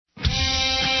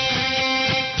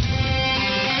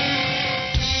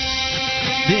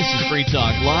This is Free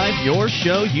Talk Live, your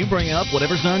show. You bring up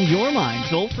whatever's on your mind.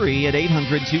 Toll free at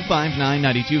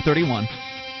 800-259-9231.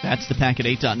 That's the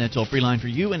Packet8.net toll-free line for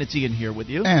you, and it's Ian here with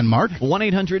you. And Mark.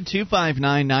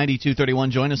 1-800-259-9231.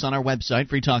 Join us on our website,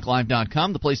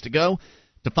 freetalklive.com, the place to go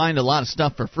to find a lot of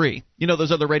stuff for free. You know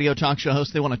those other radio talk show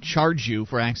hosts, they want to charge you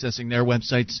for accessing their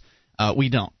websites. We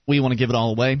don't. We want to give it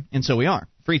all away, and so we are.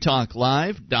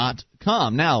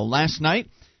 freetalklive.com. Now, last night,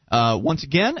 once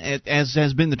again, as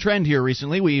has been the trend here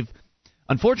recently, we've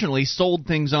unfortunately sold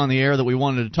things on the air that we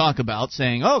wanted to talk about,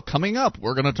 saying, oh, coming up,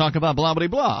 we're going to talk about blah, blah,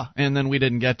 blah, and then we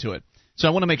didn't get to it. So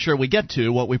I want to make sure we get to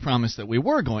what we promised that we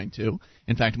were going to.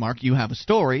 In fact, Mark, you have a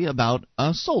story about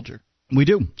a soldier. We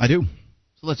do. I do.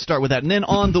 So let's start with that. And then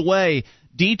on the way,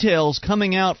 details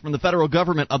coming out from the federal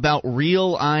government about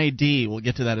Real ID. We'll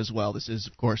get to that as well. This is,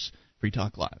 of course, Free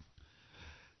Talk Live.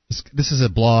 This is a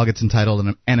blog. It's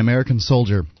entitled An American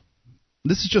Soldier.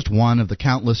 This is just one of the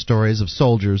countless stories of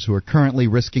soldiers who are currently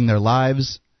risking their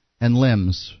lives and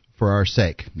limbs for our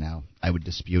sake. Now, I would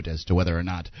dispute as to whether or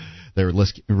not they're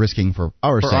risking for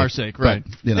our sake. For our sake, right.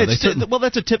 But, you know, well,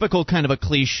 that's a typical kind of a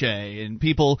cliche, and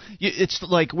people, it's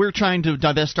like we're trying to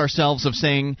divest ourselves of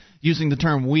using the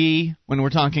term we when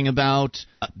we're talking about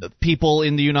people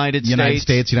in the United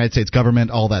States. United States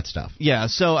government, all that stuff. Yeah,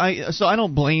 so I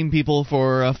don't blame people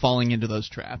for falling into those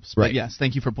traps. But right. Yes,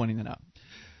 thank you for pointing that out.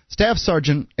 Staff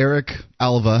Sergeant Eric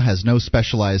Alva has no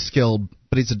specialized skill,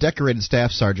 but he's a decorated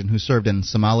staff sergeant who served in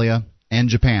Somalia and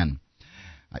Japan.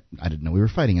 I didn't know we were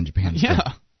fighting in Japan.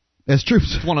 Yeah. As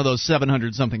troops... It's one of those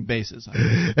 700-something bases.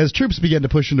 As troops began to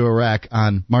push into Iraq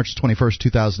on March 21st,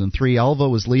 2003, Alva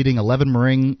was leading 11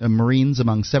 Marines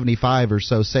among 75 or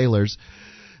so sailors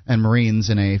and Marines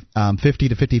in a 50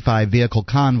 to 55 vehicle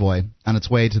convoy on its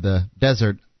way to the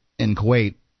desert in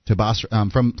Kuwait, to Basra,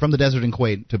 from the desert in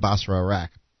Kuwait to Basra, Iraq.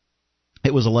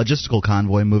 It was a logistical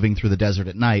convoy moving through the desert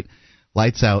at night,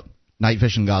 lights out, night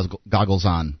vision goggles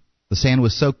on. The sand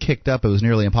was so kicked up it was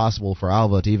nearly impossible for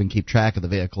Alva to even keep track of the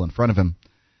vehicle in front of him.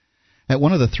 At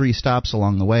one of the 3 stops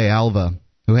along the way, Alva,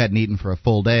 who hadn't eaten for a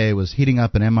full day, was heating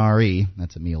up an MRE.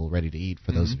 That's a meal ready to eat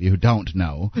for those of you who don't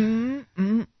know.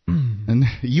 And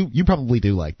you probably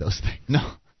do like those things.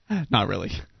 No, not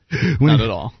really. Not at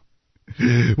all.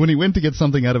 When he went to get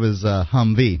something out of his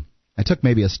Humvee, I took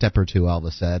maybe a step or two,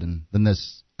 Alva said, and then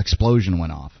this explosion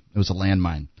went off. It was a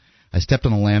landmine. I stepped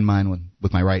on a landmine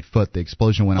with my right foot. The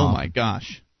explosion went off. Oh, my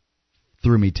gosh.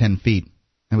 Threw me 10 feet.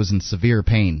 I was in severe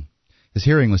pain. His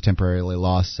hearing was temporarily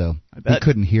lost, so he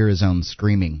couldn't hear his own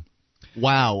screaming.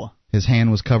 Wow. His hand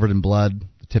was covered in blood.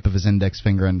 The tip of his index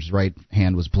finger on his right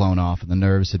hand was blown off, and the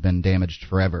nerves had been damaged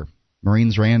forever.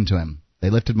 Marines ran to him. They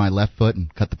lifted my left foot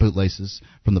and cut the bootlaces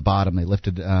from the bottom. They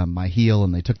lifted my heel,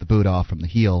 and they took the boot off from the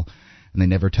heel, and they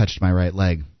never touched my right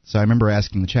leg. So I remember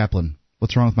asking the chaplain,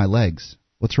 "What's wrong with my legs?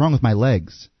 What's wrong with my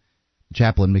legs?" The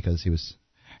chaplain, because he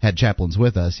had chaplains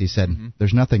with us, he said,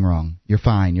 "There's nothing wrong. You're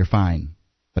fine. You're fine."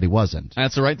 But he wasn't.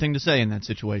 That's the right thing to say in that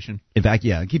situation. In fact,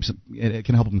 yeah, it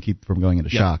can help him keep from going into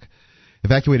shock.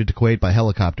 Evacuated to Kuwait by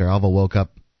helicopter, Alva woke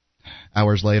up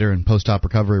hours later in post-op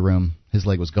recovery room. His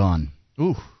leg was gone.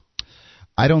 Ooh.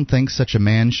 I don't think such a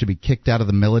man should be kicked out of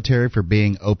the military for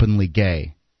being openly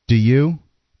gay. Do you?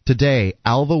 Today,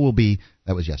 Alva will be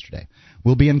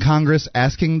in Congress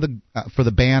asking for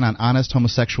the ban on honest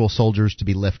homosexual soldiers to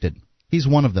be lifted. He's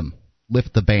one of them.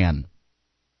 Lift the ban.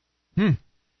 Now,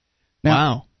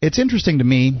 wow. It's interesting to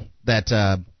me that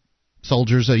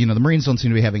soldiers, the Marines don't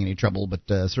seem to be having any trouble, but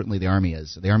certainly the Army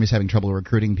is. The Army's having trouble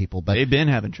recruiting people. But they've been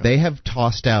having trouble. They have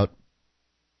tossed out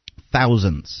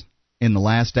thousands in the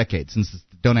last decade since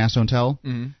Don't Ask, Don't Tell.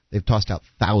 They've tossed out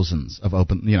thousands of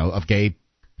of gay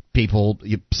people,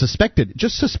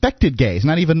 suspected gays,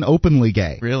 not even openly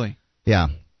gay. Really? Yeah.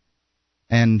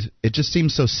 And it just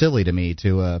seems so silly to me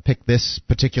to pick this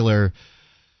particular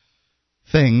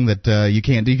thing that you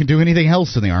can do anything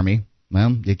else in the Army.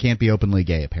 Well, you can't be openly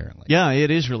gay, apparently. Yeah,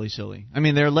 it is really silly. I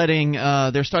mean, they're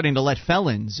starting to let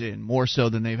felons in more so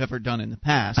than they've ever done in the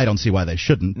past. I don't see why they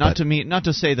shouldn't. Not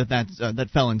to say that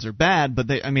felons are bad, but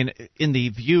in the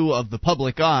view of the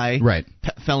public eye, right.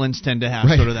 Felons tend to have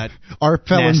sort of that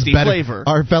nasty flavor.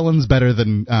 Are felons better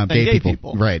than gay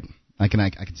people? Right. I can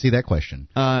see that question.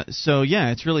 So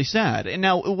yeah, it's really sad. And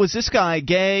now, was this guy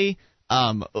gay?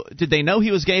 Did they know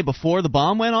he was gay before the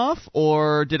bomb went off,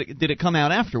 or did it come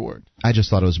out afterward? I just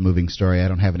thought it was a moving story. I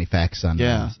don't have any facts on.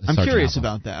 Yeah, I'm curious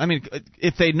about that. I mean,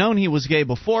 if they'd known he was gay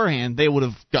beforehand, they would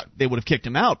have kicked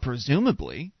him out,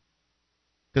 presumably,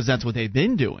 because that's what they've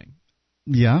been doing.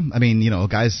 Yeah, I mean,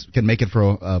 guys can make it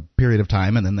for a period of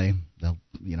time, and then they'll,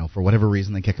 for whatever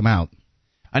reason, they kick them out.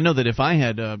 I know that if I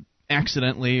had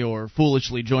accidentally or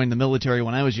foolishly joined the military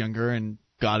when I was younger and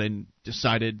got and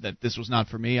decided that this was not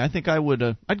for me, I think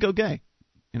I'd go gay.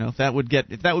 If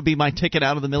that would be my ticket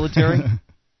out of the military,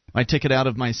 my ticket out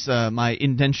of my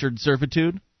indentured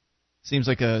servitude. Seems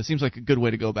like a good way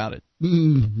to go about it.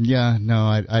 Yeah,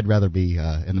 no, I'd rather be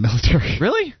in the military.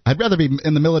 Really? I'd rather be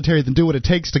in the military than do what it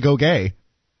takes to go gay.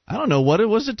 I don't know what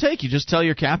does it take. You just tell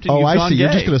your captain you've gone gay. Oh, I see. You're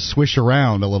just going to swish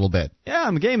around a little bit. Yeah,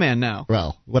 I'm a gay man now.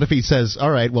 Well, what if he says, "All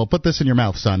right, well, put this in your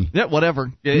mouth, son." Yeah,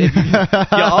 whatever.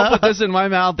 I'll put this in my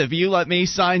mouth if you let me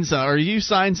sign you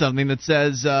sign something that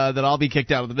says that I'll be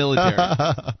kicked out of the military.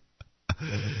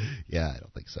 Yeah, I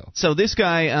don't think so. So this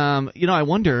guy, I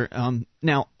wonder.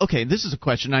 Now, okay, this is a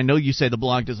question. I know you say the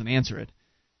blog doesn't answer it,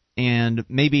 and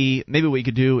maybe what we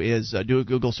could do is do a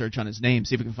Google search on his name,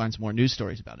 see if we can find some more news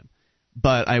stories about him.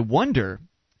 But I wonder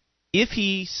if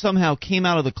he somehow came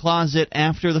out of the closet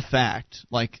after the fact.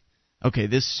 Like, okay,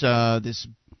 this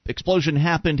explosion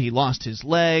happened. He lost his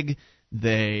leg.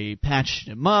 They patched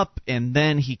him up, and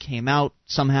then he came out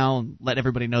somehow and let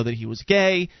everybody know that he was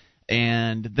gay.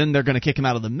 And then they're going to kick him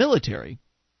out of the military.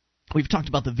 We've talked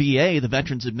about the VA, the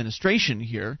Veterans Administration,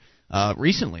 here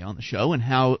recently on the show, and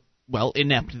how,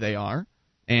 inept they are,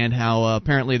 and how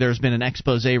apparently there's been an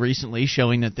expose recently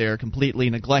showing that they're completely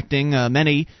neglecting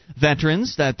many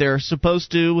veterans that they're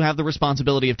supposed to have the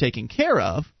responsibility of taking care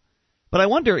of. But I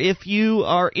wonder if you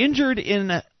are injured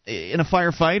in a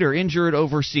firefight or injured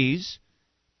overseas,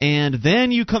 and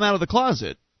then you come out of the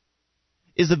closet,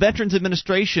 is the Veterans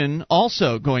Administration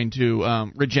also going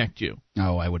to reject you?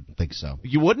 No, I wouldn't think so.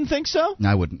 You wouldn't think so?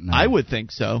 I wouldn't. No. I would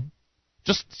think so.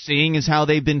 Just seeing as how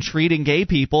they've been treating gay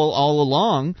people all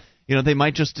along, they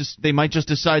might just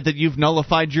decide that you've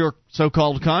nullified your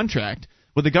so-called contract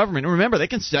with the government. And remember, they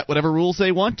can set whatever rules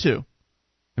they want to.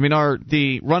 I mean, are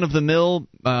the run-of-the-mill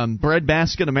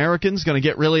breadbasket Americans going to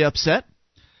get really upset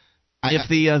if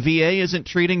the VA isn't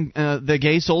treating the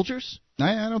gay soldiers?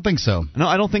 I don't think so. No,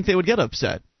 I don't think they would get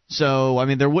upset. So, I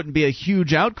mean, there wouldn't be a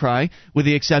huge outcry with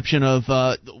the exception of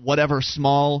whatever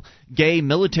small gay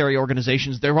military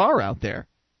organizations there are out there.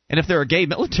 And if there are gay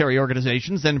military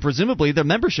organizations, then presumably their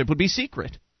membership would be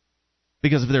secret.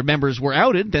 Because if their members were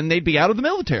outed, then they'd be out of the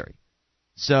military.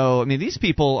 So, I mean, these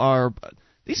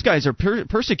guys are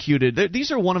persecuted.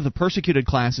 These are one of the persecuted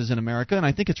classes in America, and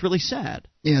I think it's really sad.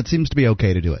 Yeah, it seems to be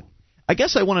okay to do it. I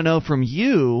guess I want to know from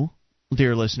you,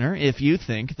 dear listener, if you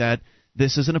think that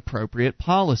this is an appropriate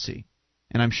policy.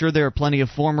 And I'm sure there are plenty of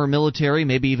former military,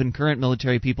 maybe even current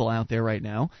military people out there right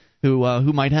now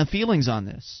who might have feelings on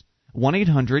this.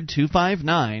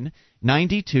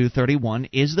 1-800-259-9231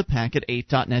 is the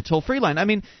packet8.net toll-free line. I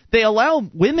mean, they allow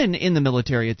women in the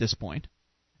military at this point.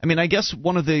 I mean, I guess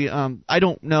one of the I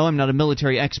don't know, I'm not a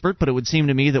military expert, but it would seem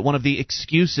to me that one of the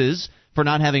excuses for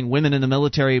not having women in the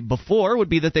military before would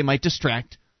be that they might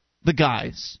distract the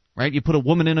guys. Right, you put a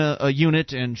woman in a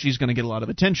unit, and she's going to get a lot of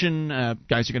attention.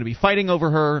 Guys are going to be fighting over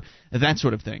her, that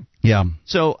sort of thing. Yeah.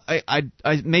 So I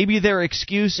maybe their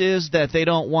excuse is that they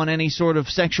don't want any sort of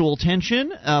sexual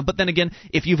tension. But then again,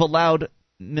 if you've allowed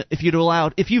women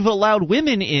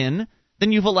in,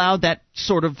 then you've allowed that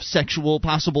sort of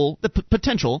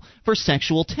potential for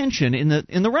sexual tension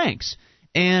in the ranks.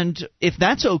 And if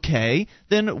that's okay,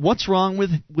 then what's wrong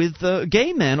with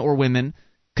gay men or women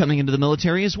coming into the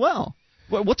military as well?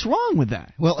 What's wrong with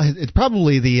that? Well, it's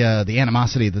probably the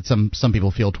animosity that some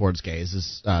people feel towards gays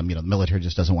is the military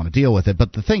just doesn't want to deal with it.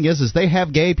 But the thing is they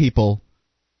have gay people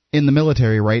in the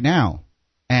military right now,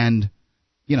 and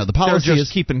the policy is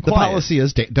keeping quiet. The policy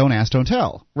is don't ask, don't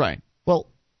tell. Right. Well,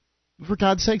 for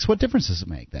God's sakes, what difference does it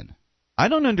make then? I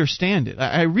don't understand it.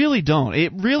 I really don't.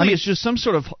 It really is just some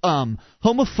sort of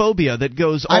homophobia that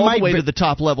goes all the way to the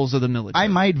top levels of the military. I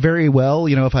might very well,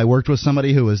 if I worked with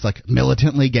somebody who was like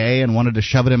militantly gay and wanted to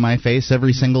shove it in my face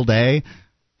every single day,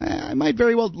 I might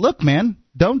very well, look, man,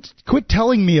 don't quit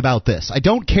telling me about this. I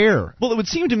don't care. Well, it would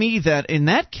seem to me that in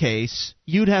that case,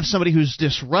 you'd have somebody who's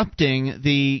disrupting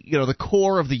the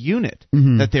core of the unit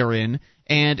that they're in,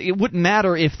 and it wouldn't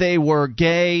matter if they were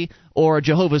gay or a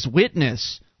Jehovah's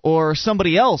Witness or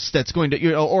somebody else that's going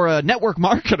to, or a network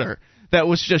marketer that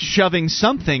was just shoving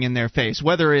something in their face,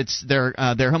 whether it's their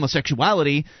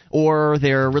homosexuality or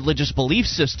their religious belief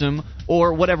system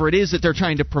or whatever it is that they're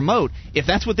trying to promote. If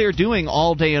that's what they're doing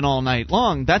all day and all night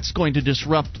long, that's going to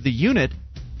disrupt the unit,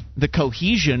 the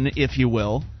cohesion, if you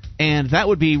will, and that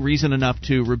would be reason enough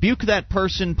to rebuke that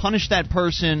person, punish that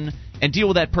person, and deal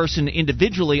with that person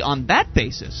individually on that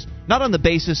basis, not on the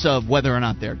basis of whether or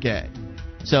not they're gay.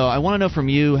 So I want to know from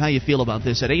you how you feel about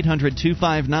this at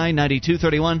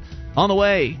 800-259-9231. On the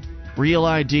way, Real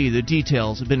ID. The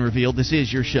details have been revealed. This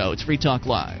is your show. It's Free Talk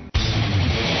Live.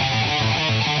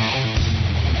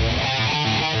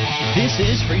 This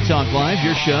is Free Talk Live,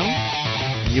 your show.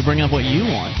 You bring up what you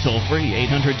want, toll free,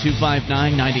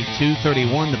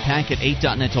 800-259-9231, the packet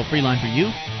 8.net toll free line for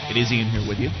you. It is Ian here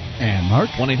with you. And Mark.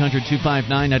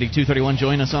 1-800-259-9231.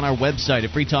 Join us on our website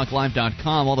at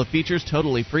freetalklive.com. All the features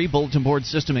totally free, bulletin board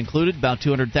system included, about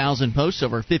 200,000 posts,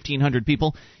 over 1,500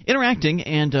 people interacting,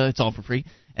 and it's all for free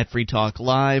at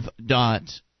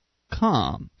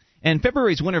freetalklive.com. And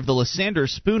February's winner of the Lysander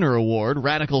Spooner Award,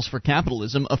 Radicals for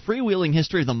Capitalism, A Freewheeling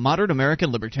History of the Modern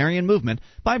American Libertarian Movement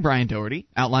by Brian Doherty,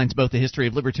 outlines both the history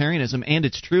of libertarianism and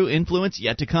its true influence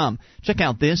yet to come. Check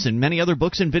out this and many other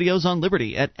books and videos on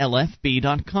liberty at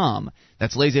lfb.com.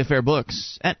 That's Laissez Faire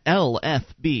Books at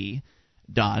lfb.com.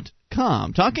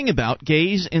 Talking about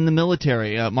gays in the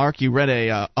military. Mark, you read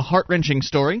a heart-wrenching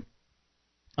story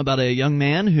about a young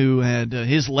man who had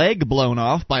his leg blown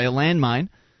off by a landmine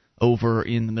over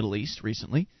in the Middle East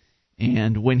recently,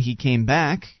 and when he came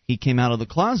back, he came out of the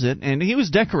closet, and he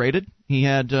was decorated. He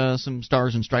had some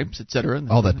stars and stripes, etc.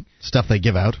 All that stuff they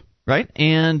give out. Right,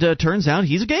 and turns out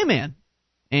he's a gay man.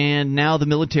 And now the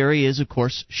military is, of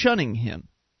course, shunning him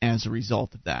as a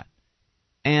result of that.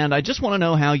 And I just want to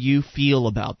know how you feel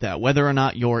about that, whether or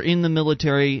not you're in the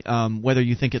military, whether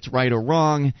you think it's right or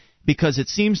wrong, because it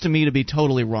seems to me to be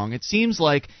totally wrong. It seems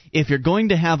like if you're going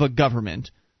to have a government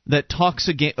that talks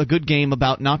a good game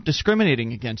about not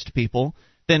discriminating against people,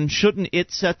 then shouldn't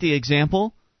it set the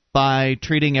example by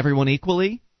treating everyone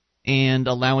equally and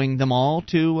allowing them all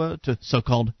to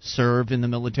so-called serve in the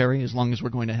military as long as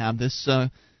we're going to have this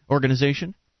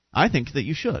organization? I think that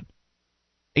you should.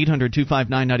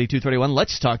 800-259-9231.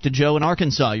 Let's talk to Joe in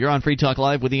Arkansas. You're on Free Talk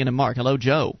Live with Ian and Mark. Hello,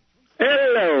 Joe.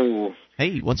 Hello.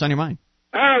 Hey, what's on your mind?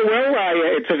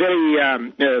 It's a very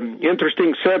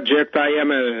interesting subject. I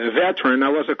am a veteran. I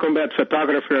was a combat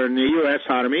photographer in the U.S.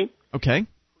 Army. Okay.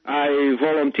 I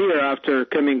volunteered after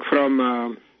coming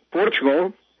from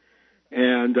Portugal,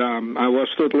 and I was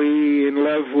totally in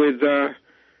love with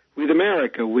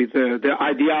America, with the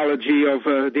ideology of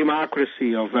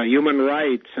democracy, of human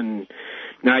rights, and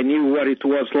I knew what it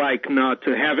was like not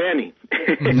to have any.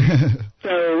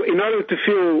 So in order to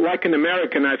feel like an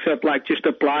American, I felt like just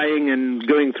applying and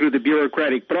going through the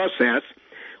bureaucratic process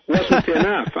wasn't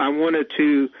enough. I wanted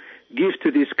to give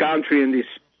to this country and the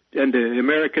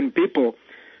American people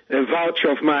a vouch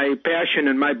of my passion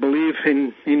and my belief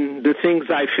in the things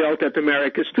I felt that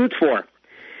America stood for.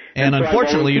 And so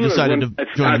unfortunately, you decided to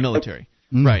join the military.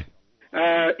 Right.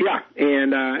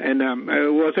 And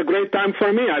it was a great time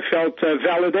for me. I felt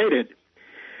validated.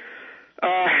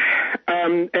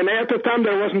 And at the time,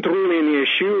 there wasn't really any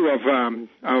issue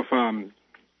of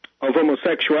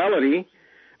homosexuality.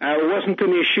 It wasn't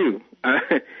an issue.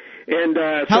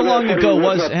 How long ago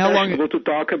was able to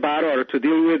talk about or to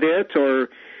deal with it, or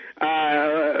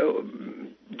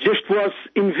just was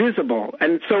invisible.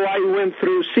 And so I went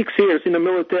through 6 years in the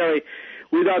military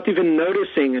without even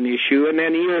noticing an issue. And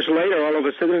then years later, all of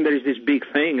a sudden, there is this big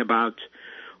thing about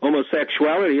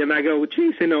homosexuality, and I go,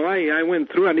 geez, I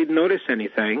went through, I didn't notice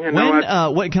anything. And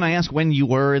what can I ask when you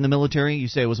were in the military? You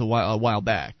say it was a while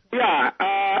back. Yeah,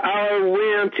 I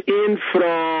went in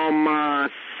from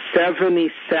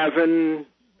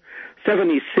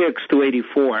 76 to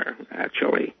 84,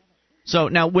 actually. So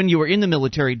now, when you were in the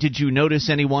military, did you notice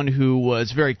anyone who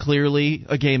was very clearly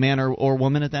a gay man or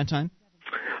woman at that time?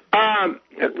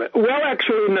 Well,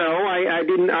 actually, no. I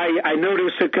didn't. I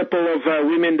noticed a couple of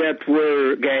women that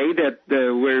were gay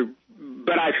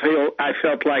but I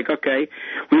felt like, okay,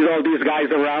 with all these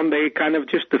guys around, they kind of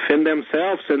just defend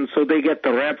themselves, and so they get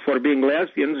the rap for being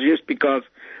lesbians just because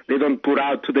they don't put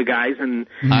out to the guys. And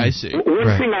I see.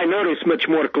 One thing I noticed much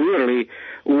more clearly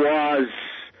was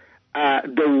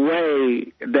the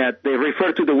way that they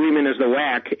refer to the women as the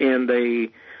whack, and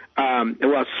they. It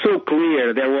was so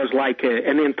clear. There was like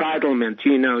an entitlement.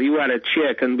 You are a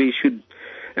chick, and we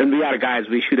are guys.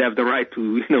 We should have the right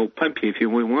to, pump you if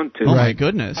we want to. Oh my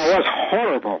goodness! It was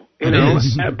horrible.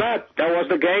 But that was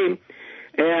the game,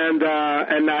 and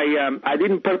I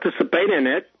didn't participate in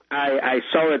it. I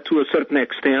saw it to a certain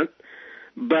extent,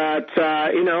 but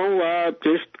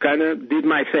just kind of did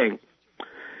my thing.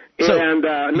 So, and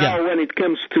now when it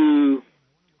comes to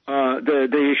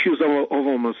the issues of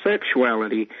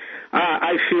homosexuality,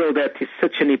 I feel that it's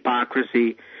such an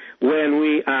hypocrisy when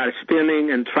we are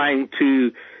spinning and trying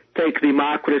to take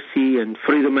democracy and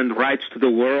freedom and rights to the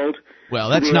world. Well,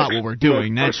 that's not what we're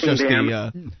doing. That's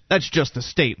just the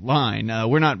state line.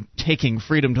 We're not taking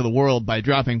freedom to the world by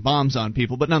dropping bombs on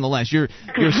people. But nonetheless, you're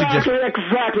suggesting.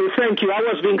 Exactly. Thank you. I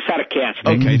was being sarcastic.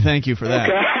 Okay. Thank you for that.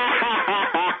 Okay.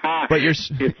 But you're.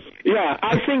 Yeah,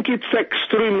 I think it's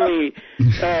extremely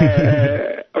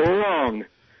wrong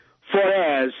for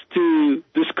us to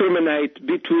discriminate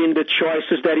between the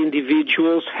choices that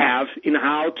individuals have in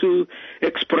how to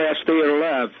express their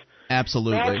love.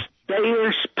 Absolutely. That's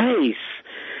their space.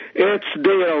 It's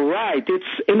their right.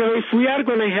 If we are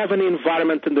going to have an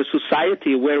environment in the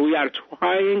society where we are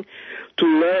trying to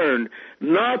learn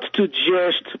not to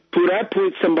just put up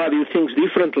with somebody who thinks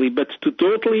differently, but to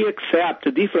totally accept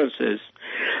the differences,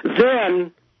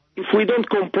 then if we don't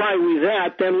comply with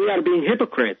that, then we are being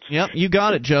hypocrites. Yep, you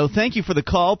got it, Joe. Thank you for the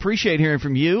call. Appreciate hearing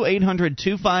from you.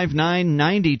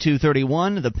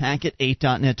 800-259-9231, the Packet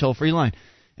 8.net toll-free line.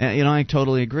 I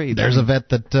totally agree. There's a vet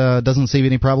that doesn't see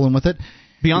any problem with it.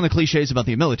 Beyond the cliches about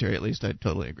the military, at least, I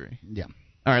totally agree. Yeah.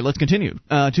 All right, let's continue.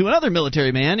 To another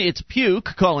military man, it's Puke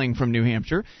calling from New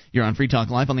Hampshire. You're on Free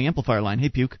Talk Live on the Amplifier line. Hey,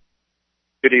 Puke.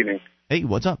 Good evening. Hey,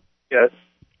 what's up? Yes.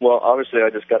 Well, obviously, I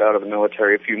just got out of the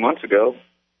military a few months ago,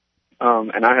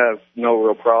 and I have no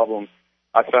real problem.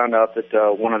 I found out that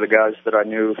one of the guys that I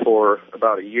knew for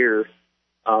about a year,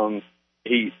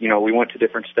 we went to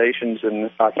different stations, and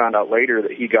I found out later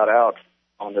that he got out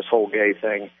on this whole gay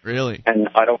thing. Really? And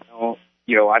I don't know.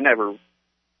 I never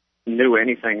knew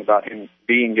anything about him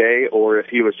being gay or if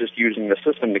he was just using the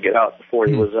system to get out before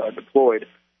he was deployed.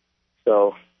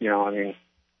 So,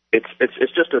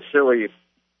 it's just a silly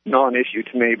non-issue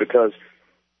to me because,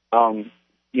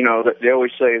 they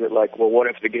always say that, like, well, what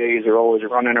if the gays are always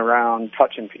running around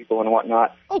touching people and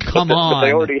whatnot? Oh, come on.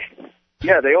 But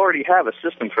they already have a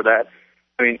system for that.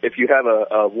 I mean, if you have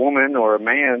a woman or a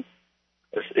man,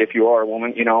 if you are a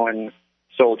woman, and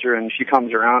soldier, and she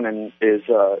comes around and is,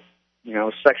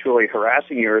 sexually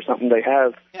harassing you or something, they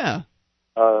have,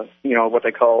 what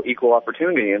they call equal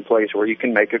opportunity in place where you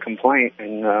can make a complaint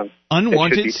and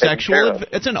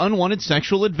it's an unwanted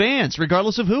sexual advance,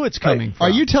 regardless of who it's coming from. Are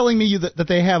you telling me that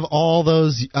they have all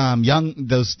those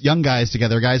young guys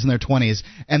together, guys in their 20s,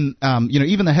 and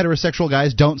even the heterosexual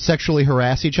guys don't sexually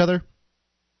harass each other?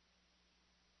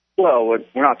 Well, we're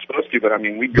not supposed to, but I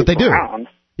mean, we goof around.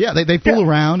 Yeah, they fool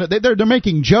around. They're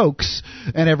making jokes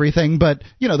and everything, but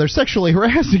they're sexually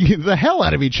harassing the hell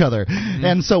out of each other. Mm-hmm.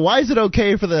 And so, why is it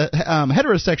okay for the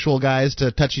heterosexual guys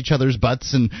to touch each other's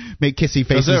butts and make kissy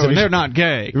faces? They're not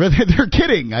gay. They're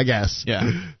kidding, I guess.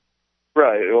 Yeah.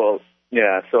 Right. Well,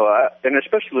 yeah. So, and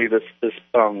especially this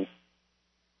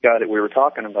guy that we were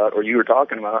talking about, or you were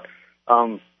talking about.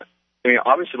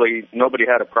 Obviously nobody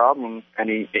had a problem, and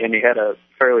he had a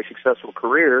fairly successful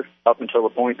career up until the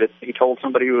point that he told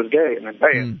somebody he was gay, and then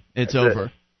bam, it's over.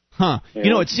 It. Huh?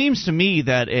 Yeah. It seems to me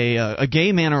that a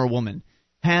gay man or a woman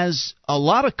has a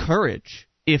lot of courage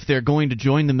if they're going to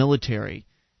join the military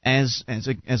as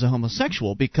a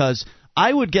homosexual, because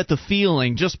I would get the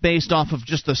feeling, just based off of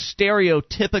just the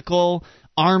stereotypical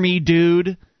Army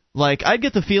dude. Like, I'd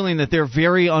get the feeling that they're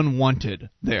very unwanted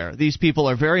there. These people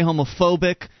are very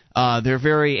homophobic. They're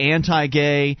very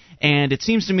anti-gay, and it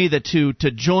seems to me that to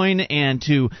join and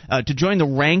to join the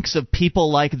ranks of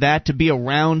people like that, to be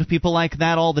around people like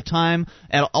that all the time,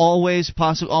 and always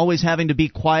having to be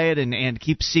quiet and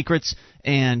keep secrets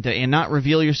and not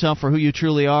reveal yourself for who you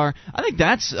truly are. I think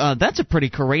that's a pretty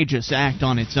courageous act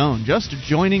on its own, just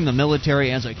joining the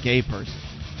military as a gay person.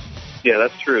 Yeah,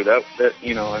 that's true.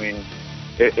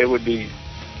 It would be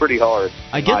pretty hard.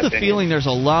 I get the feeling there's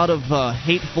a lot of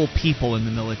hateful people in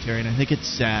the military, and I think it's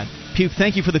sad. Puke,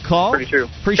 thank you for the call. Pretty true.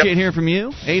 Appreciate hearing from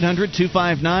you.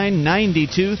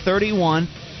 800-259-9231.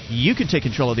 You can take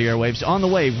control of the airwaves. On the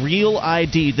way, Real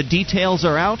ID. The details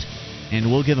are out, and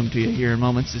we'll give them to you here in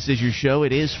moments. This is your show.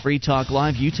 It is Free Talk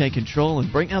Live. You take control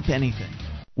and bring up anything.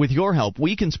 With your help,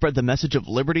 we can spread the message of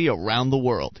liberty around the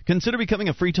world. Consider becoming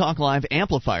a Free Talk Live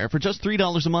amplifier for just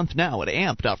 $3 a month now at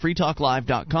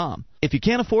amp.freetalklive.com. If you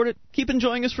can't afford it, keep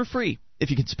enjoying us for free. If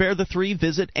you can spare the $3,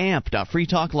 visit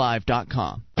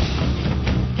amp.freetalklive.com.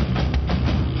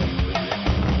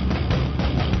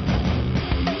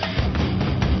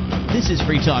 This is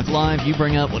Free Talk Live. You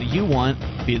bring up what you want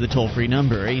via the toll-free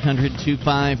number,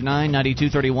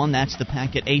 800-259-9231. That's the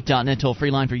Packet 8.net toll-free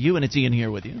line for you, and it's Ian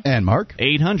here with you. And Mark.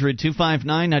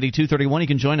 800-259-9231. You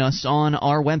can join us on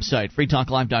our website,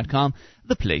 freetalklive.com,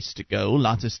 the place to go.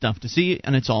 Lots of stuff to see,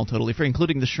 and it's all totally free,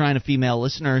 including the Shrine of Female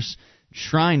Listeners.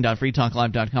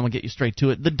 Shrine.freetalklive.com will get you straight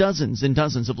to it. The dozens and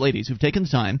dozens of ladies who've taken the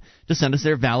time to send us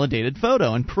their validated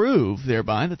photo and prove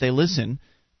thereby that they listen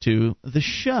to the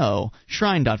show.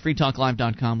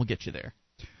 Shrine.freetalklive.com will get you there.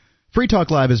 Free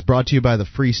Talk Live is brought to you by the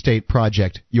Free State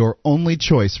Project, your only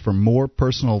choice for more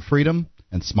personal freedom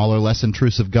and smaller, less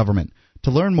intrusive government. To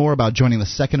learn more about joining the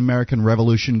Second American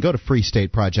Revolution, go to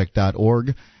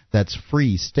freestateproject.org. That's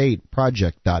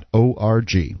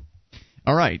freestateproject.org.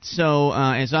 All right, so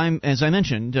as I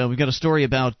mentioned, we've got a story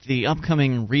about the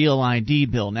upcoming Real ID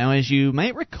bill. Now, as you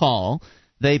might recall,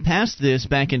 They passed this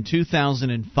back in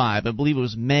 2005. I believe it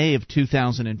was May of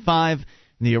 2005. And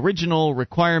the original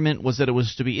requirement was that it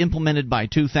was to be implemented by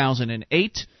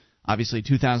 2008. Obviously,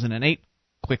 2008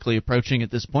 quickly approaching at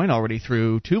this point, already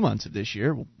through 2 months of this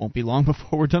year. Won't be long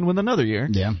before we're done with another year.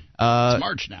 Yeah, it's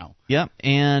March now. Yeah,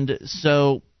 and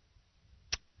so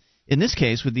in this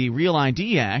case, with the Real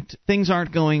ID Act, things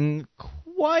aren't going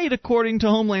quite according to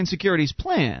Homeland Security's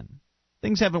plan.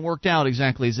 Things haven't worked out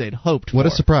exactly as they'd hoped for. What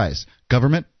a surprise.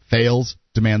 Government fails,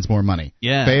 demands more money.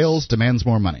 Yes. Fails, demands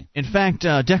more money. In fact,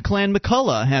 Declan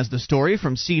McCullough has the story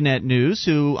from CNET News,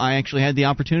 who I actually had the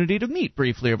opportunity to meet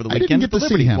briefly over the weekend. I didn't get to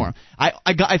see him. Forum.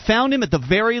 I found him at the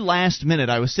very last minute.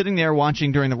 I was sitting there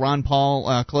watching during the Ron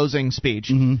Paul closing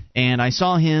speech, and I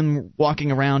saw him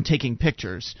walking around taking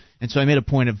pictures. And so I made a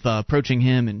point of approaching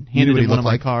him and handed him one of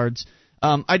my cards.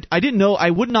 I didn't know. I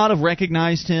would not have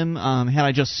recognized him had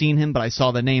I just seen him, but I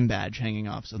saw the name badge hanging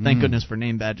off. So thank goodness for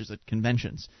name badges at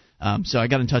conventions. So I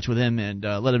got in touch with him and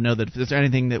let him know that if there's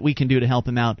anything that we can do to help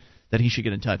him out, that he should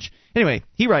get in touch. Anyway,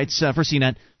 he writes for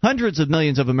CNET, hundreds of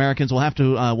millions of Americans will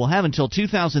have until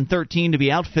 2013 to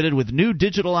be outfitted with new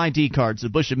digital ID cards, the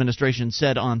Bush administration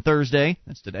said on Thursday,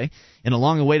 that's today, in a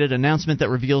long-awaited announcement that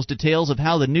reveals details of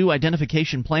how the new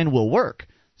identification plan will work,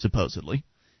 supposedly.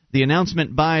 The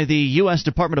announcement by the U.S.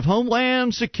 Department of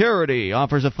Homeland Security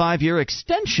offers a 5-year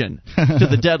extension to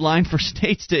the deadline for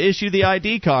states to issue the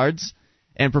ID cards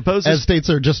and proposes... As states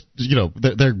are just,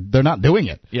 they're not doing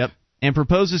it. Yep. And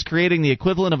proposes creating the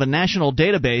equivalent of a national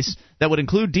database that would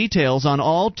include details on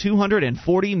all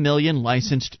 240 million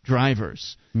licensed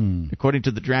drivers. According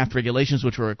to the draft regulations,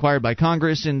 which were required by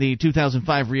Congress in the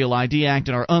 2005 Real ID Act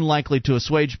and are unlikely to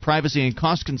assuage privacy and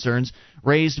cost concerns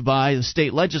raised by the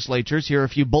state legislatures, here are a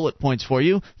few bullet points for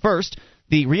you. First,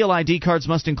 the Real ID cards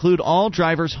must include all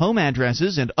drivers' home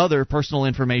addresses and other personal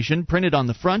information printed on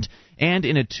the front and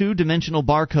in a two-dimensional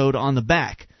barcode on the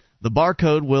back. The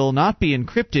barcode will not be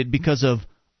encrypted because of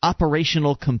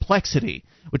operational complexity,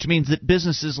 which means that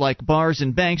businesses like bars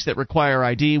and banks that require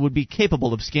ID would be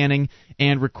capable of scanning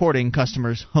and recording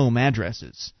customers' home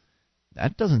addresses.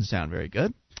 That doesn't sound very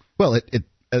good. Well, it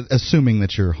assuming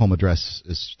that your home address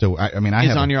is still...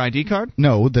 is on your ID card?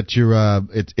 No, that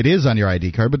it is on your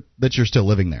ID card, but that you're still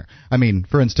living there. I mean,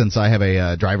 for instance, I have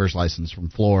a driver's license from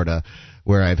Florida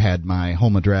where I've had my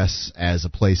home address as a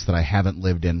place that I haven't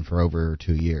lived in for over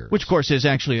 2 years. Which, of course, is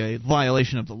actually a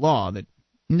violation of the law.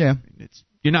 You're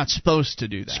not supposed to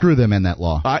do that. Screw them in that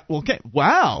law. Okay.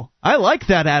 Wow. I like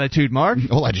that attitude, Mark.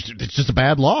 It's just a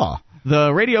bad law.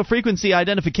 The radio frequency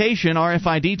identification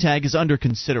RFID tag is under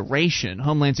consideration.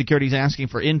 Homeland Security is asking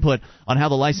for input on how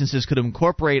the licenses could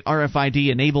incorporate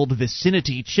RFID-enabled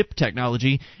vicinity chip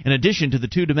technology in addition to the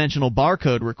two-dimensional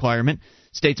barcode requirement.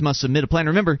 States must submit a plan.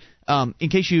 Remember, in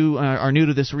case you are new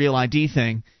to this Real ID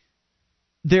thing,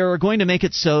 they're going to make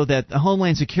it so that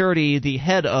Homeland Security, the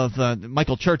head of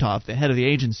Michael Chertoff, the head of the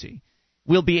agency,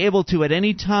 will be able to at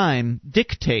any time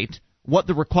dictate what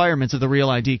the requirements of the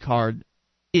Real ID card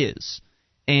is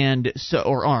and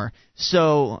are.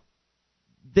 So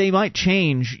they might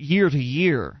change year to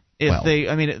year. They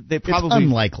probably. It's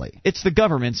unlikely. It's the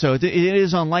government, so it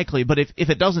is unlikely. But if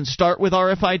it doesn't start with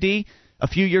RFID, a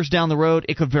few years down the road,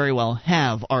 it could very well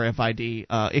have RFID.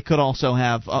 It could also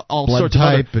have all blood sorts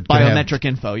type, of other biometric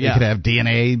info. Yeah, it could have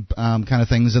DNA kind of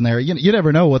things in there. You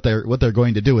never know what they're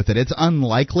going to do with it. It's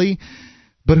unlikely,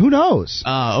 but who knows?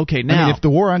 Okay, now if the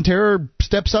war on terror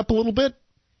steps up a little bit.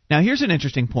 Now, here's an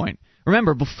interesting point.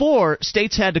 Remember, before,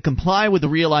 states had to comply with the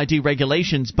Real ID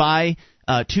regulations by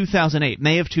 2008.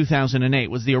 May of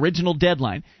 2008 was the original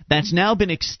deadline. That's now been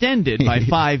extended by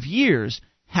 5 years.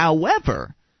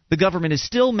 However, the government is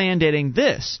still mandating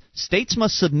this. States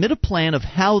must submit a plan of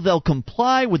how they'll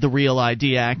comply with the Real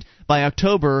ID Act by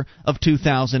October of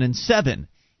 2007.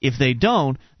 If they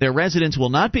don't, their residents will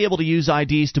not be able to use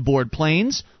IDs to board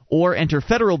planes or enter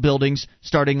federal buildings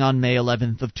starting on May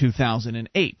 11th of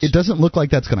 2008. It doesn't look like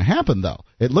that's going to happen, though.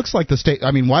 It looks like the state...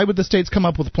 why would the states come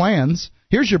up with plans?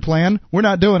 Here's your plan. We're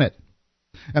not doing it.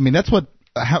 That's what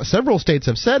several states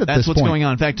have said at this point. That's what's going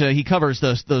on. In fact, he covers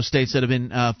those states that have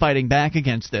been fighting back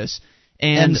against this.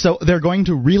 And so they're going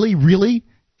to really, really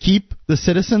keep the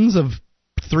citizens of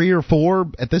 3 or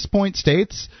 4, at this point,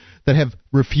 states that have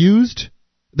refused...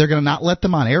 They're going to not let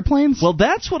them on airplanes? Well,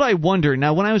 that's what I wonder.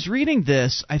 Now, when I was reading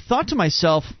this, I thought to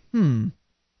myself, you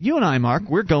and I, Mark,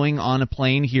 we're going on a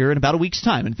plane here in about a week's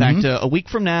time. In fact, a week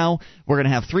from now, we're going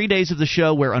to have 3 days of the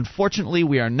show where, unfortunately,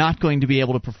 we are not going to be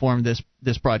able to perform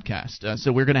this broadcast.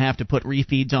 So we're going to have to put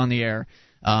refeeds on the air.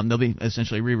 There'll be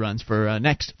essentially reruns for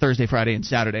next Thursday, Friday, and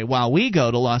Saturday, while we go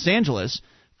to Los Angeles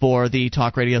for the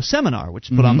talk radio seminar,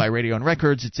 which is put on by Radio and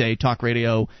Records. It's a talk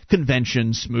radio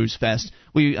convention, smooze fest.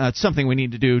 It's something we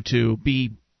need to do to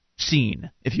be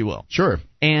seen, if you will. Sure.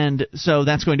 And so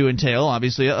that's going to entail,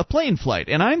 obviously, a plane flight.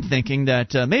 And I'm thinking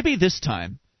that maybe this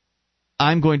time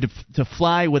I'm going to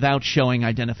fly without showing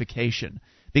identification.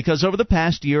 Because over the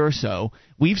past year or so,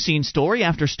 we've seen story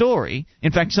after story.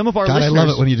 In fact, some of our listeners... I love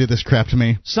it when you do this crap to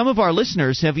me. Some of our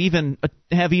listeners have even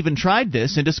tried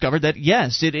this and discovered that,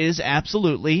 yes, it is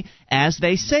absolutely as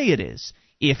they say it is.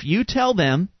 If you tell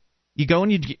them, you go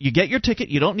and you get your ticket,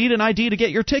 you don't need an ID to get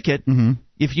your ticket.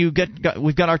 If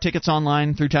we've got our tickets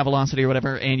online through Travelocity or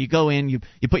whatever, and you go in, you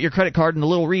put your credit card in the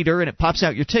little reader, and it pops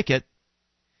out your ticket.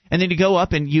 And then you go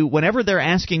up and whenever they're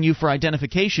asking you for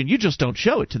identification, you just don't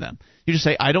show it to them. You just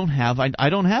say, I don't have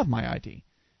my ID.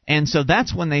 And so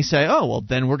that's when they say, oh, well,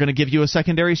 then we're going to give you a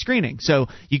secondary screening. So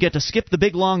you get to skip the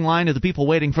big long line of the people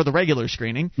waiting for the regular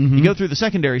screening. You go through the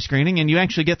secondary screening, and you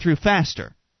actually get through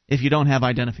faster if you don't have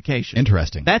identification.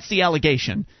 Interesting. That's the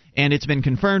allegation, and it's been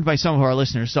confirmed by some of our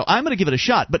listeners, so I'm going to give it a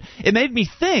shot. But it made me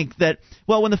think that,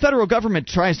 well, when the federal government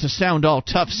tries to sound all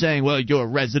tough saying, well, your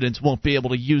residents won't be able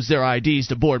to use their IDs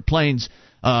to board planes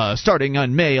starting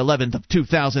on May 11th of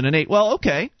 2008, well,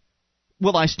 okay.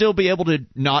 Will I still be able to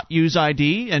not use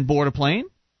ID and board a plane?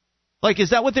 Like,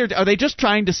 is that what are they just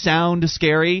trying to sound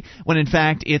scary when in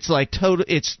fact it's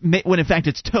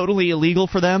it's totally illegal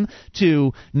for them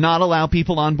to not allow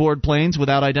people on board planes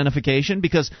without identification,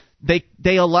 because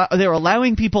they're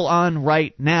allowing people on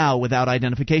right now without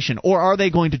identification? Or are they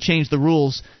going to change the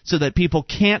rules so that people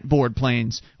can't board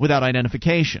planes without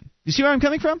identification? You see where I'm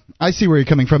coming from? I see where you're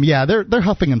coming from. Yeah, they're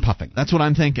huffing and puffing. That's what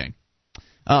I'm thinking.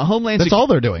 That's all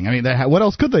they're doing. I mean, what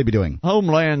else could they be doing?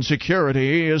 Homeland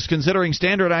Security is considering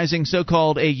standardizing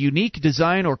so-called a unique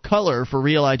design or color for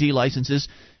Real ID licenses,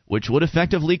 which would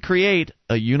effectively create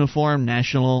a uniform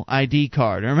national ID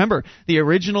card. And remember, the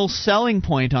original selling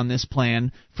point on this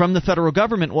plan from the federal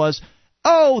government was,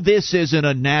 oh, this isn't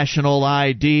a national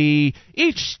ID.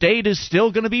 Each state is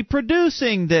still going to be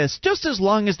producing this. Just as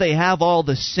long as they have all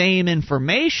the same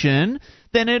information,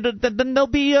 then they'll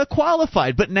be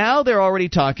qualified. But now they're already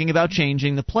talking about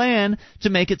changing the plan to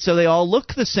make it so they all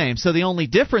look the same. So the only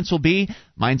difference will be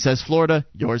mine says Florida,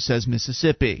 yours says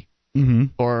Mississippi,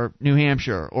 or New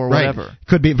Hampshire, or whatever. Right.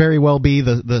 Could very well be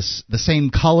the same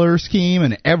color scheme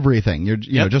and everything. You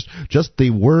know, just the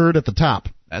word at the top.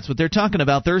 That's what they're talking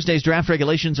about. Thursday's draft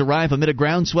regulations arrive amid a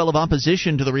groundswell of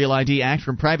opposition to the Real ID Act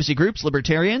from privacy groups,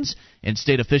 libertarians, and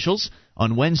state officials.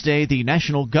 On Wednesday, the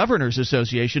National Governors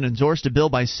Association endorsed a bill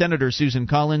by Senator Susan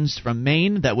Collins from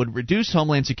Maine that would reduce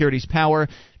Homeland Security's power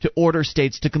to order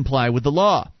states to comply with the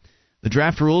law. The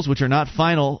draft rules, which are not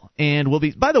final and will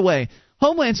be... By the way,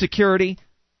 Homeland Security,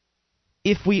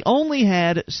 if we only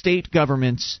had state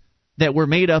governments that were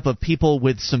made up of people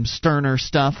with some sterner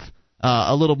stuff,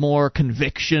 a little more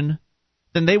conviction,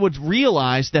 then they would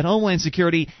realize that Homeland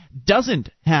Security doesn't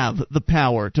have the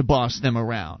power to boss them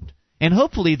around. And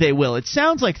hopefully they will. It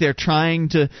sounds like they're trying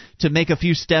to make a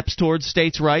few steps towards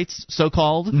states' rights,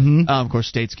 so-called. Of course,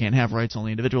 states can't have rights,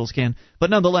 only individuals can.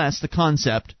 But nonetheless, the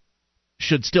concept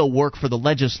should still work for the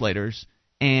legislators.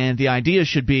 And the idea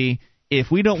should be,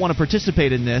 if we don't want to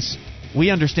participate in this,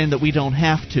 we understand that we don't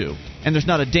have to. And there's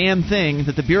not a damn thing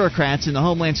that the bureaucrats in the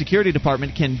Homeland Security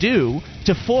Department can do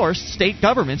to force state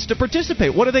governments to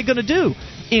participate. What are they going to do?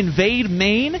 Invade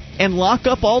Maine and lock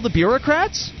up all the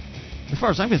bureaucrats? As far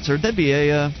as I'm concerned, that'd be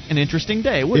an interesting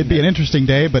day, wouldn't it? It'd be an interesting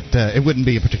day, but it wouldn't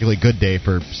be a particularly good day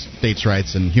for states'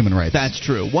 rights and human rights. That's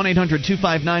true.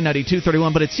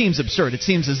 1-800-259-9231, but it seems absurd. It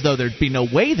seems as though there'd be no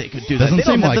way they could do that. They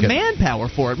don't have the manpower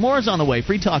for it. More is on the way.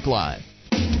 Free Talk Live.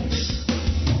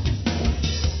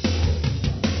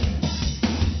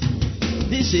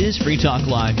 This is Free Talk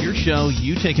Live, your show.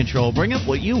 You take control. Bring up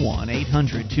what you want.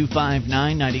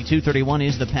 800-259-9231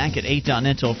 is the Packet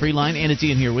 8.net toll-free line, and it's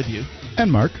Ian here with you.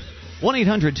 And Mark.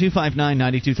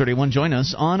 1-800-259-9231. Join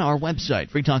us on our website,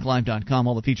 freetalklive.com.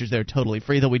 All the features there are totally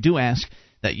free, though we do ask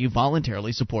that you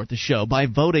voluntarily support the show by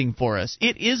voting for us.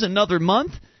 It is another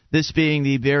month, this being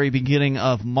the very beginning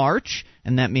of March,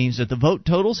 and that means that the vote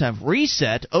totals have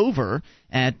reset over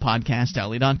at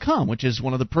podcastalley.com, which is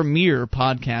one of the premier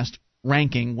podcast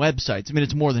ranking websites. I mean,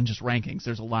 it's more than just rankings.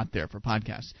 There's a lot there for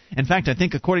podcasts. In fact, I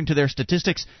think according to their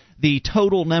statistics, the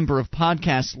total number of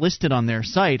podcasts listed on their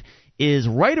site is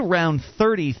right around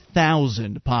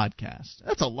 30,000 podcasts.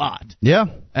 That's a lot. Yeah.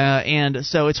 And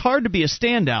so it's hard to be a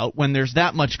standout when there's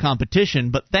that much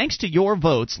competition, but thanks to your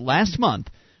votes last month,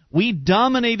 we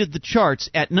dominated the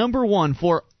charts at number one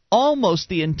for almost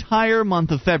the entire month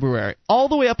of February, all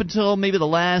the way up until maybe the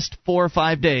last 4 or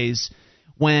 5 days.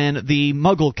 when the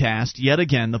Mugglecast, yet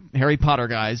again, the Harry Potter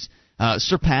guys,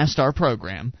 surpassed our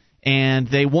program, and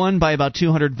they won by about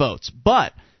 200 votes.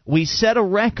 But we set a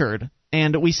record,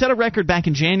 and we set a record back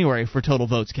in January for total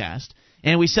votes cast,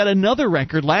 and we set another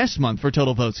record last month for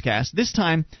total votes cast, this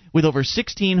time with over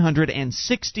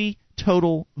 1,660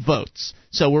 total votes.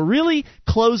 So we're really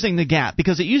closing the gap,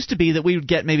 because it used to be that we would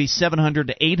get maybe 700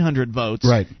 to 800 votes,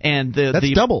 right? And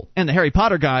that's double. And the Harry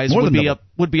Potter guys would be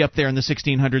up there in the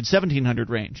 1,600, 1,700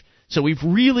 range. So we've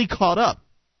really caught up.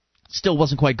 Still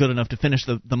wasn't quite good enough to finish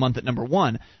the month at number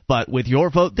 1, but with your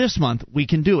vote this month, we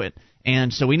can do it.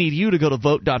 And so we need you to go to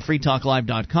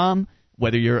vote.freetalklive.com,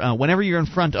 whether you're whenever you're in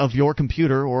front of your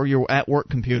computer or your at work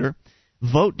computer.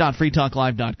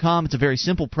 Vote.freetalklive.com. It's a very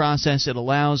simple process. It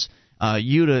allows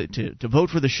you to vote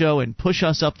for the show and push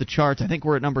us up the charts. I think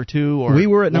we're at number 2. We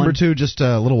were at number 2 just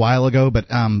a little while ago, but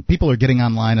people are getting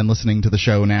online and listening to the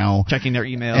show now, checking their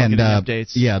email, and getting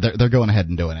updates. Yeah, they're going ahead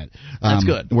and doing it. That's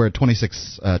good. We're at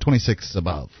 26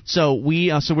 above. So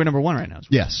we're number 1 right now.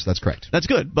 Yes, that's correct. That's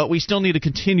good, but we still need to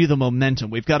continue the momentum.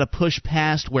 We've got to push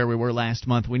past where we were last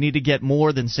month. We need to get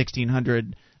more than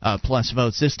 1,600 plus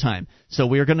votes this time. So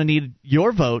we're going to need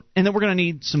your vote, and then we're going to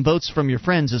need some votes from your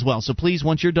friends as well. So please,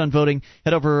 once you're done voting,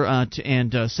 head over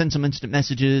and send some instant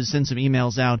messages, send some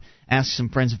emails out, ask some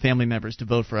friends and family members to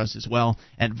vote for us as well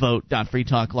at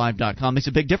vote.freetalklive.com. Makes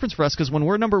a big difference for us, because when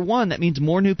we're number 1, that means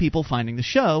more new people finding the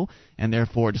show and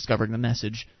therefore discovering the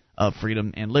message of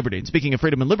freedom and liberty. And speaking of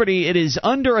freedom and liberty, it is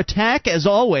under attack, as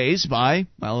always, by,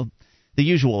 well, the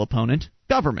usual opponent,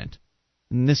 government.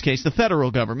 In this case, the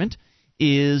federal government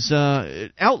is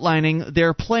outlining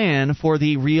their plan for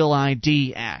the Real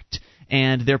ID Act.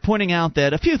 And they're pointing out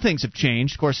that a few things have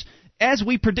changed. Of course, as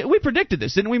we predicted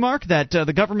this, didn't we, Mark, that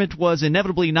the government was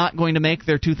inevitably not going to make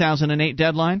their 2008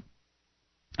 deadline?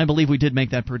 I believe we did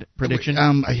make that prediction.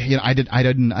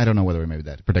 I don't know whether we made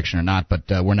that prediction or not, but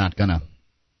we're not gonna.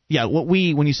 Yeah,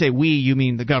 when you say we, you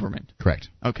mean the government. Correct.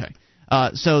 Okay.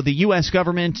 So the U.S.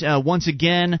 government, once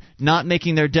again, not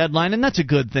making their deadline, and that's a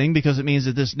good thing, because it means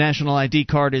that this national ID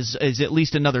card is at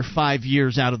least another 5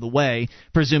 years out of the way,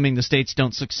 presuming the states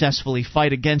don't successfully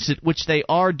fight against it, which they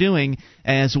are doing,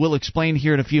 as we'll explain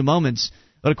here in a few moments.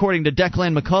 But according to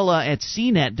Declan McCullough at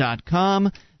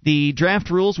CNET.com, the draft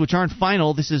rules, which aren't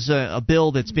final, this is a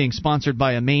bill that's being sponsored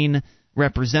by a Maine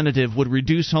representative, would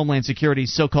reduce Homeland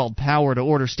Security's so-called power to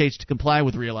order states to comply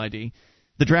with Real ID.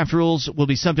 The draft rules will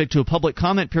be subject to a public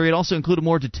comment period, also include a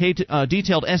more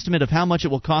detailed estimate of how much it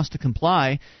will cost to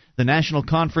comply. The National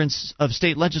Conference of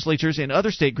State Legislatures and other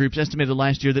state groups estimated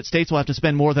last year that states will have to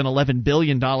spend more than $11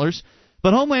 billion. But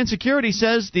Homeland Security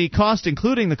says the cost,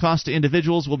 including the cost to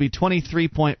individuals, will be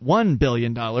 $23.1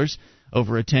 billion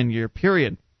over a 10-year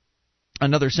period.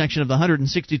 Another section of the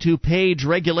 162-page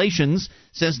regulations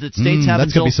says that states have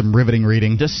until be some riveting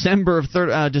reading. December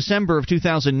of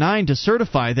 2009 to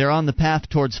certify they're on the path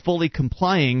towards fully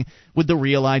complying with the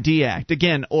Real ID Act.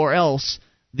 Again, or else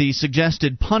the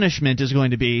suggested punishment is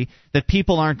going to be that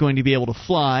people aren't going to be able to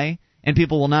fly, and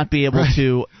people will not be able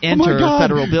to enter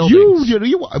federal buildings.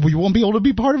 You won't be able to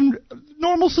be part of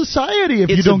normal society if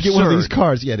you don't get one of these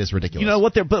cards. Yeah, it is ridiculous. You know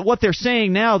what they're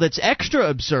saying now that's extra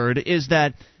absurd is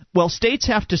that, well, states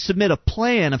have to submit a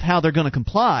plan of how they're going to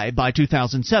comply by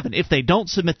 2007. If they don't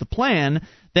submit the plan,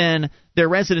 then their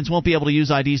residents won't be able to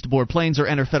use IDs to board planes or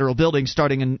enter federal buildings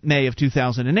starting in May of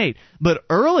 2008. But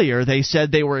earlier they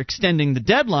said they were extending the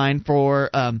deadline for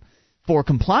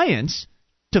compliance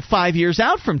to 5 years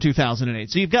out from 2008.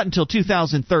 So you've got until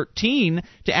 2013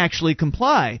 to actually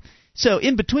comply. So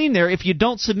in between there, if you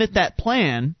don't submit that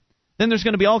plan, then there's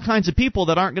going to be all kinds of people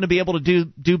that aren't going to be able to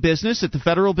do business at the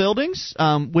federal buildings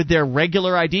with their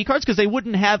regular ID cards, because they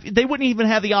wouldn't even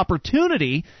have the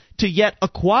opportunity to yet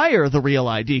acquire the Real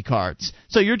ID cards.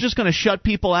 So you're just going to shut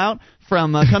people out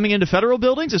from coming into federal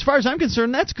buildings? As far as I'm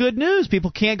concerned, that's good news.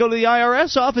 People can't go to the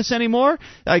IRS office anymore.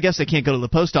 I guess they can't go to the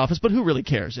post office, but who really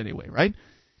cares anyway, right?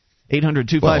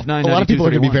 800-259-9231. A lot of people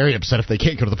are going to be very upset if they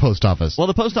can't go to the post office. Well,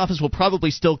 the post office will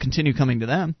probably still continue coming to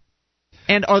them.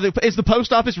 And is the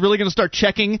post office really going to start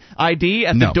checking ID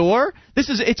at the door?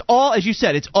 It's all, as you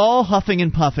said, it's all huffing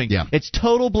and puffing. Yeah. It's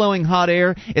total blowing hot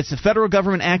air. It's the federal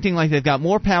government acting like they've got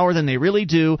more power than they really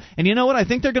do. And you know what? I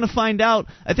think they're going to find out.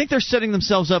 I think they're setting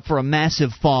themselves up for a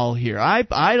massive fall here.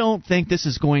 I don't think this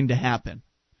is going to happen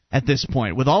at this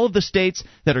point. With all of the states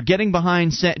that are getting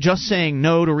behind just saying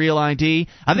no to Real ID,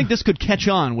 I think this could catch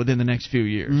on within the next few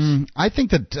years. I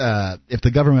think that if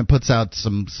the government puts out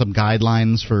some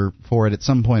guidelines for it, at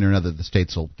some point or another, the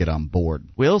states will get on board.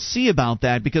 We'll see about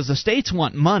that, because the states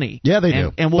want money. Yeah, they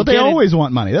do. But they always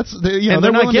want money. And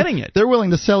they're not getting it. They're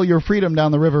willing to sell your freedom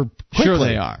down the river quickly. Sure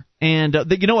they are. And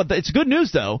you know what? It's good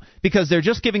news, though, because they're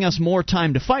just giving us more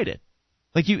time to fight it.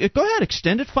 Like, you go ahead,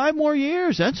 extend it 5 more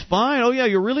years. That's fine. Oh, yeah,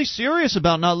 you're really serious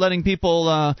about not letting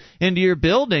people into your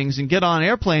buildings and get on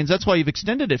airplanes. That's why you've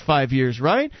extended it 5 years,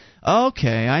 right?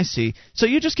 Okay, I see. So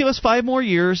you just give us 5 more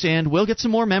years, and we'll get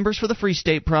some more members for the Free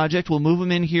State Project. We'll move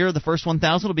them in here. The first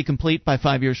 1,000 will be complete by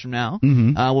 5 years from now.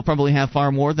 Mm-hmm. We'll probably have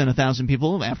far more than 1,000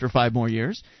 people after 5 more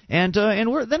years. And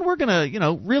we're going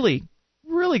to,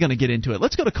 really going to get into it.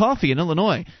 Let's go to Coffee in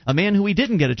Illinois, a man who we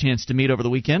didn't get a chance to meet over the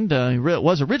weekend. He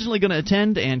was originally going to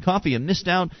attend, and Coffee missed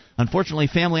out. Unfortunately,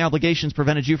 family obligations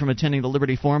prevented you from attending the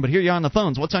Liberty Forum, but here you are on the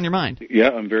phones. What's on your mind? Yeah,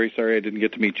 I'm very sorry I didn't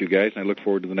get to meet you guys, and I look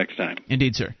forward to the next time.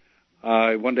 Indeed, sir.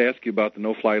 I wanted to ask you about the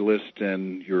no-fly list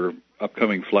and your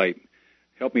upcoming flight.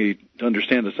 Help me to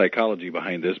understand the psychology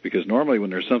behind this, because normally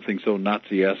when there's something so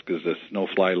Nazi-esque as this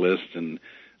no-fly list and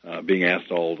being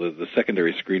asked all the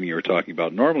secondary screening you were talking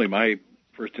about, normally my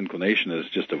first inclination is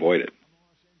just avoid it.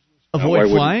 Avoid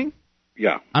flying?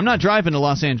 Yeah. I'm not driving to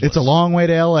Los Angeles. It's a long way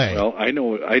to L.A. Well, I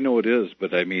know it is,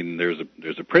 but I mean, there's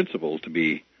a principle to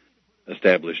be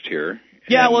established here.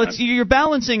 Yeah, well, you're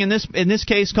balancing in this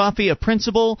case, Coffee, a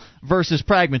principle versus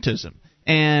pragmatism.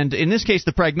 And in this case,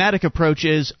 the pragmatic approach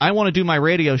is I want to do my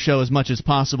radio show as much as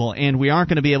possible, and we aren't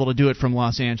going to be able to do it from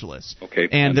Los Angeles. Okay.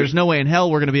 And there's no way in hell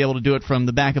we're going to be able to do it from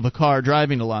the back of a car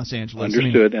driving to Los Angeles.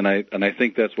 Understood, and I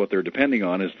think that's what they're depending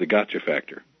on is the gotcha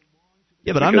factor.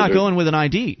 Yeah, but I'm not going with an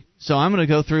ID, so I'm going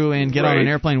to go through and get on an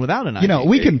airplane without an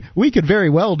ID. We could very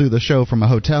well do the show from a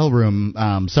hotel room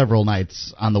several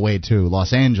nights on the way to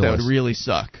Los Angeles. That would really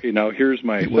suck. Okay, now here's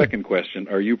my second question.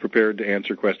 Are you prepared to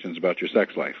answer questions about your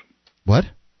sex life? What?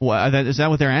 Is that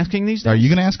what they're asking these days? Are you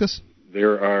going to ask us?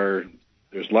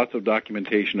 There's lots of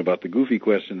documentation about the goofy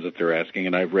questions that they're asking,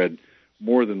 and I've read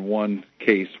more than one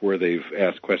case where they've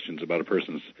asked questions about a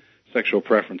person's sexual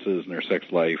preferences and their sex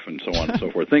life and so on and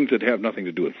so forth, things that have nothing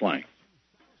to do with flying.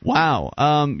 Wow.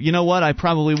 You know what? I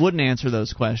probably wouldn't answer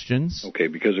those questions. Okay,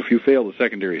 because if you fail the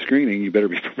secondary screening, you better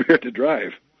be prepared to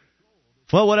drive.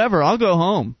 Well, whatever. I'll go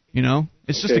home.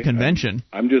 It's just a convention.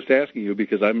 I'm just asking you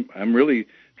because I'm really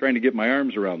trying to get my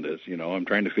arms around this. I'm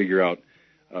trying to figure out.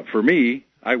 For me,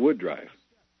 I would drive.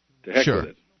 To heck with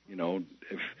it.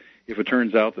 If it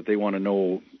turns out that they want to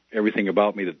know everything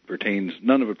about me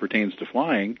none of it pertains to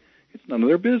flying, it's none of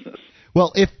their business.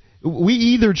 Well, if we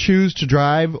either choose to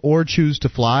drive or choose to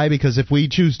fly, because if we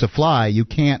choose to fly,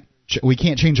 we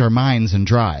can't change our minds and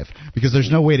drive, because there's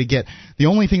no way to get – the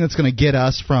only thing that's going to get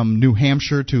us from New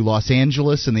Hampshire to Los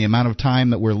Angeles and the amount of time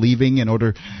that we're leaving in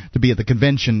order to be at the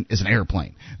convention is an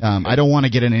airplane. I don't want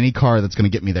to get in any car that's going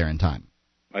to get me there in time.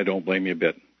 I don't blame you a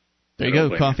bit. There you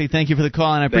go, Coffee. Thank you for the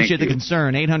call, and I appreciate the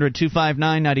concern.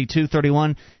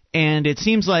 800-259-9231. And it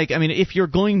seems like, if you're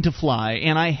going to fly,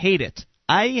 and I hate it.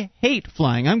 I hate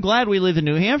flying. I'm glad we live in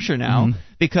New Hampshire now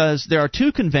because there are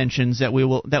 2 conventions that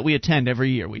we attend every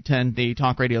year. We attend the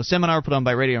Talk Radio Seminar put on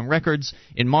by Radio and Records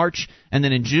in March, and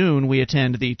then in June we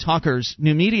attend the Talkers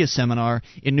New Media Seminar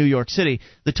in New York City.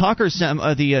 The Talkers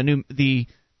the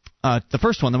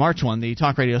first one, the March one, the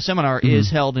Talk Radio Seminar is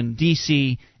held in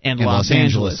D.C. and Los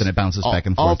Angeles, and it bounces back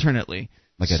and forth alternately.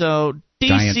 Like a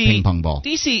giant ping pong ball.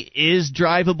 D.C. is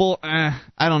drivable.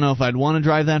 I don't know if I'd want to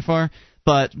drive that far.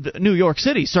 But New York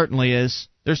City certainly is.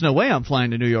 There's no way I'm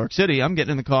flying to New York City. I'm getting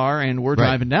in the car and we're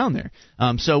driving down there.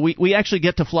 So we actually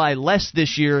get to fly less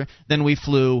this year than we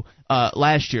flew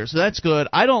last year. So that's good.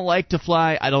 I don't like to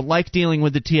fly. I don't like dealing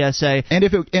with the TSA.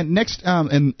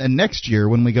 And next year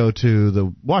when we go to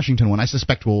the Washington one, I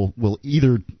suspect we'll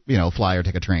either fly or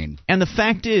take a train. And the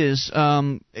fact is,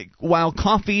 while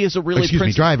Coffee is a really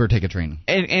drive or take a train.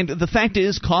 And the fact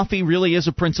is, Coffee really is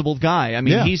a principled guy.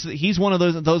 He's one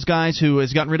of those guys who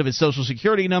has gotten rid of his Social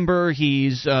Security number.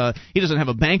 He doesn't have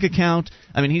a bank account.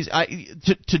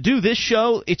 To do this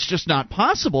show, it's just not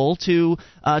possible to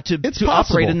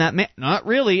operate in that. Not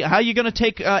really. How are you going to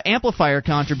take amplifier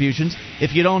contributions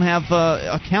if you don't have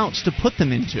accounts to put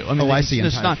them into? I see.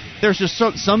 There's just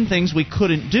some things we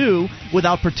couldn't do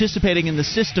without participating in the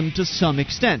system to some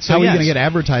extent. So how are you going to get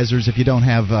advertisers if you don't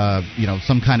have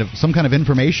some kind of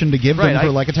information to give them for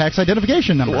like a tax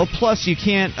identification number? Well, plus you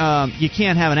can't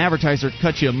have an advertiser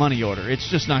cut you a money order. It's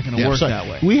just not going to work that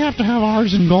way. We have to have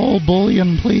ours in gold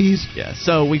bullion, please. Yeah.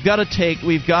 So we've got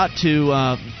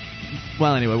to.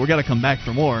 Well, anyway, we've got to come back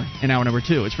for more in hour number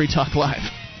 2. It's Free Talk Live.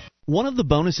 One of the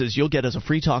bonuses you'll get as a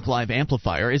Free Talk Live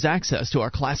amplifier is access to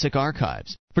our classic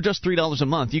archives. For just $3 a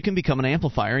month, you can become an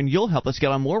amplifier, and you'll help us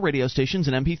get on more radio stations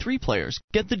and MP3 players.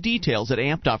 Get the details at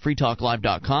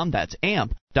amp.freetalklive.com. That's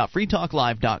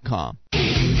amp.freetalklive.com.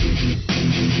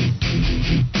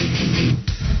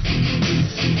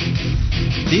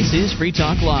 This is Free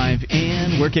Talk Live,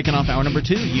 and we're kicking off hour number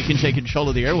 2. You can take control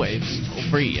of the airwaves toll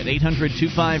free at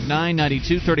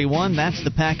 800-259-9231. That's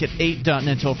the Packet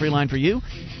 8.net toll-free line for you.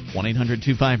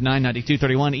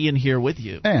 1-800-259-9231. Ian here with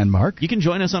you. And Mark. You can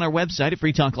join us on our website at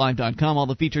freetalklive.com. All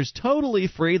the features totally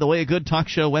free, the way a good talk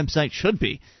show website should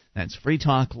be. That's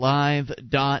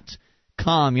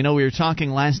freetalklive.com. You know, we were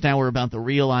talking last hour about the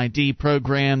Real ID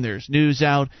program. There's news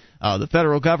out. The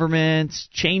federal government's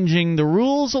changing the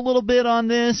rules a little bit on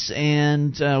this,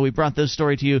 and we brought this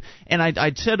story to you. And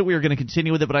I said we were going to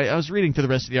continue with it, but I was reading through the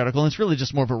rest of the article, and it's really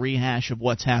just more of a rehash of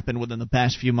what's happened within the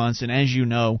past few months. And as you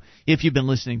know, if you've been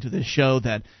listening to this show,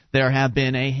 that there have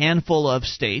been a handful of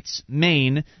states,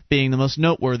 Maine being the most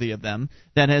noteworthy of them,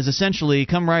 that has essentially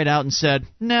come right out and said,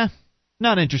 nah,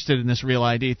 not interested in this Real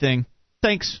ID thing.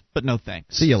 Thanks, but no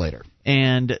thanks. See you later.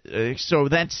 And so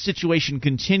that situation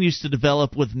continues to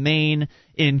develop, with Maine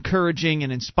encouraging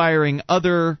and inspiring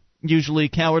other, usually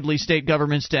cowardly state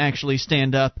governments to actually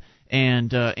stand up and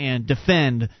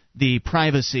defend the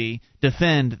privacy,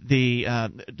 defend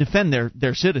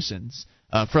their citizens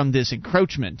from this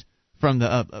encroachment from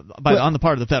the on the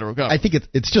part of the federal government. I think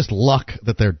it's just luck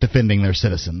that they're defending their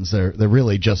citizens. They're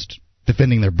really just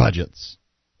defending their budgets.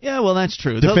 Yeah, well, that's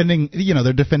true. They're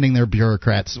defending their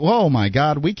bureaucrats. Oh my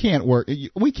God, we can't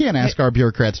ask our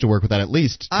bureaucrats to work without at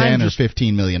least $10 or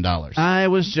 $15 million. I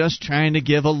was just trying to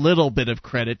give a little bit of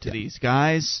credit to these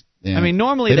guys. Yeah. I mean,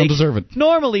 normally they don't deserve it.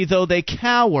 Normally, though, they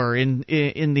cower in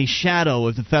the shadow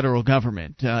of the federal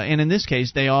government, and in this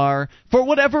case, they are, for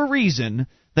whatever reason,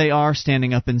 they are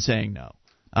standing up and saying no.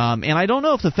 And I don't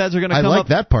know if the feds are going to come up. I like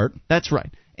that part. That's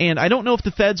right. And I don't know if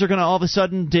the feds are going to all of a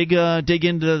sudden dig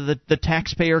into the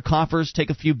taxpayer coffers,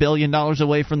 take a few $1 billion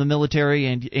away from the military,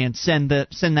 and send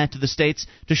that to the states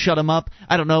to shut them up.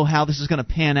 I don't know how this is going to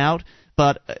pan out.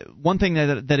 But one thing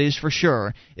that is for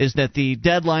sure is that the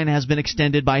deadline has been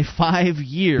extended by 5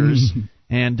 years,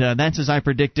 and that's as I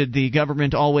predicted. The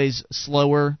government always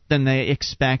slower than they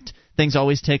expect. Things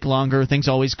always take longer. Things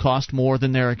always cost more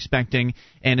than they're expecting.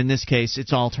 And in this case,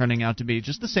 it's all turning out to be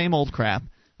just the same old crap.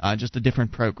 Just a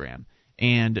different program.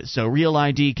 And so Real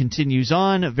ID continues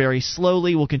on very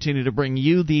slowly. We'll continue to bring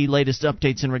you the latest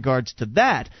updates in regards to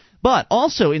that. But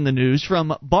also in the news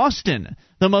from Boston,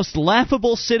 the most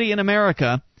laughable city in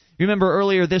America. You remember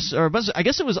earlier I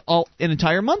guess it was an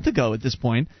entire month ago at this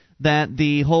point, that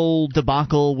the whole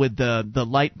debacle with the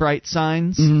light bright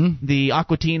signs, the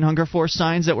Aqua Teen Hunger Force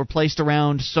signs that were placed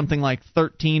around something like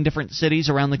 13 different cities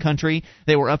around the country.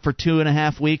 They were up for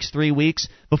 2.5 weeks, 3 weeks,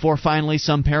 before finally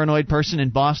some paranoid person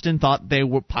in Boston thought they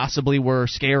possibly were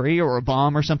scary or a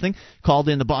bomb or something, called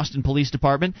in the Boston Police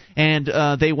Department, and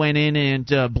they went in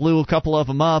and blew a couple of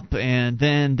them up, and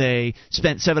then they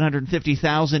spent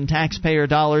 $750,000 taxpayer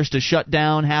dollars to shut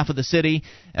down half of the city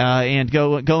and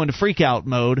go into freak-out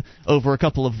mode over a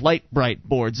couple of light bright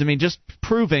boards. I mean, just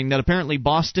proving that apparently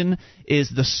Boston is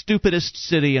the stupidest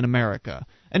city in America.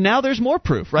 And now there's more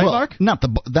proof, right, Mark? Not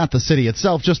the city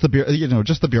itself, just the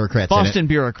bureaucrats. Boston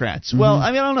bureaucrats. Well,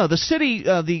 I mean, I don't know. The city,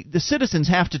 the citizens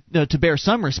have to bear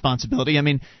some responsibility. I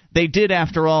mean, they did,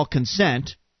 after all,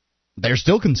 consent. They're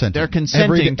still consenting. They're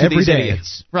consenting to these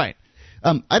idiots, right?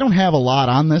 I don't have a lot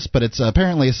on this, but it's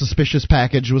apparently a suspicious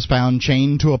package was found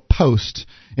chained to a post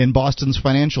in Boston's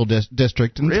financial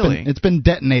district. And really? It's been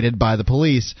detonated by the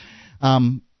police.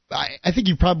 I think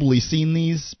you've probably seen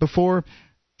these before.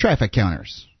 Traffic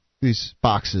counters. These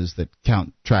boxes that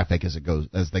count traffic as they go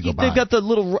by. They've got the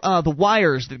little the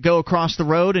wires that go across the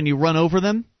road, and you run over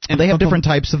them. And they have different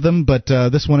types of them, but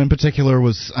this one in particular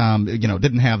was,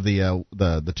 didn't have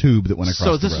the tube that went across the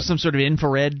road. So this is some sort of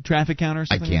infrared traffic counter or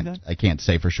something like that? I can't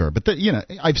say for sure, but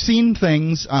I've seen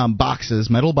things, boxes,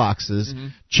 metal boxes,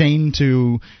 chained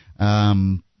to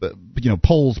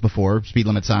poles before, speed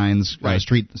limit signs, right.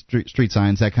 Street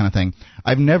signs, that kind of thing.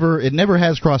 It never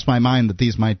has crossed my mind that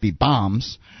these might be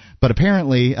bombs. But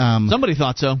apparently, somebody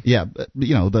thought so. Yeah,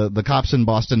 the cops in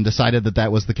Boston decided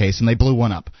that was the case, and they blew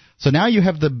one up. So now you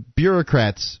have the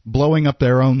bureaucrats blowing up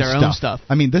their own stuff.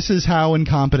 I mean, this is how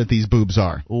incompetent these boobs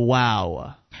are.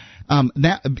 Wow.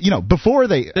 Now, before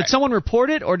they did someone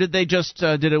report it, or did they just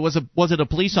was it a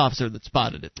police officer that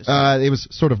spotted it? It was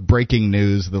sort of breaking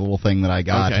news, the little thing that I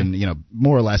got, and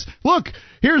more or less, look,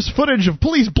 here's footage of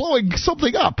police blowing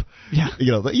something up. Yeah,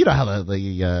 you know how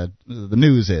the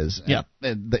news is. Yeah,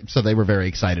 so they were very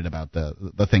excited about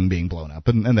the thing being blown up,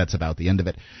 and that's about the end of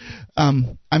it.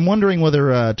 I'm wondering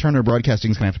whether Turner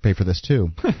Broadcasting is going to have to pay for this too.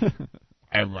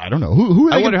 I don't know.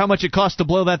 I wonder how much it costs to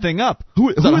blow that thing up.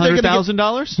 Is that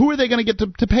 $100,000? Who are they going to get to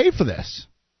pay for this?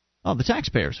 Oh, the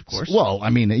taxpayers, of course. Well,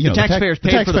 I mean, the taxpayers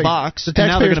paid for the box. The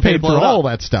taxpayers paid for all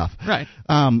that stuff, right?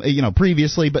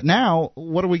 Previously, but now,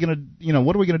 what are we going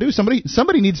to do?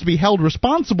 Somebody needs to be held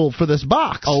responsible for this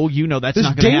box. Oh, that's not going to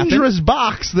happen. This dangerous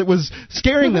box that was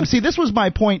scaring them. See, this was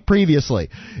my point previously.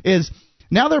 Is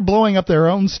now they're blowing up their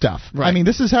own stuff. Right. I mean,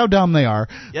 this is how dumb they are.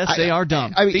 Yes, they are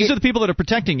dumb. These are the people that are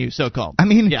protecting you, so-called. I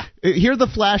mean, here the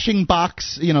flashing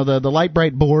box, the light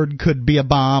bright board could be a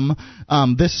bomb.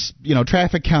 This,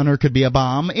 traffic counter could be a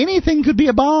bomb. Anything could be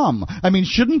a bomb. I mean,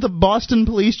 shouldn't the Boston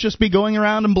police just be going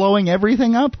around and blowing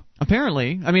everything up?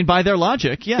 Apparently. I mean, by their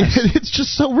logic, yes. It's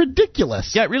just so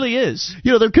ridiculous. Yeah, it really is.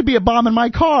 There could be a bomb in my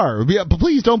car.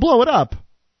 Please don't blow it up.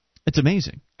 It's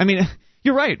amazing. I mean,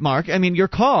 you're right, Mark. I mean, your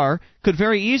car could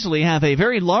very easily have a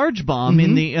very large bomb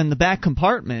in the back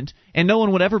compartment, and no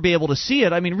one would ever be able to see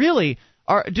it. I mean, really,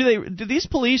 do these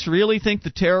police really think the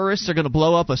terrorists are going to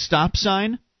blow up a stop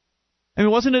sign? I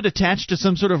mean, wasn't it attached to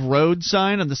some sort of road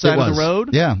sign on the side of the road?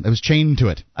 Yeah, it was chained to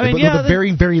it. I mean, with a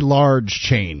very, very large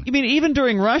chain. I mean, even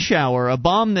during rush hour, a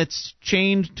bomb that's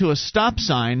chained to a stop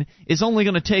sign is only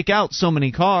going to take out so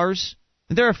many cars.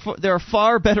 There are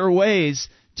far better ways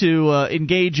to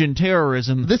engage in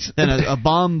terrorism than a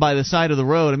bomb by the side of the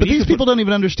road. I mean, but these people don't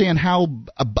even understand how,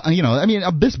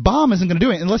 this bomb isn't going to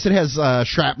do it unless it has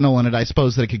shrapnel in it. I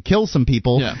suppose that it could kill some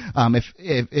people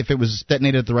if it was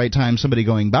detonated at the right time, somebody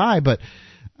going by. But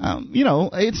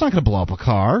it's not going to blow up a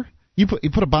car. You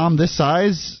put a bomb this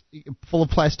size, full of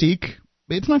plastic.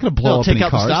 It's not going to blow up any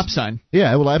cars. Take out the stop sign.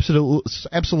 Yeah, it will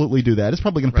absolutely do that. It's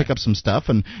probably going to pick up some stuff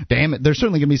and there's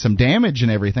certainly going to be some damage and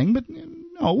everything. But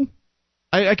no.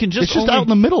 I can just. It's just out in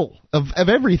the middle of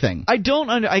everything. I don't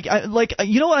what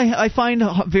I find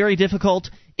very difficult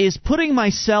is putting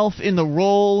myself in the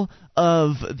role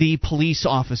of the police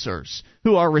officers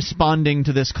who are responding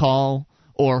to this call,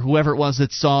 or whoever it was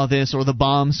that saw this, or the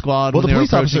bomb squad. Well, the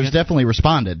police officers definitely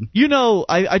responded.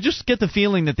 I just get the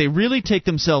feeling that they really take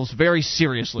themselves very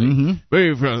seriously. Mm-hmm.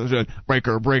 We've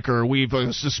breaker. We've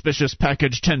a suspicious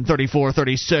package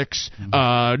 103436.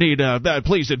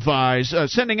 Please advise.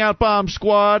 Sending out bomb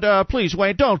squad. Please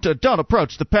wait. Don't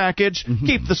approach the package. Mm-hmm.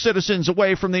 Keep the citizens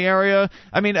away from the area.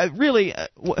 I mean, really,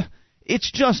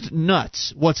 it's just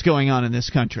nuts what's going on in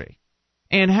this country.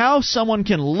 And how someone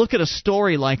can look at a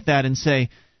story like that and say,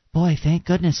 boy, thank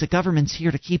goodness the government's here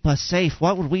to keep us safe.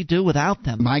 What would we do without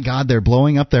them? My God, they're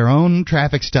blowing up their own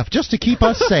traffic stuff just to keep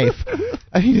us safe.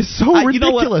 I mean, it's so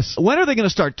ridiculous. When are they going to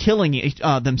start killing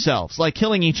themselves, like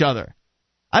killing each other?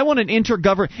 I want an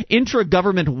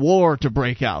intra-government war to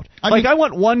break out. I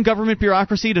want one government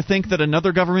bureaucracy to think that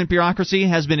another government bureaucracy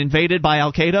has been invaded by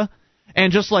Al-Qaeda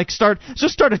and just start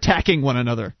attacking one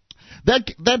another.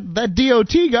 That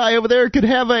DOT guy over there could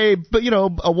have a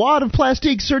wad of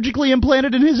plastic surgically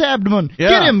implanted in his abdomen. Yeah.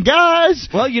 Get him, guys!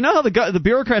 Well, you know how the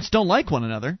bureaucrats don't like one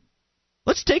another.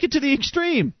 Let's take it to the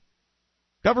extreme.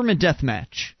 Government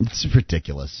deathmatch. It's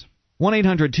ridiculous.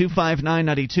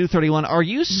 1-800-259-9231. Are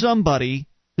you somebody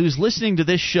who's listening to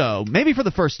this show, maybe for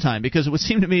the first time, because it would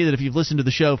seem to me that if you've listened to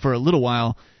the show for a little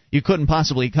while, you couldn't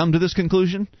possibly come to this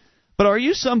conclusion? But are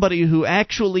you somebody who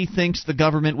actually thinks the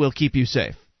government will keep you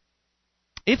safe?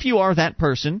 If you are that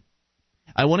person,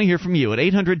 I want to hear from you at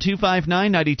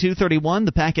 800-259-9231,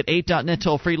 the packet8.net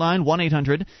toll-free line,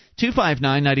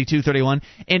 1-800-259-9231.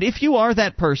 And if you are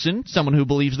that person, someone who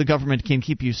believes the government can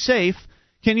keep you safe,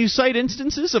 can you cite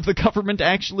instances of the government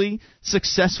actually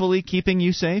successfully keeping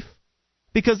you safe?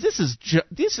 Because this is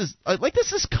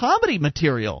comedy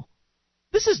material.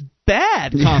 This is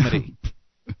bad comedy.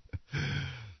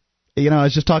 I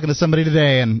was just talking to somebody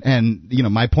today, and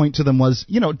my point to them was,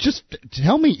 just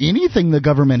tell me anything the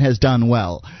government has done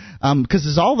well,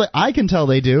 because all that I can tell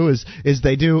they do is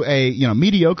they do a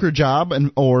mediocre job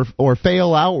or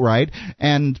fail outright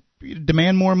and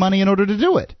demand more money in order to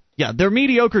do it. Yeah, their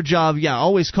mediocre job,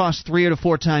 always costs 3 to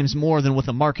 4 times more than what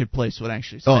the marketplace would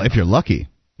actually spend. Oh, if you're lucky.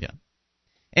 Yeah.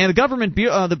 And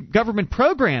the government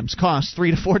programs cost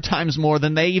 3 to 4 times more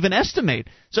than they even estimate.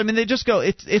 So, I mean, they just go,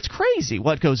 it's crazy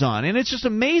what goes on. And it's just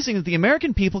amazing that the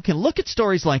American people can look at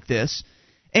stories like this,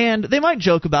 and they might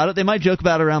joke about it. They might joke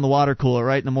about it around the water cooler,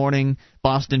 right, in the morning.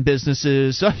 Boston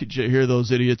businesses. Oh, did you hear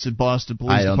those idiots in Boston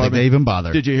Police Department? I don't think they even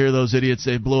bother. Did you hear those idiots?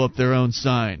 They blew up their own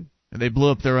sign. They blew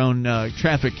up their own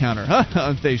traffic counter.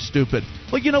 Aren't they stupid?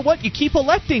 Well, you know what? You keep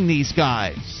electing these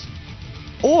guys.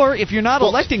 Or, if you're not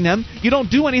electing them, you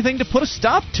don't do anything to put a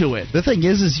stop to it. The thing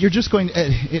is you're just going...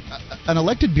 an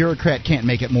elected bureaucrat can't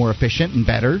make it more efficient and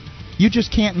better. You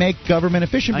just can't make government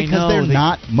efficient because they're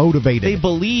not motivated. They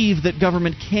believe that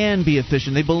government can be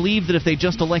efficient. They believe that if they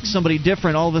just elect somebody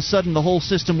different, all of a sudden the whole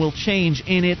system will change,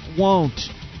 and it won't.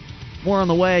 More on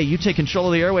the way. You take control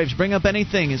of the airwaves. Bring up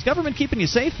anything. Is government keeping you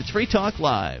safe? It's Free Talk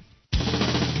Live.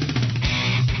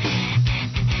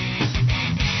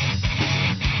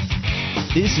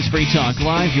 This is Free Talk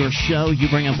Live, your show. You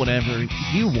bring up whatever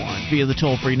you want via the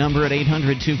toll-free number at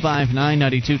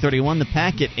 800-259-9231, the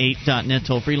packet8.net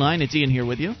toll-free line. It's Ian here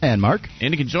with you. And Mark.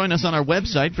 And you can join us on our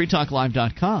website,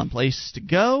 freetalklive.com. Place to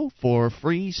go for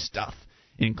free stuff,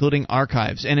 including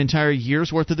archives, an entire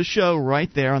year's worth of the show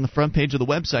right there on the front page of the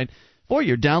website for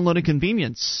your downloading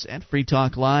convenience at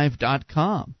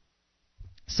freetalklive.com.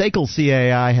 SACL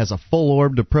CAI has a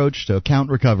full-orbed approach to account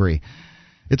recovery.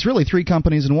 It's really three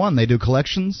companies in one. They do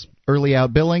collections, early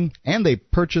out billing, and they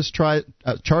purchase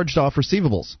charged-off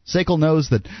receivables. SACL knows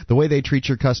that the way they treat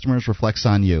your customers reflects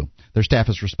on you. Their staff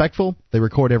is respectful, they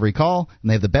record every call, and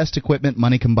they have the best equipment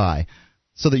money can buy,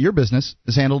 so that your business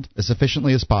is handled as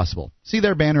efficiently as possible. See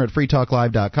their banner at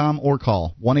freetalklive.com or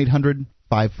call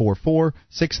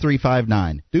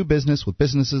 1-800-544-6359. Do business with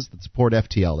businesses that support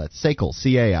FTL. That's SACL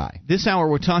CAI. This hour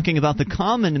we're talking about the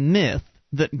common myth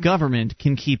that government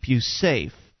can keep you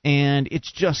safe. And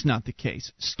it's just not the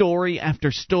case. Story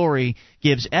after story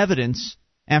gives evidence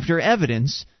after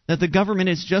evidence that the government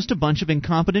is just a bunch of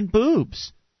incompetent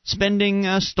boobs spending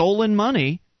stolen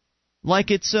money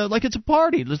like it's a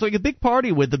party. It's like a big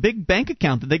party with a big bank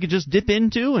account that they could just dip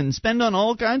into and spend on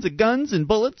all kinds of guns and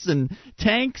bullets and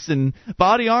tanks and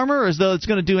body armor, as though it's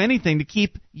going to do anything to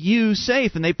keep you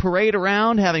safe. And they parade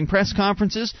around having press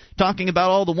conferences talking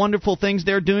about all the wonderful things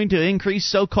they're doing to increase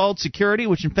so-called security,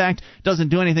 which in fact doesn't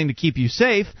do anything to keep you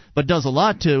safe, but does a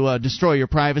lot to destroy your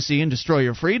privacy and destroy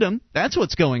your freedom. That's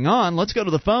what's going on. Let's go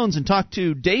to the phones and talk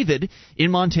to David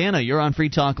in Montana. You're on Free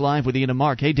Talk Live with Ian and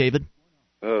Mark. Hey, David.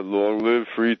 Long live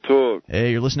free talk.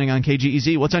 Hey, you're listening on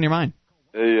KGEZ. What's on your mind?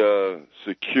 Hey,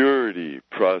 security,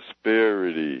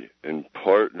 prosperity, and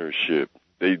partnership.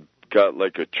 They got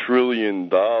like $1 trillion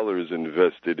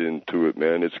invested into it,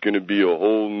 man. It's going to be a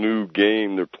whole new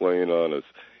game they're playing on us.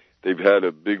 They've had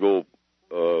a big old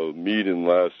meeting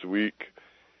last week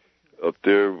up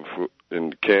there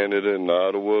in Canada, in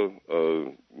Ottawa,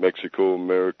 Mexico,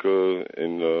 America,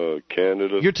 and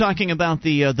Canada. You're talking about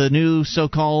the new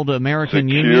so-called American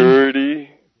Union?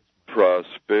 Security,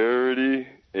 prosperity,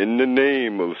 in the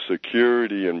name of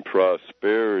security and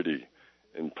prosperity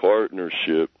and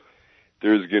partnership,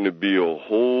 there's going to be a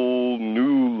whole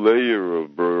new layer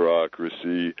of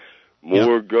bureaucracy,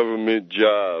 more government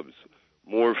jobs,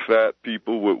 more fat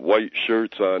people with white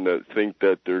shirts on that think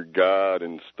that they're God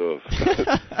and stuff.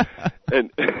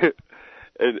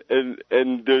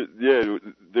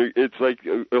 It's like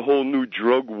a whole new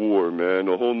drug war, man,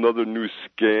 a whole nother new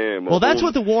scam. Well, that's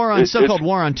what the war on so-called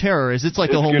war on terror is. It's like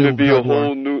a whole new It's going to be a whole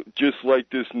war. new, just like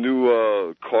this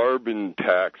new carbon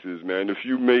taxes, man. If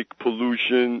you make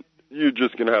pollution, you're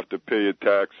just going to have to pay a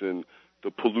tax, and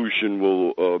the pollution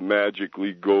will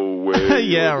magically go away.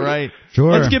 Yeah, right.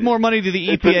 Sure. Let's give more money to the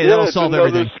EPA. That'll solve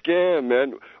everything. It's another scam,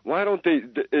 man. Why don't they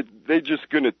just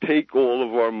going to take all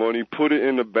of our money, put it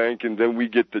in a bank, and then we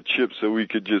get the chip so we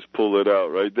could just pull it out,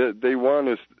 right? They want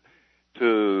us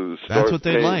to start That's what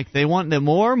they like. They want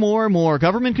more.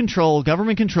 Government control.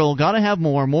 Got to have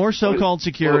more so-called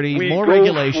security, more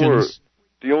regulations.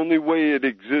 The only way it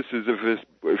exists is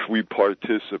if we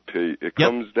participate. It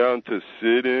comes down to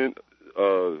sit in,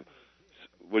 what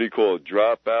do you call it,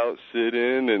 drop out, sit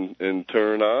in, and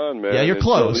turn on, man. Yeah, you're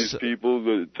close. Tell these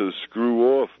people to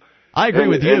screw off. I agree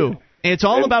with you. It's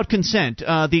all about consent.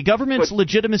 The government's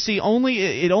legitimacy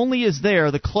only is there.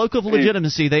 The cloak of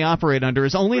legitimacy they operate under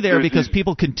is only there because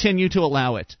people continue to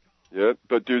allow it. Yeah,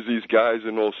 but there's these guys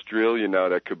in Australia now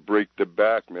that could break the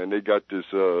back, man. They got this.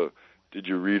 Did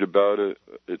you read about it?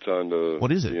 It's on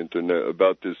what is it? The internet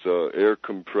about this air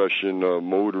compression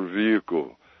motor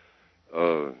vehicle.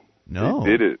 No.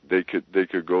 They did it. They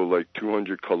could go like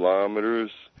 200 kilometers.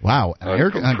 Wow,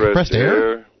 compressed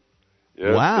air.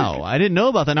 Yeah, wow, I didn't know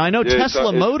about that. Now, I know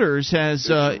Tesla Motors has...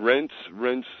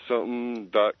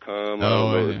 rentsomething.com.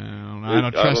 I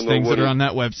don't trust things that are on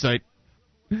that website.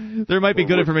 There might be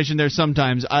good information there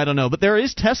sometimes. I don't know. But there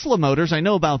is Tesla Motors. I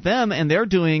know about them, and they're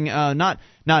doing not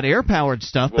air-powered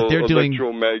stuff, but they're doing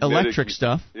electric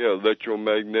stuff. Yeah,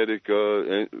 electromagnetic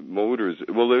motors.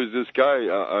 Well, there's this guy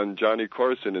on Johnny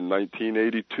Carson in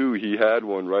 1982. He had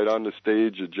one right on the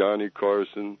stage of Johnny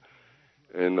Carson,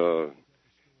 and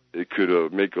it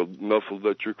could make enough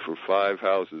electric for 5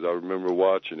 houses. I remember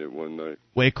watching it one night.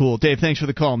 Way cool. Dave, thanks for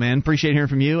the call, man. Appreciate hearing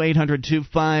from you.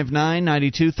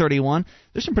 800-259-9231.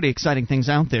 There's some pretty exciting things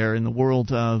out there in the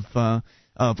world of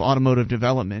automotive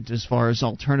development as far as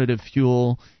alternative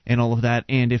fuel and all of that.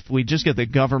 And if we just get the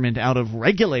government out of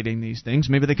regulating these things,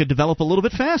 maybe they could develop a little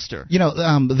bit faster.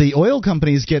 The oil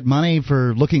companies get money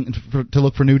for to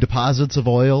look for new deposits of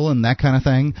oil and that kind of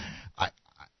thing.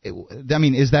 I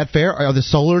mean, is that fair? Are the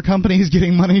solar companies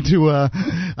getting money to?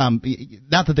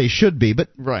 Not that they should be, but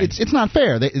right. It's not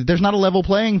fair. There's not a level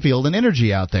playing field in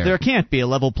energy out there. There can't be a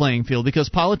level playing field because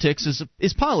politics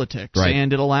is politics, right.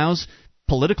 And it allows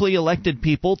politically elected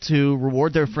people to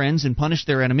reward their friends and punish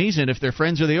their enemies. And if their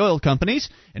friends are the oil companies,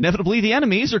 inevitably the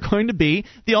enemies are going to be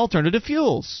the alternative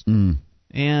fuels. Mm.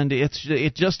 And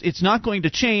it's not going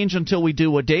to change until we do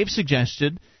what Dave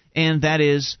suggested, and that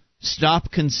is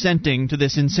stop consenting to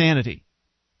this insanity.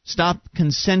 Stop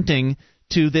consenting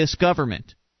to this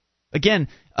government. Again,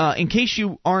 in case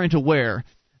you aren't aware,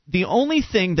 the only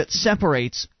thing that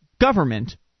separates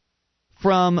government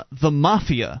from the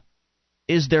mafia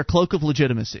is their cloak of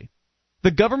legitimacy.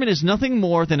 The government is nothing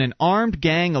more than an armed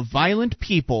gang of violent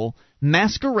people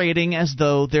masquerading as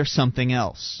though they're something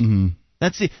else. Mm-hmm.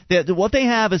 That's what they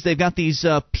have is they've got these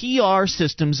PR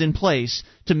systems in place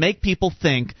to make people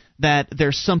think that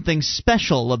there's something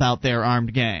special about their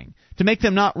armed gang, to make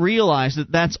them not realize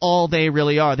that that's all they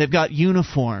really are. They've got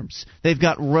uniforms, they've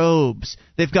got robes,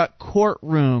 they've got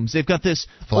courtrooms, they've got this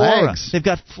flags. Aura, they've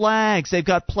got flags, they've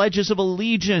got pledges of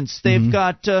allegiance, they've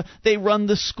got they run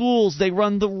the schools, they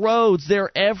run the roads,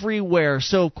 they're everywhere.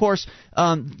 So of course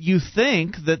you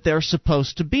think that they're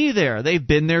supposed to be there. They've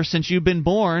been there since you've been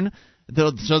born.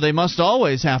 So they must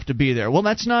always have to be there. Well,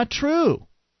 that's not true.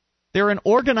 They're an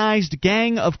organized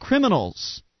gang of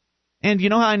criminals. And you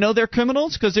know how I know they're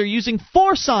criminals? Because they're using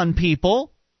force on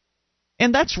people.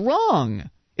 And that's wrong.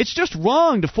 It's just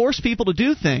wrong to force people to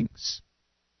do things.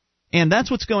 And that's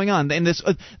what's going on. And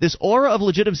this aura of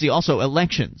legitimacy, also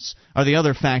elections, are the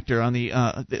other factor on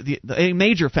a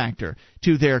major factor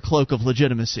to their cloak of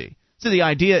legitimacy. So the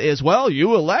idea is, well,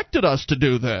 you elected us to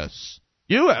do this.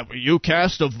 You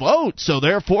cast a vote, so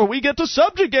therefore we get to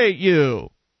subjugate you.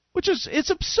 It's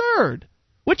absurd.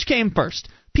 Which came first,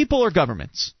 people or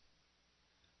governments?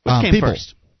 Which came people.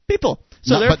 first? People.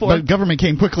 So therefore, but government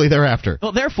came quickly thereafter.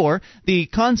 Well, therefore, the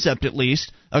concept, at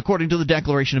least, according to the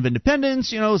Declaration of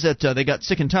Independence, is that they got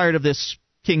sick and tired of this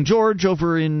King George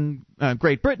over in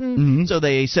Great Britain, mm-hmm. So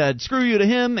they said, screw you to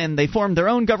him, and they formed their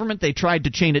own government. They tried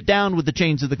to chain it down with the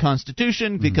chains of the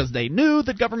Constitution because they knew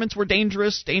that governments were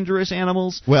dangerous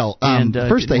animals. Well,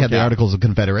 first they had the out. Articles of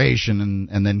Confederation,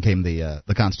 and then came the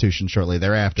Constitution shortly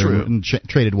thereafter. True. And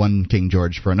traded one King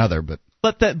George for another, but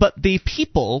the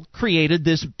people created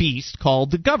this beast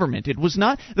called the government.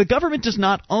 The government does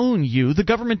not own you. The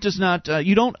government does not.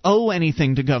 You don't owe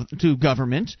anything to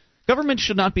government. Government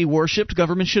should not be worshipped.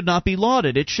 Government should not be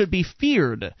lauded. It should be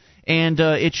feared, and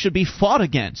it should be fought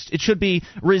against. It should be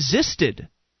resisted.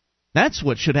 That's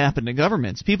what should happen to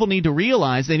governments. People need to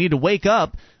realize, they need to wake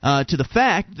up to the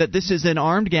fact that this is an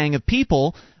armed gang of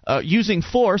people using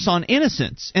force on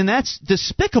innocents, and that's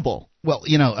despicable. Well,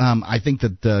 I think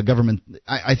that the government.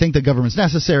 I think the government's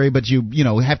necessary, but you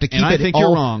have to keep it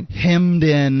all hemmed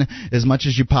in as much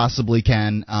as you possibly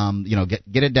can.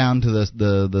 Get it down to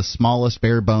the smallest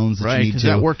bare bones that you need to. Right, because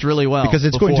that worked really well. Because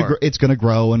it's going to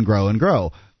grow and grow and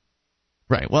grow.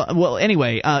 Right. Well.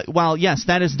 Anyway, while yes,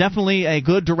 that is definitely a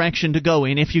good direction to go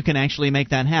in if you can actually make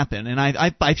that happen, and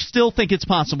I still think it's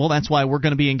possible. That's why we're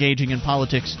going to be engaging in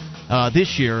politics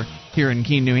this year here in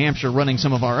Keene, New Hampshire, running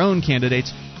some of our own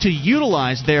candidates to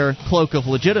utilize their cloak of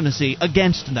legitimacy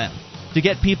against them, to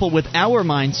get people with our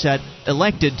mindset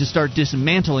elected to start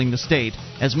dismantling the state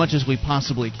as much as we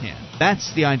possibly can.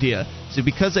 That's the idea. So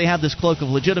because they have this cloak of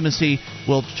legitimacy,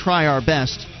 we'll try our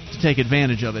best to take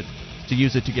advantage of it, to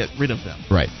use it to get rid of them.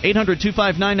 Right.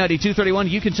 800-259-9231.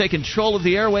 You can take control of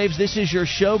the airwaves. This is your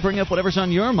show. Bring up whatever's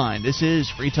on your mind. This is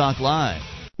Free Talk Live.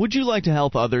 Would you like to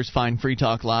help others find Free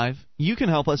Talk Live? You can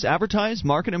help us advertise,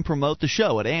 market, and promote the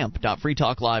show at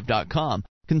amp.freetalklive.com.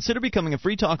 Consider becoming a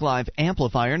Free Talk Live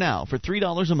amplifier now for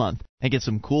 $3 a month and get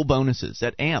some cool bonuses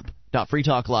at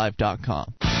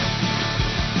amp.freetalklive.com.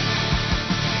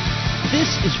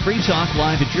 This is Free Talk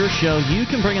Live. It's your show. You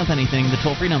can bring up anything. The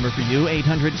toll-free number for you,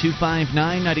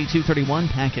 800-259-9231,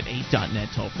 packet8.net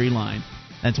toll-free line.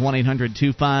 That's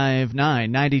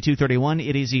 1-800-259-9231.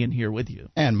 It is Ian here with you.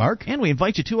 And Mark. And we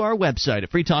invite you to our website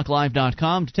at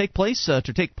freetalklive.com to take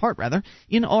part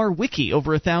in our wiki.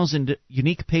 Over 1,000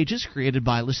 unique pages created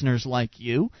by listeners like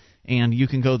you. And you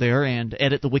can go there and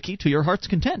edit the wiki to your heart's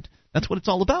content. That's what it's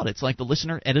all about. It's like the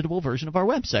listener editable version of our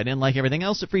website. And like everything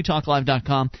else at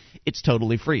freetalklive.com, it's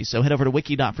totally free. So head over to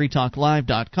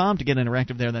wiki.freetalklive.com to get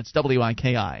interactive there. That's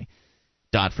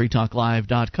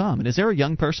WIKI.freetalklive.com. And is there a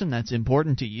young person that's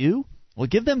important to you? Well,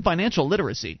 give them financial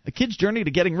literacy. A Kid's Journey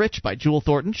to Getting Rich by Jewel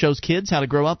Thornton shows kids how to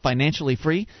grow up financially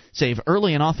free, save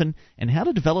early and often, and how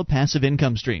to develop passive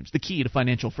income streams, the key to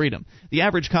financial freedom. The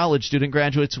average college student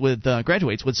graduates with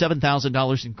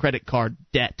 $7,000 in credit card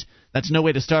debt. That's no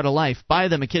way to start a life. Buy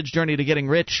them A Kid's Journey to Getting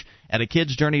Rich at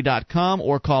akidsjourney.com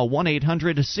or call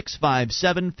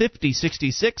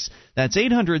 1-800-657-5066. That's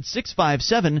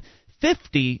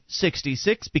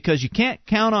 800-657-5066 because you can't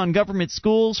count on government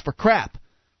schools for crap.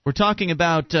 We're talking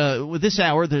about, with this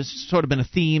hour, there's sort of been a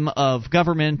theme of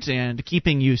government and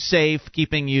keeping you safe,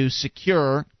 keeping you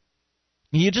secure.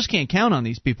 You just can't count on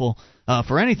these people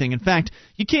for anything. In fact,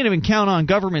 you can't even count on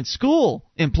government school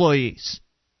employees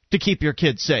to keep your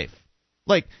kids safe.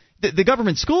 Like, the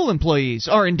government school employees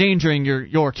are endangering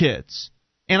your kids.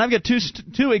 And I've got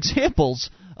two examples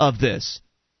of this.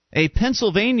 A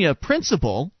Pennsylvania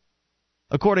principal,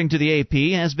 according to the AP,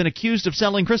 has been accused of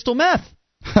selling crystal meth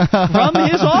from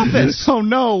his office. Oh,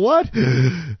 no, what?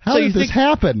 How did this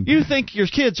happen? You think your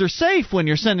kids are safe when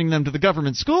you're sending them to the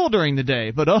government school during the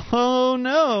day, but oh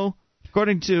no.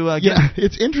 According to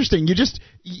it's interesting.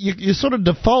 You sort of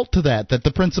default to that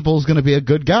the principal is going to be a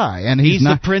good guy, and he's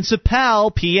not the principal,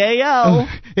 P-A-L,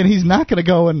 and he's not going to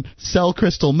go and sell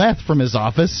crystal meth from his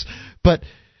office, but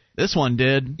this one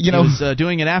did. He was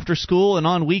doing it after school and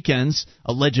on weekends,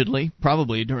 allegedly,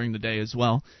 probably during the day as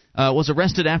well. Was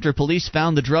arrested after police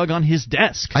found the drug on his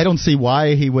desk. I don't see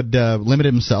why he would limit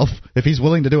himself if he's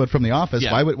willing to do it from the office.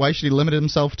 Yeah. Why should he limit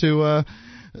himself to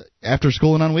after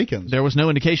school and on weekends? There was no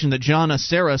indication that John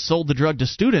Acera sold the drug to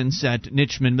students at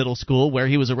Nitchman Middle School, where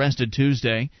he was arrested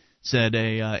Tuesday, said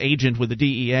a agent with the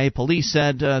DEA. Police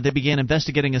said they began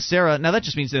investigating Acera. Now, that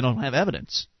just means they don't have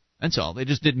evidence. That's all. They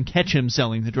just didn't catch him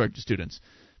selling the drug to students.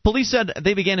 Police said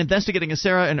they began investigating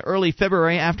Acera in early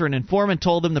February after an informant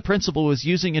told them the principal was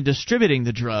using and distributing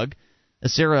the drug.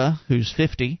 Acera, who's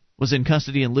 50, was in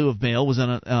custody in lieu of bail,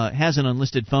 has an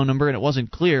unlisted phone number, and it wasn't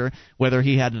clear whether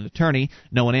he had an attorney.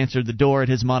 No one answered the door at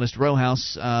his modest row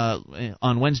house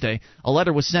on Wednesday. A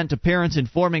letter was sent to parents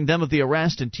informing them of the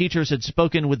arrest, and teachers had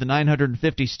spoken with the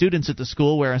 950 students at the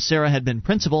school where Acera had been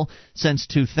principal since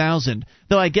 2000.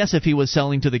 Though I guess if he was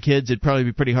selling to the kids, it'd probably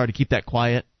be pretty hard to keep that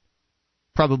quiet.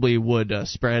 Probably would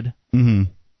spread.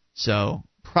 Mm-hmm. So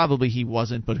probably he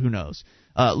wasn't, but who knows.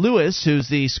 Lewis, who's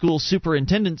the school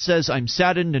superintendent, says, "I'm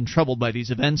saddened and troubled by these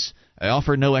events. I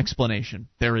offer no explanation.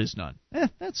 There is none."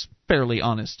 That's a fairly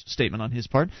honest statement on his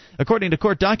part. According to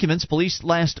court documents, police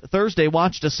last Thursday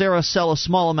watched Acera sell a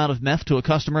small amount of meth to a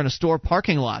customer in a store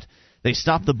parking lot. They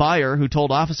stopped the buyer, who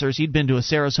told officers he'd been to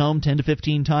Acera's home 10 to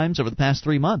 15 times over the past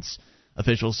 3 months.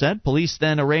 Officials said police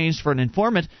then arranged for an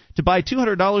informant to buy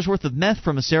 $200 worth of meth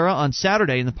from Acera on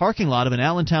Saturday in the parking lot of an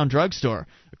Allentown drugstore,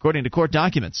 according to court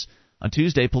documents. On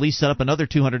Tuesday, police set up another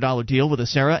 $200 deal with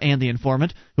Acera and the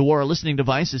informant, who wore a listening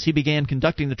device as he began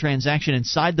conducting the transaction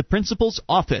inside the principal's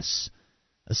office.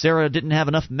 Acera didn't have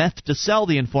enough meth to sell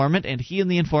the informant, and he and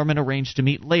the informant arranged to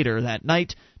meet later that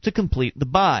night to complete the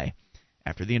buy.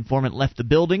 After the informant left the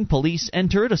building, police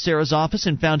entered Acera's office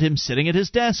and found him sitting at his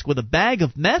desk with a bag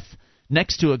of meth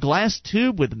next to a glass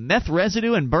tube with meth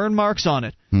residue and burn marks on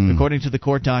it, according to the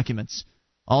court documents.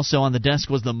 Also on the desk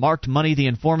was the marked money the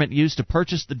informant used to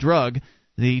purchase the drug,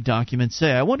 the documents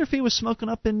say. I wonder if he was smoking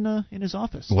up in his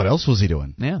office. What else was he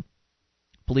doing? Yeah.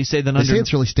 Police say that they say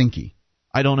it's really stinky.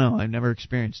 I don't know. I've never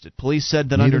experienced it. Police said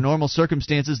that under normal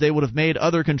circumstances they would have made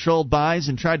other controlled buys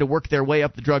and tried to work their way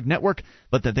up the drug network,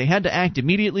 but that they had to act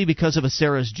immediately because of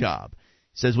Acera's job.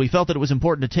 He says, "We felt that it was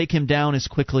important to take him down as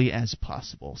quickly as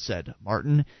possible," said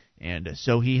Martin. And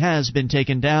so he has been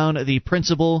taken down. The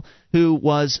principal, who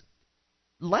was,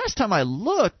 last time I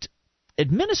looked,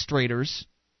 administrators,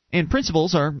 and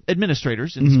principals are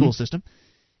administrators in the school system.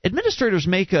 Administrators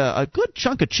make a good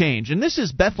chunk of change, and this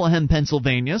is Bethlehem,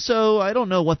 Pennsylvania, so I don't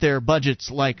know what their budget's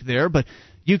like there, but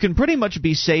you can pretty much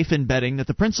be safe in betting that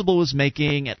the principal was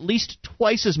making at least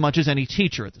twice as much as any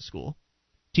teacher at the school.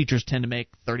 Teachers tend to make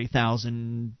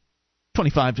 $30,000,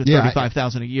 $25,000 to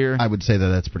 $35,000 a year. I would say that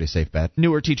that's a pretty safe bet.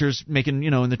 Newer teachers making,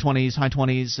 in the 20s, high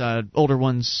 20s, older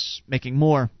ones making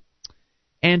more.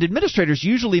 And administrators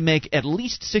usually make at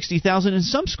least $60,000, in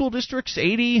some school districts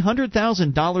 $80,000,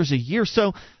 $100,000 a year.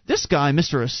 So this guy,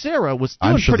 Mr. Acera, was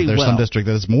doing pretty well. There's some district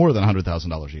that is more than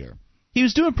 $100,000 a year. He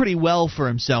was doing pretty well for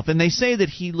himself, and they say that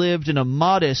he lived in a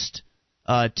modest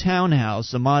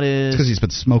townhouse. It's because he's been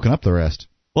smoking up the rest.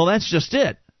 Well, that's just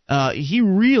it. He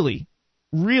really,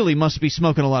 really must be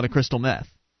smoking a lot of crystal meth,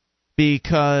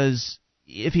 because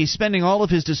if he's spending all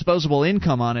of his disposable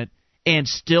income on it and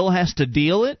still has to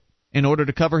deal it in order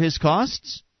to cover his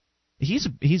costs,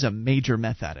 he's a major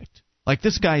meth addict. Like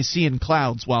this guy's seeing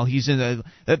clouds while he's in a.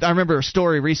 I remember a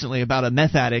story recently about a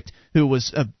meth addict who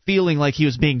was feeling like he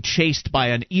was being chased by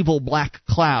an evil black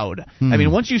cloud. I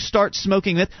mean, once you start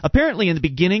smoking meth, apparently in the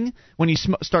beginning when you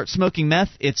start smoking meth,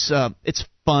 it's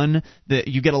fun that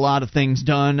you get a lot of things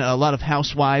done. A lot of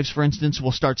housewives, for instance,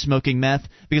 will start smoking meth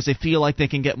because they feel like they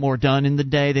can get more done in the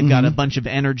day. They've got a bunch of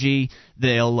energy.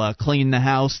 They'll clean the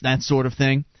house, that sort of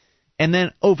thing. And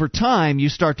then over time, you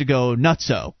start to go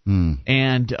nutso.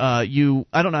 And I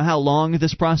don't know how long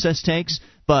this process takes,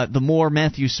 but the more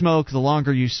meth you smoke, the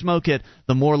longer you smoke it,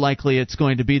 the more likely it's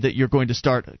going to be that you're going to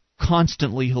start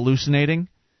constantly hallucinating,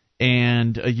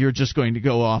 and you're just going to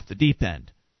go off the deep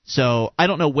end. So I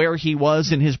don't know where he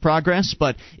was in his progress,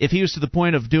 but if he was to the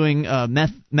point of doing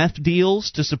meth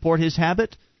deals to support his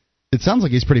habit, it sounds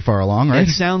like he's pretty far along, right?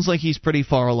 It sounds like he's pretty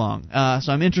far along.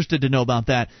 So I'm interested to know about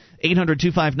that.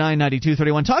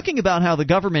 800-259-9231, talking about how the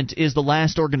government is the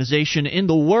last organization in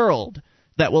the world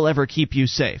that will ever keep you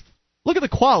safe. Look at the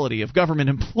quality of government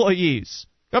employees,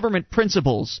 government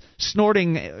principals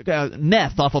snorting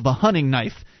meth off of a hunting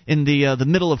knife in the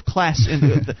middle of class in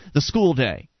the school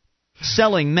day,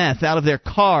 selling meth out of their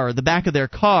car, the back of their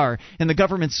car, in the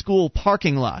government school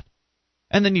parking lot.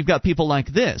 And then you've got people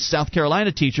like this, South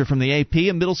Carolina teacher from the AP,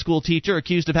 a middle school teacher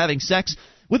accused of having sex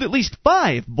with at least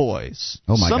 5 boys.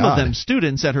 Oh my Some God. of them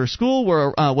students at her school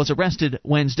was arrested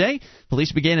Wednesday.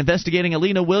 Police began investigating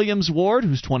Alina Williams Ward,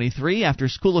 who's 23, after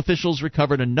school officials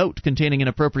recovered a note containing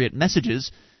inappropriate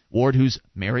messages. Ward, who's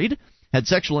married, had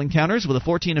sexual encounters with a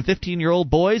 14 and 15-year-old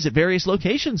boys at various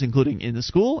locations, including in the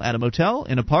school, at a motel,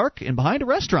 in a park, and behind a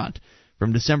restaurant,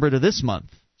 from December to this month.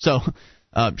 So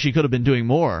she could have been doing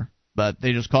more, but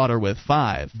they just caught her with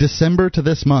 5. December to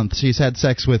this month, she's had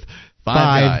sex with 5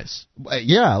 guys.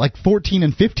 Yeah, like 14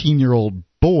 and 15-year-old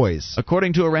boys.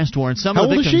 According to arrest warrants, some How of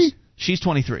the old victims. is she? She's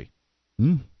 23.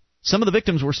 Some of the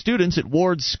victims were students at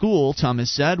Ward's school,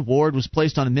 Thomas said. Ward was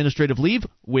placed on administrative leave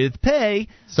with pay.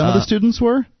 Some of the students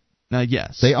were?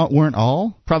 Yes. They weren't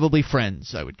all? Probably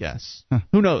friends, I would guess.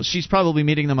 Who knows? She's probably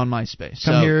meeting them on MySpace.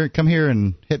 Come here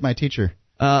and hit my teacher.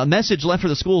 A message left for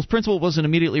the school's principal wasn't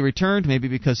immediately returned, maybe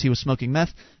because he was smoking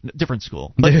meth. Different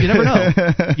school. But you never know.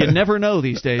 You never know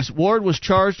these days. Ward was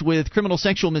charged with criminal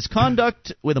sexual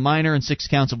misconduct with a minor and 6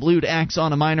 counts of lewd acts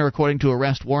on a minor, according to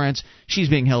arrest warrants. She's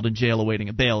being held in jail awaiting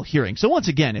a bail hearing. So once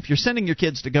again, if you're sending your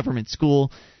kids to government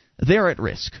school, they're at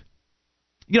risk.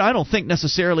 I don't think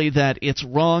necessarily that it's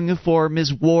wrong for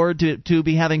Ms. Ward to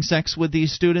be having sex with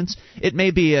these students. It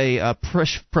may be a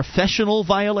professional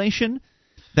violation.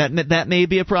 That may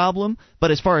be a problem, but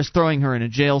as far as throwing her in a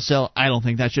jail cell, I don't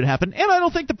think that should happen, and I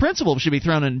don't think the principal should be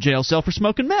thrown in a jail cell for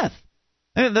smoking meth.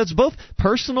 And that's both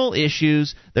personal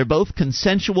issues. They're both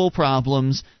consensual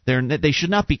problems. They should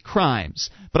not be crimes.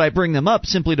 But I bring them up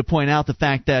simply to point out the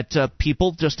fact that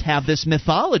people just have this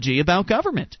mythology about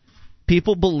government.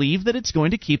 People believe that it's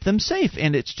going to keep them safe,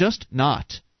 and it's just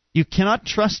not. You cannot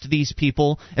trust these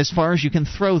people as far as you can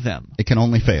throw them. It can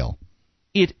only fail.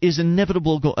 It is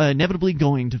inevitably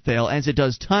going to fail, as it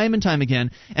does time and time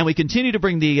again. And we continue to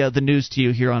bring the news to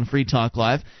you here on Free Talk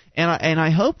Live. And I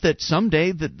hope that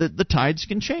someday the tides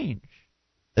can change,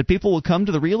 that people will come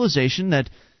to the realization that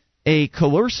a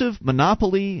coercive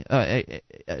monopoly,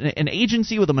 an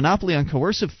agency with a monopoly on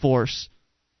coercive force,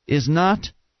 is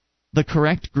not the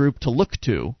correct group to look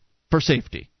to for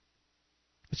safety.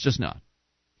 It's just not.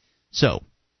 So,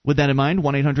 with that in mind,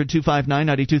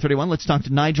 1-800-259-9231. Let's talk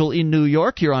to Nigel in New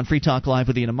York. You're on Free Talk Live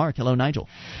with Ian and Mark. Hello, Nigel.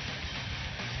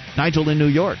 Nigel in New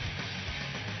York.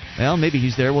 Well, maybe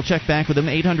he's there. We'll check back with him.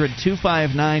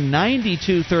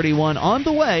 800-259-9231. On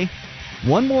the way,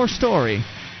 one more story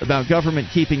about government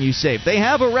keeping you safe. They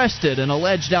have arrested an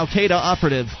alleged Al-Qaeda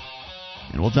operative,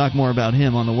 and we'll talk more about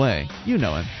him on the way. You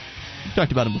know him. We've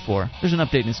talked about him before. There's an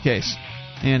update in his case,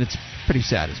 and it's pretty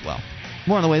sad as well.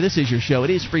 More on the way. This is your show.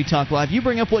 It is Free Talk Live. You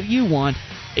bring up what you want.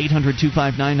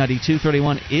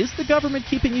 800-259-9231. Is the government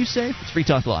keeping you safe? It's Free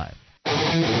Talk Live.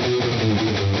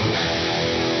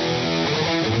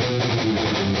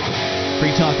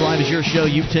 Free Talk Live is your show.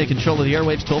 You take control of the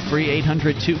airwaves. Toll free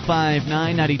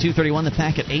 800-259-9231. The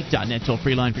packet 8.net toll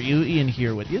free line for you. Ian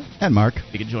here with you. And Mark.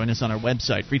 You can join us on our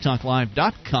website,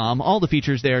 freetalklive.com. All the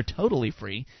features there totally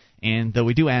free. And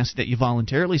we do ask that you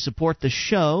voluntarily support the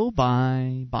show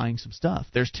by buying some stuff.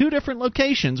 There's 2 different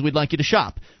locations we'd like you to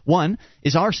shop. One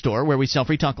is our store, where we sell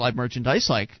Free Talk Live merchandise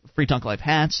like Free Talk Live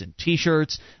hats and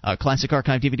T-shirts, classic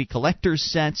archive DVD collector's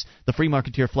sets, the Free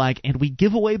Marketeer flag, and we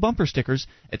give away bumper stickers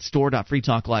at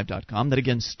store.freetalklive.com. That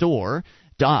again, store.freetalklive.com.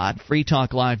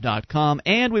 freetalklive.com,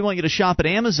 and we want you to shop at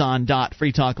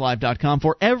amazon.freetalklive.com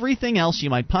for everything else you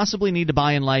might possibly need to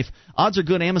buy in life. Odds are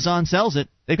good Amazon sells it.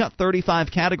 They've got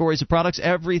 35 categories of products,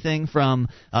 everything from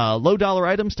low-dollar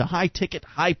items to high-ticket,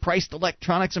 high-priced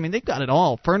electronics. I mean, they've got it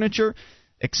all. Furniture,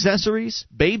 accessories,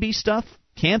 baby stuff,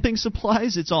 camping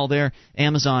supplies, it's all there.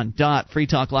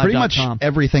 Amazon.freetalklive.com. Pretty much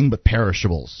everything but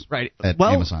perishables. Right. At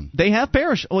well, Amazon. They have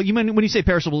perishables. Well, you mean when you say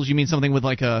perishables, you mean something with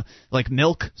like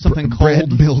milk, something cold, bread,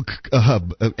 milk,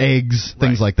 eggs,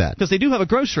 things like that. Because they do have a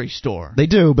grocery store. They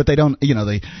do, but they don't.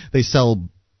 They sell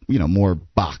more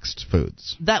boxed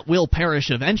foods. That will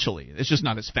perish eventually. It's just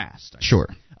not as fast. Sure.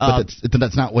 But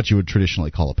that's not what you would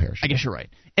traditionally call a perishable. I guess you're right.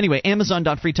 Anyway,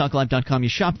 Amazon.freetalklive.com. You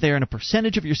shop there, and a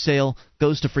percentage of your sale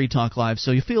goes to Free Talk Live,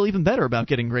 so you feel even better about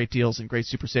getting great deals and great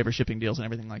Super Saver shipping deals and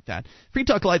everything like that. Free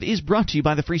Talk Live is brought to you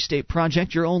by the Free State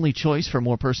Project, your only choice for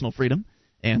more personal freedom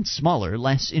and smaller,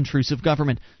 less intrusive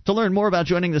government. To learn more about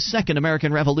joining the Second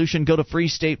American Revolution, go to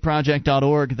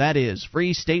freestateproject.org. That is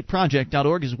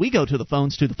freestateproject.org as we go to the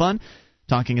phones to the fun,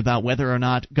 talking about whether or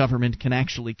not government can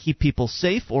actually keep people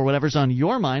safe or whatever's on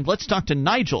your mind. Let's talk to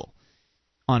Nigel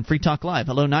on Free Talk Live.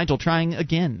 Hello, Nigel. Trying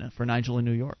again for Nigel in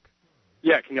New York.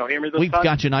 Yeah, can y'all hear me this We've time?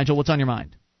 got you, Nigel. What's on your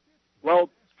mind? Well,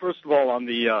 first of all, on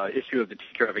the issue of the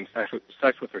teacher having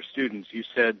sex with her students, you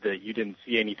said that you didn't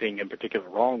see anything in particular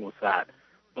wrong with that.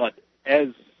 But as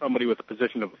somebody with a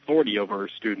position of authority over her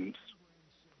students,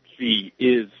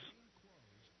 it's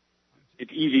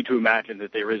easy to imagine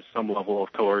that there is some level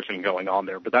of coercion going on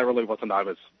there, but that really wasn't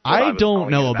I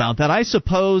don't know about that. I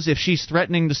suppose if she's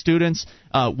threatening the students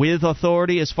with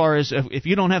authority, as far as if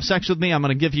you don't have sex with me, I'm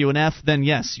going to give you an F, then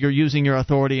yes, you're using your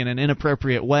authority in an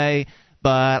inappropriate way.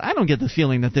 But I don't get the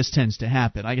feeling that this tends to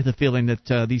happen. I get the feeling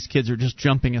that these kids are just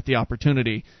jumping at the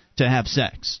opportunity to have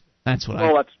sex. That's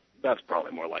what that's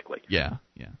probably more likely. Yeah.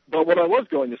 But what I was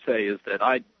going to say is that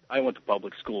I went to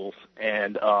public schools,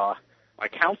 and my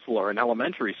counselor in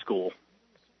elementary school,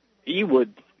 he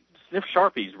would sniff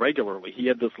Sharpies regularly. He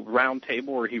had this round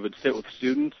table where he would sit with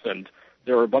students, and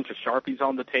there were a bunch of Sharpies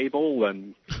on the table,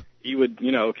 and he would,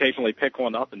 occasionally pick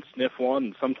one up and sniff one,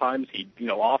 and sometimes he'd,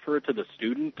 offer it to the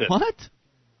student. And what?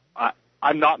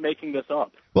 I'm not making this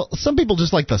up. Well, some people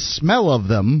just like the smell of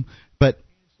them, but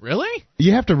really?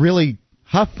 You have to really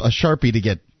huff a Sharpie to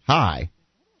get high.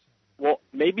 Well,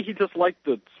 maybe he just liked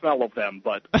the smell of them,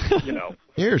 but,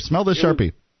 Here, smell this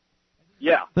Sharpie.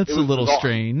 That's a little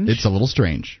strange. It's a little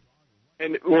strange.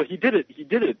 And, well, he did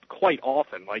it quite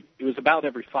often. Like, it was about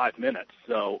every 5 minutes,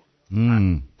 so...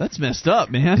 That's messed up,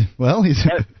 man. Well,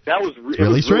 that was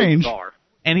really strange. Really bizarre.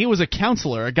 And he was a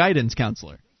counselor, a guidance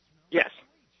counselor. Yes.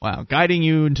 Wow, guiding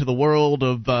you into the world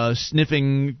of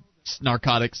sniffing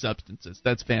narcotic substances.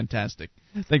 That's fantastic.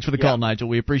 Thanks for the call, Nigel.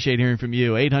 We appreciate hearing from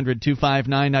you.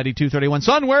 800-259-9231.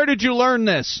 Son, where did you learn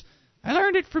this? I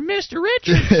learned it from Mr.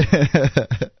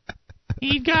 Richards.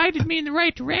 He guided me in the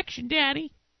right direction,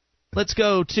 Daddy. Let's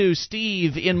go to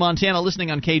Steve in Montana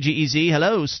listening on KGEZ.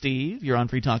 Hello, Steve. You're on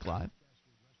Free Talk Live.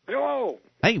 Hello.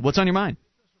 Hey, what's on your mind?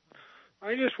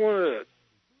 I just want to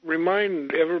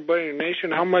remind everybody in the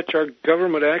nation how much our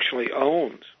government actually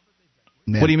owns.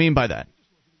 What do you mean by that?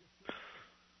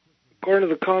 According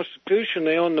to the Constitution,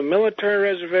 they own the military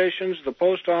reservations, the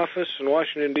post office, and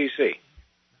Washington, D.C.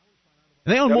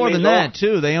 They own more than that,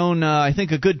 too. They own, I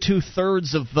think, a good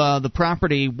 2/3 of the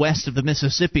property west of the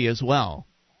Mississippi as well.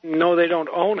 No, they don't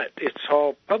own it. It's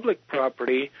all public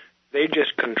property. They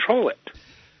just control it.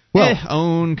 Well,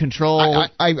 own, control.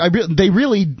 They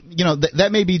really, that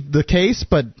may be the case,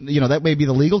 but, that may be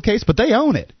the legal case, but they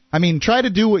own it. I mean, try to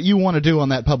do what you want to do on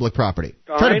that public property.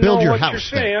 Try to build your house. I know what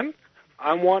you're saying.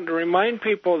 I'm wanting to remind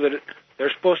people that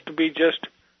they're supposed to be just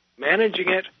managing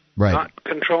it, not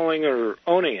controlling or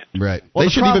owning it. Right. Well,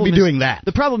 they shouldn't even be doing that.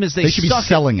 The problem is they should be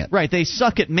selling it. Right. They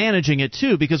suck at managing it,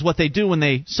 too, because what they do when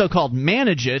they so-called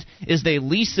manage it is they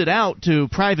lease it out to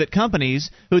private companies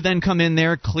who then come in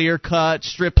there, clear-cut,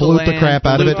 strip the land, the crap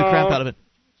out of it.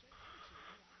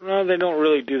 No, they don't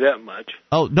really do that much.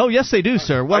 Oh, no, yes, they do,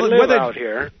 sir. Well, I live out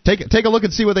here. Take a look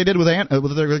and see what they did with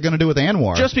what they're going to do with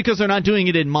Anwar. Just because they're not doing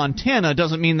it in Montana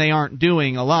doesn't mean they aren't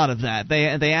doing a lot of that.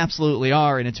 They absolutely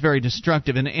are, and it's very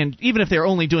destructive. And even if they're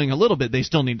only doing a little bit, they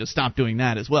still need to stop doing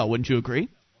that as well. Wouldn't you agree?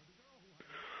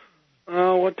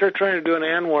 What they're trying to do in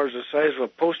Anwar is the size of a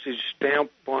postage stamp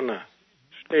on the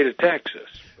state of Texas.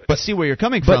 But see where you're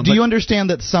coming from. But do you understand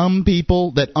that some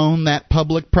people that own that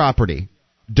public property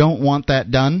don't want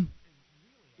that done?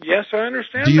 Yes, I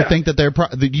understand. Do you think that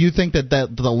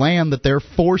the land that they're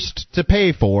forced to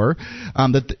pay for,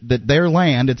 that their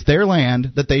land, it's their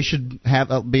land, that they should have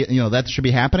that should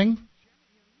be happening?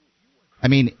 I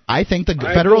mean, I think the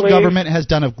federal government has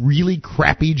done a really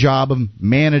crappy job of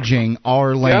managing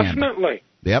our land. Definitely.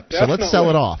 Yep, Definitely. So let's sell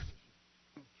it off.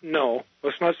 No,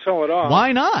 let's not sell it off.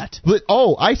 Why not? But,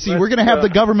 I see. We're going to have the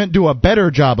government do a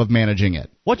better job of managing it.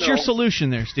 What's your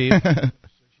solution there, Steve?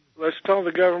 Let's tell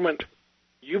the government,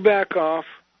 you back off.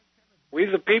 We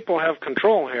the people have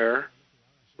control here.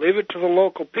 Leave it to the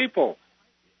local people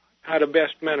how to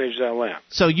best manage that land.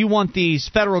 So you want the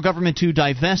federal government to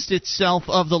divest itself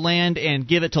of the land and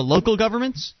give it to local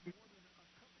governments?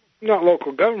 Not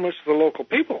local governments, the local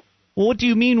people. Well, what do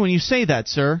you mean when you say that,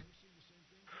 sir?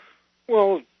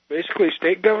 Well, basically,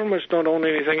 state governments don't own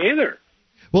anything either.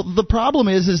 Well, the problem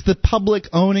is the public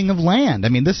owning of land. I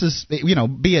mean, this is,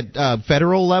 be it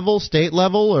federal level, state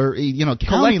level, or county level.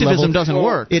 Collectivism doesn't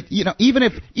work. Even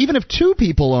if two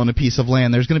people own a piece of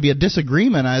land, there's going to be a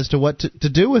disagreement as to what to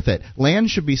do with it. Land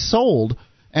should be sold,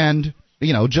 and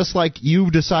just like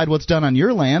you decide what's done on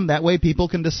your land, that way people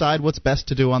can decide what's best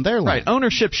to do on their land. Right.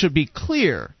 Ownership should be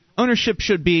clear. Ownership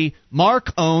should be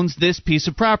Mark owns this piece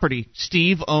of property.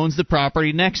 Steve owns the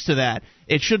property next to that.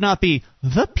 It should not be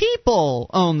the people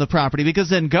own the property, because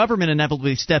then government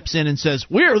inevitably steps in and says,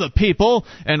 we're the people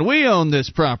and we own this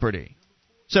property.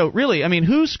 So really, I mean,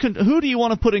 who do you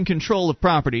want to put in control of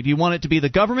property? Do you want it to be the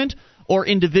government or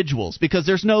individuals? Because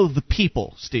there's no the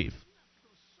people, Steve.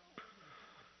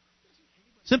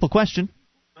 Simple question.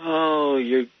 Oh,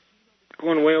 you're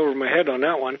going way over my head on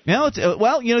that one. No, it's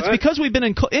because we've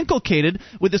been inculcated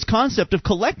with this concept of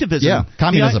collectivism. Yeah,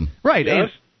 communism. Right. Yes,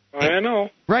 I know.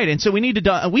 Right, and so we need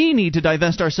to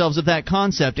divest ourselves of that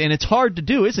concept, and it's hard to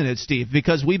do, isn't it, Steve?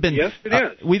 Because we've been yes, it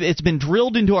is. It's been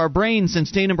drilled into our brains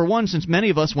since day number one, since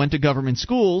many of us went to government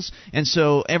schools, and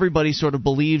so everybody sort of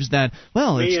believes that,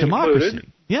 well, Me it's democracy.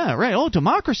 included. Yeah, right. Oh,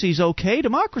 democracy's okay.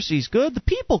 Democracy's good. The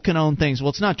people can own things.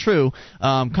 Well, it's not true.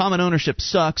 Common ownership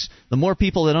sucks. The more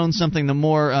people that own something, the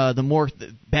more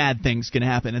bad things can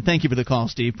happen. And thank you for the call,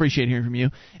 Steve. Appreciate hearing from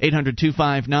you.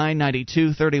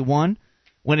 800-259-9231.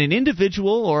 When an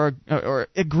individual or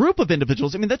a group of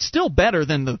individuals, I mean, that's still better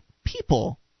than the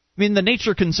people. I mean, the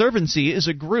Nature Conservancy is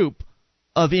a group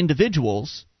of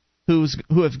individuals who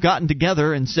have gotten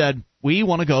together and said, we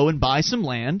want to go and buy some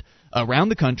land around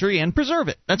the country and preserve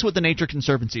it. That's what the Nature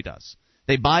Conservancy does.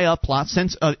 They buy up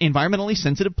environmentally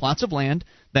sensitive plots of land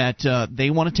that they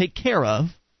want to take care of,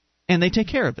 and they take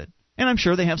care of it. And I'm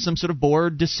sure they have some sort of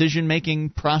board decision-making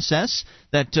process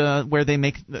that where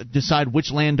they decide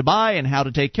which land to buy and how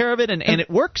to take care of it, and it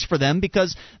works for them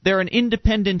because they're an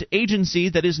independent agency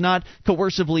that is not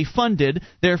coercively funded.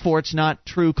 Therefore, it's not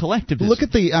true collectivism. Look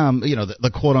at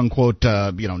the quote-unquote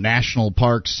national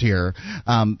parks here.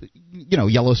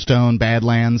 Yellowstone,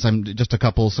 Badlands, just a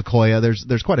couple, Sequoia.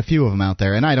 There's quite a few of them out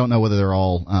there, and I don't know whether they're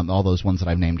all those ones that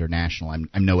I've named are national.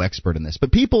 I'm no expert in this,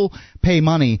 but people pay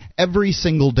money every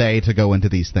single day to go into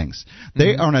these things.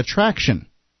 They are an attraction.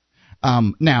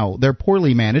 Now they're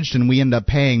poorly managed, and we end up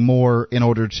paying more in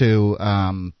order to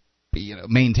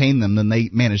maintain them than they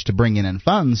manage to bring in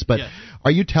funds. But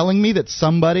are you telling me that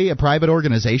a private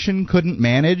organization, couldn't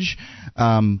manage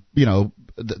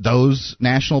those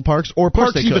national parks or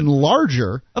parks even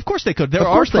larger? Of course they could. There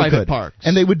are private parks,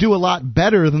 and they would do a lot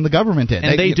better than the government did.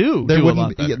 And they do a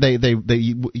lot better.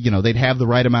 They'd have the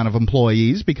right amount of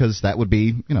employees because that would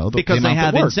be because they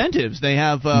have incentives. They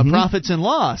have profits and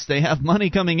loss. They have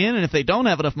money coming in, and if they don't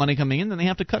have enough money coming in, then they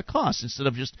have to cut costs instead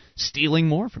of just stealing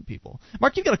more from people.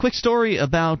 Mark, you've got a quick story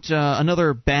about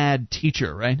another bad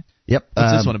teacher, right? Yep.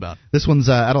 What's this one about? This one's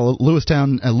out of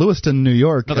Lewiston, New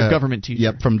York. Another government teacher.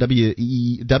 Yep, from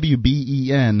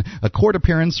WBEN. A court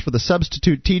appearance for the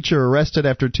substitute teacher arrested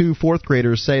after two fourth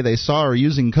graders say they saw her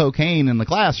using cocaine in the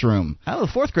classroom. How do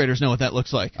the fourth graders know what that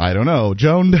looks like? I don't know.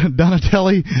 Joan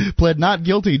Donatelli pled not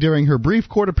guilty during her brief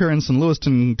court appearance in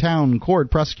Lewiston Town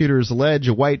Court. Prosecutors allege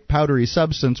a white powdery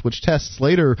substance, which tests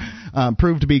later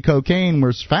proved to be cocaine,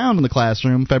 was found in the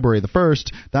classroom February the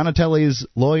 1st. Donatelli's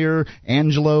lawyer,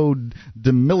 Angelo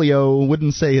D'Amelio,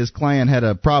 wouldn't say his client had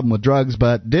a problem with drugs,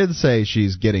 but did say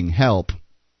she's getting help.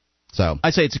 So I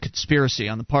say it's a conspiracy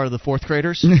on the part of the fourth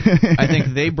graders. I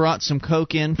think they brought some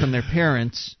coke in from their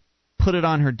parents, put it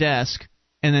on her desk,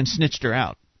 and then snitched her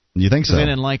out. You think so? They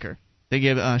didn't like her.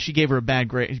 She gave her a bad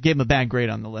grade. Gave him a bad grade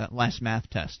on the last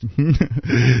math test.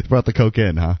 Brought the coke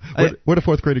in, huh? Where'd a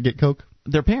fourth grader get coke?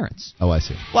 Their parents. Oh, I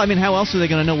see. Well, I mean, how else are they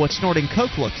going to know what snorting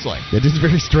coke looks like? It is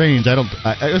very strange.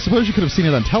 I suppose you could have seen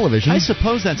it on television. I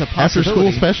suppose that's a possibility. After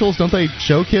school specials, don't they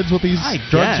show kids what these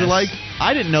drugs are like?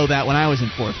 I didn't know that when I was in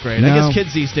fourth grade. No. I guess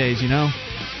kids these days,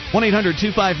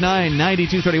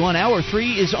 1-800-259-9231. Hour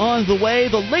 3 is on the way.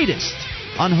 The latest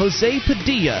on Jose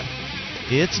Padilla.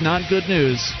 It's not good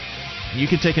news. You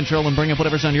can take control and bring up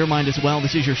whatever's on your mind as well.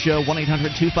 This is your show,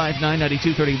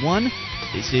 1-800-259-9231.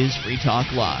 This is Free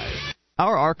Talk Live.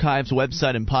 Our archives,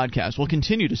 website, and podcast will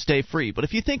continue to stay free, but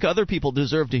if you think other people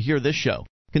deserve to hear this show,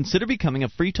 consider becoming a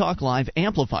Free Talk Live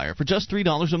amplifier for just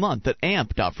 $3 a month at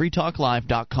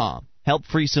amp.freetalklive.com. Help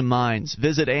free some minds.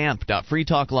 Visit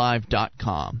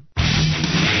amp.freetalklive.com.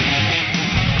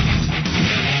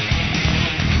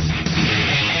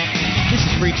 This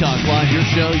is Free Talk Live, your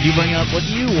show. You bring up what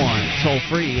you want. Toll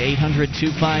free,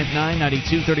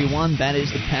 800-259-9231. That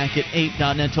is the Packet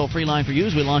 8.net toll-free line for you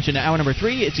as we launch into hour number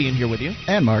 3. It's Ian here with you.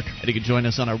 And Mark. And you can join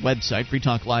us on our website,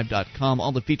 freetalklive.com.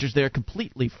 All the features there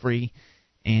completely free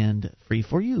and free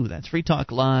for you. That's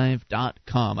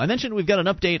freetalklive.com. I mentioned we've got an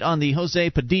update on the Jose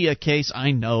Padilla case.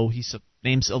 I know his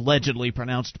name's allegedly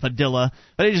pronounced Padilla,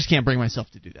 but I just can't bring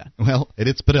myself to do that. Well,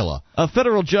 it's Padilla. A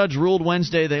federal judge ruled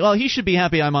Wednesday that, he should be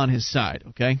happy I'm on his side,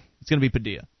 okay? It's going to be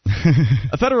Padilla.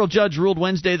 A federal judge ruled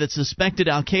Wednesday that suspected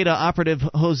al-Qaeda operative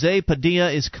Jose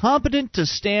Padilla is competent to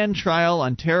stand trial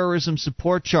on terrorism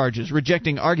support charges,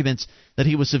 rejecting arguments that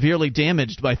he was severely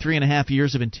damaged by 3.5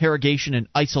 years of interrogation and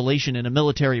isolation in a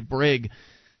military brig.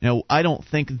 Now, I don't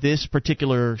think this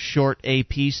particular short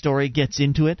AP story gets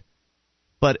into it,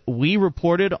 but we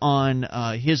reported on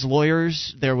his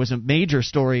lawyers. There was a major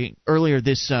story earlier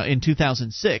in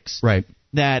 2006. Right.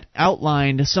 That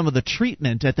outlined some of the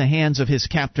treatment at the hands of his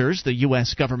captors, the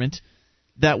U.S. government,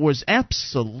 that was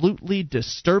absolutely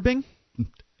disturbing.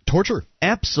 Torture.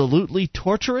 Absolutely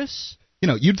torturous.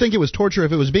 You'd think it was torture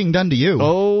if it was being done to you.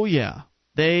 Oh, yeah.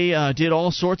 They did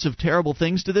all sorts of terrible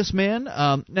things to this man.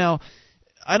 Now,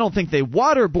 I don't think they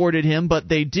waterboarded him, but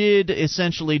they did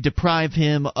essentially deprive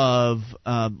him of,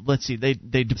 they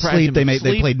deprived him of sleep.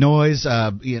 They played noise,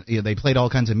 they played all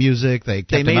kinds of music, they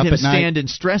kept him up at night. They made him stand in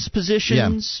stress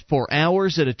positions for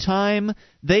hours at a time.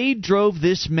 They drove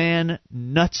this man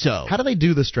nutso. How do they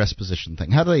do the stress position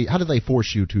thing? How do they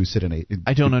force you to sit in a...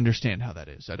 I don't understand how that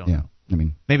is. I don't know. I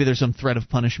mean, maybe there's some threat of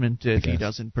punishment if he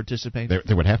doesn't participate.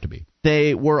 There would have to be.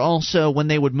 They were also, when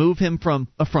they would move him from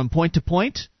point to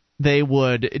point, they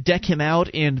would deck him out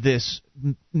in this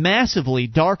massively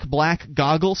dark black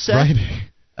goggle set. Right.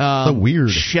 So weird.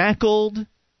 Shackled.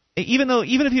 Even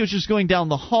if he was just going down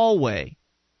the hallway,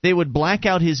 they would black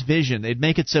out his vision. They'd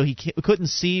make it so he couldn't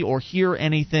see or hear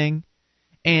anything.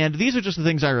 And these are just the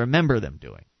things I remember them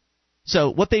doing. So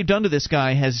what they've done to this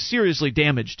guy has seriously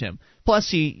damaged him.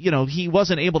 Plus, he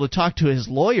wasn't able to talk to his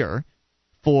lawyer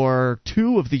for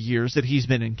 2 of the years that he's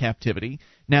been in captivity.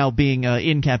 Now being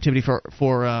in captivity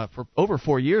for over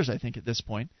 4 years, I think, at this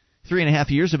point.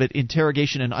 3.5 years of it,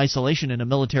 interrogation and isolation in a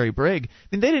military brig. I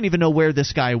mean, they didn't even know where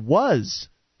this guy was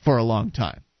for a long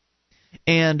time.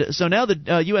 And so now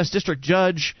the U.S. District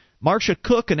Judge Marcia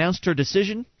Cook announced her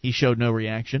decision. He showed no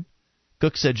reaction.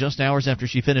 Cook said just hours after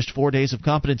she finished 4 days of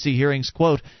competency hearings,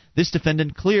 quote, "This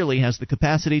defendant clearly has the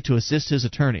capacity to assist his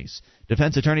attorneys."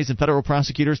 Defense attorneys and federal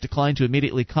prosecutors declined to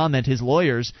immediately comment. His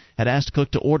lawyers had asked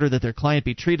Cook to order that their client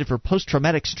be treated for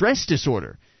post-traumatic stress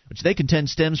disorder, which they contend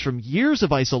stems from years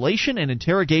of isolation and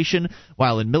interrogation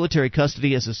while in military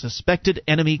custody as a suspected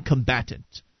enemy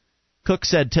combatant. Cook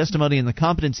said testimony in the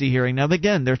competency hearing. Now,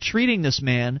 again, they're treating this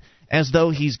man as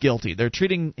though he's guilty. They're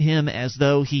treating him as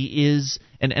though he is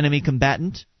an enemy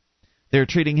combatant. They're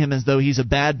treating him as though he's a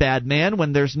bad, bad man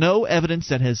when there's no evidence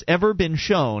that has ever been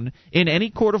shown in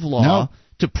any court of law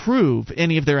to prove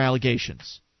any of their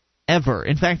allegations. Ever.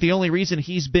 In fact, the only reason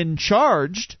he's been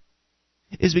charged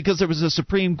is because there was a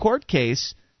Supreme Court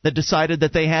case that decided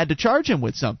that they had to charge him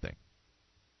with something.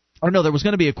 Or no, there was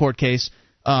going to be a court case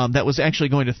that was actually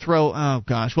going to throw,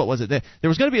 what was it? There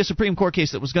was going to be a Supreme Court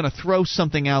case that was going to throw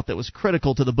something out that was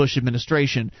critical to the Bush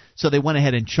administration, so they went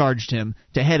ahead and charged him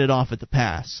to head it off at the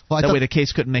pass. Well, that way the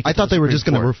case couldn't make it to the Supreme Court. I thought they were just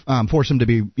going to force him to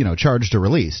be, charged or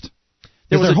released.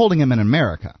 They're holding him in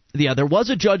America. Yeah, there was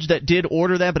a judge that did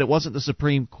order that, but it wasn't the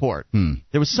Supreme Court.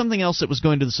 There was something else that was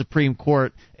going to the Supreme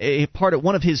Court,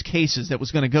 one of his cases that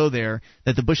was going to go there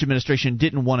that the Bush administration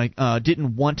didn't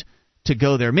want to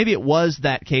go there. Maybe it was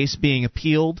that case being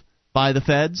appealed by the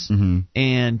feds. And,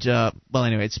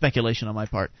 anyway, it's speculation on my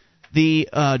part. The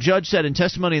judge said in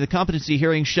testimony the competency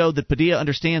hearing showed that Padilla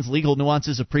understands legal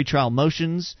nuances of pretrial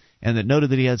motions and that noted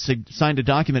that he had signed a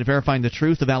document verifying the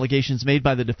truth of allegations made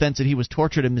by the defense that he was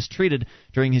tortured and mistreated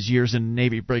during his years in a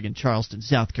Navy brig in Charleston,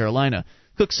 South Carolina.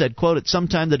 Cook said, quote, "At some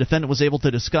time the defendant was able to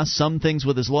discuss some things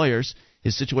with his lawyers.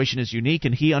 His situation is unique,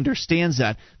 and he understands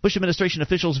that." Bush administration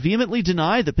officials vehemently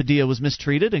denied that Padilla was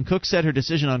mistreated, and Cook said her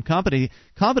decision on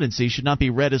competency should not be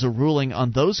read as a ruling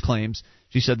on those claims.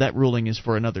 She said that ruling is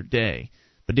for another day.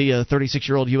 Padilla, a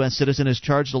 36-year-old U.S. citizen, is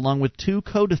charged along with 2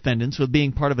 co-defendants with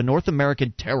being part of a North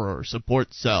American terror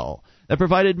support cell that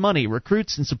provided money,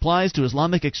 recruits, and supplies to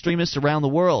Islamic extremists around the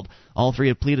world. All 3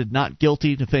 have pleaded not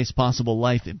guilty to face possible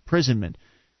life imprisonment.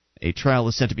 A trial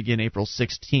is set to begin April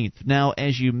 16th. Now,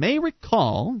 as you may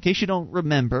recall, in case you don't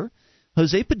remember,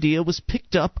 Jose Padilla was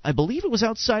picked up, I believe it was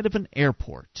outside of an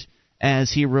airport,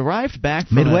 as he arrived back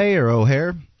from Midway or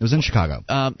O'Hare? It was in Chicago.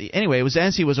 Anyway, it was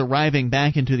as he was arriving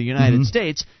back into the United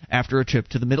States after a trip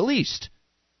to the Middle East.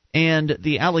 And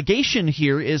the allegation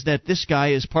here is that this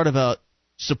guy is part of a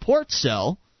support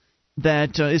cell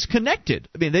that is connected.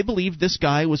 I mean, they believe this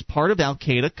guy was part of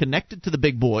Al-Qaeda, connected to the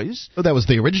big boys. Well, that was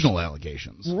the original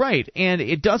allegations. Right, and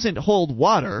it doesn't hold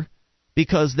water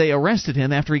because they arrested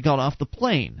him after he got off the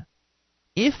plane.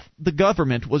 If the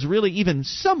government was really even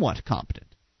somewhat competent,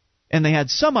 and they had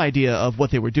some idea of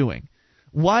what they were doing,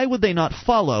 why would they not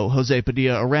follow Jose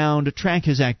Padilla around, track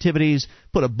his activities,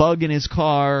 put a bug in his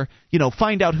car,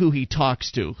 find out who he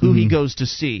talks to, who he goes to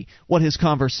see, what his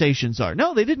conversations are?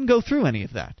 No, they didn't go through any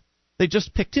of that. They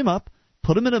just picked him up,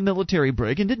 put him in a military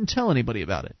brig, and didn't tell anybody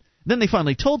about it. Then they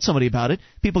finally told somebody about it.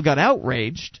 People got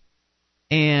outraged,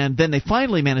 and then they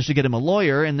finally managed to get him a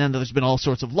lawyer, and then there's been all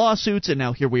sorts of lawsuits, and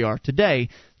now here we are today.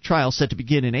 Trial set to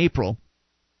begin in April.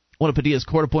 One of Padilla's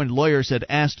court-appointed lawyers had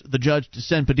asked the judge to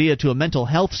send Padilla to a mental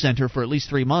health center for at least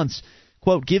 3 months.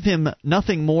 Quote, give him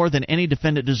nothing more than any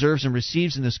defendant deserves and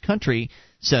receives in this country,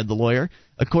 said the lawyer.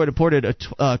 A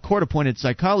court-appointed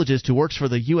psychologist who works for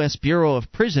the U.S. Bureau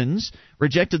of Prisons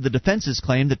rejected the defense's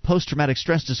claim that post-traumatic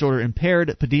stress disorder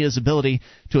impaired Padilla's ability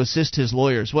to assist his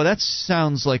lawyers. Well, that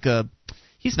sounds like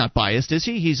he's not biased, is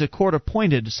he? He's a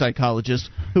court-appointed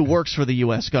psychologist who works for the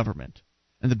U.S. government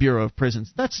and the Bureau of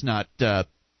Prisons. That's not...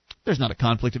 There's not a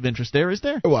conflict of interest there, is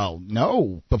there? Well,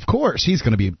 no, of course. He's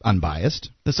going to be unbiased.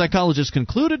 The psychologist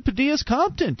concluded Padilla's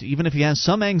competent, even if he has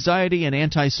some anxiety and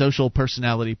antisocial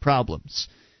personality problems.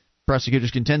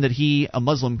 Prosecutors contend that he, a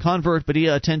Muslim convert,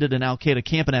 Padilla attended an al-Qaeda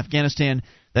camp in Afghanistan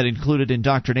that included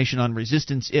indoctrination on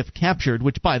resistance if captured,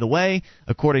 which, by the way,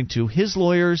 according to his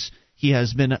lawyers, he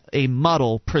has been a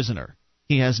model prisoner.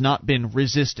 He has not been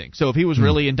resisting. So if he was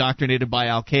really indoctrinated by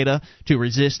al-Qaeda to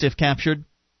resist if captured,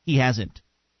 he hasn't.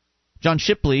 John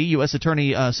Shipley,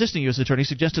 assistant U.S. attorney,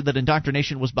 suggested that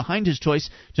indoctrination was behind his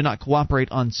choice to not cooperate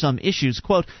on some issues.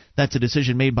 Quote, that's a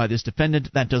decision made by this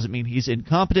defendant. That doesn't mean he's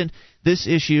incompetent. This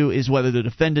issue is whether the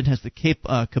defendant has the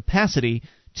capacity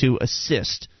to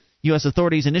assist. U.S.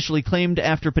 authorities initially claimed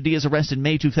after Padilla's arrest in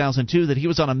May 2002 that he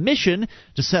was on a mission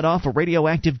to set off a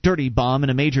radioactive dirty bomb in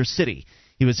a major city.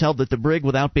 He was held at the brig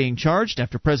without being charged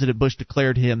after President Bush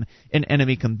declared him an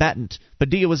enemy combatant.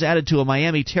 Padilla was added to a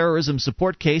Miami terrorism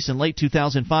support case in late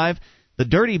 2005. The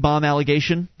dirty bomb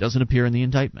allegation doesn't appear in the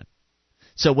indictment.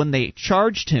 So when they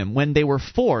charged him, when they were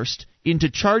forced into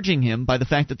charging him by the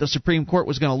fact that the Supreme Court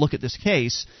was going to look at this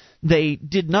case, they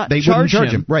did not charge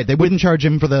him. Right, they wouldn't charge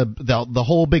him for the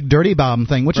whole big dirty bomb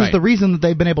thing, which is the reason that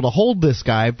they've been able to hold this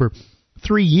guy for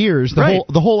 3 years. The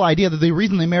whole idea that the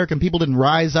reason the American people didn't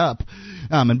rise up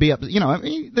and be up,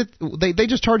 they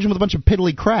just charge him with a bunch of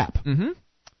piddly crap.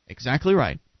 Exactly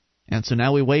right. And so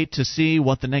now we wait to see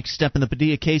what the next step in the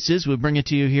Padilla case is. We'll bring it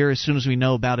to you here as soon as we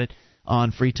know about it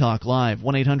on Free Talk Live.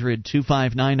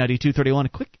 1-800-259-9231. A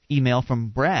quick email from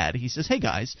Brad. He says, hey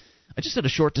guys, I just had a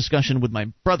short discussion with my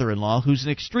brother-in-law, who's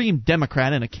an extreme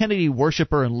Democrat and a Kennedy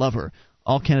worshiper and lover.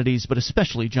 All Kennedys, but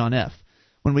especially John F.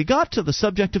 When we got to the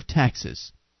subject of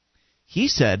taxes, he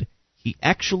said he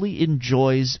actually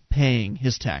enjoys paying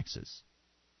his taxes.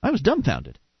 I was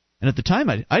dumbfounded, and at the time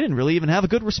I didn't really even have a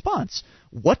good response.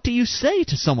 What do you say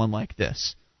to someone like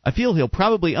this? I feel he'll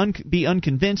probably be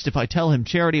unconvinced if I tell him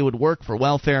charity would work for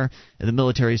welfare and the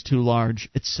military is too large,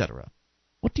 etc.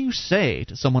 What do you say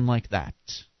to someone like that,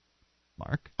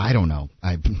 Mark? I don't know.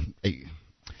 I don't.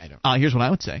 Here's what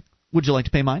I would say. Would you like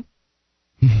to pay mine?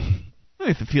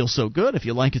 If it feels so good, if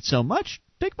you like it so much,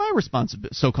 take my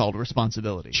so-called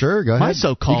responsibility. Sure, go ahead. My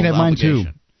so-called you can have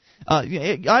obligation.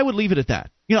 Mine too. I would leave it at that.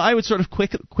 I would sort of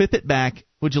quip it back.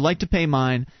 Would you like to pay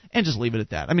mine? And just leave it at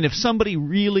that. I mean, if somebody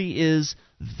really is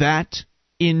that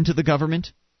into the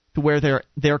government to where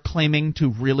they're claiming to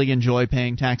really enjoy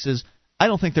paying taxes, I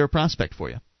don't think they're a prospect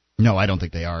for you. No, I don't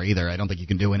think they are either. I don't think you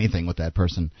can do anything with that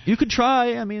person. You could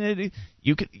try. I mean,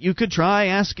 you could try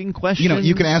asking questions.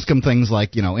 You can ask them things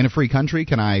like, in a free country,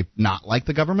 can I not like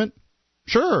the government?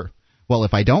 Sure. Well,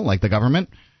 if I don't like the government,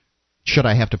 should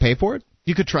I have to pay for it?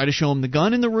 You could try to show them the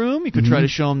gun in the room. You could try to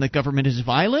show them that government is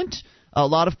violent. A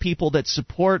lot of people that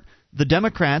support the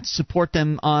Democrats support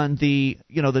them on the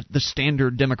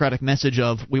standard Democratic message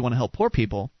of we want to help poor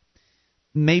people.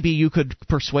 maybe you could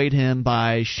persuade him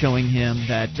by showing him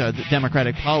that the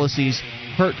Democratic policies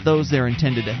hurt those they're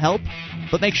intended to help.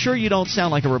 But make sure you don't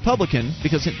sound like a Republican,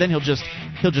 because then he'll just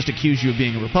accuse you of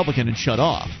being a Republican and shut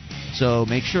off. So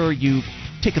make sure you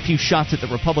take a few shots at the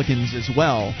Republicans as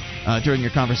well during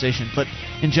your conversation. But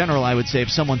in general, I would say if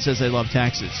someone says they love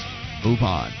taxes, move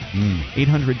on.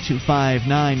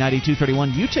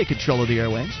 800-259-9231. You take control of the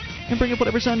airwaves and bring up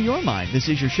whatever's on your mind. This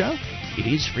is your show. It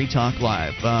is Free Talk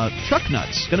Live. Truck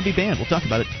nuts going to be banned. We'll talk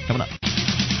about it coming up.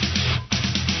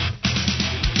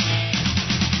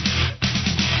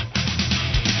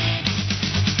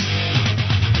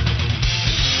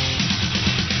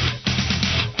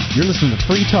 You're listening to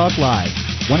Free Talk Live.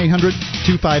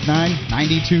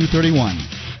 1-800-259-9231.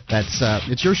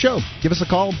 It's your show. Give us a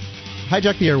call.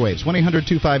 Hijack the airwaves.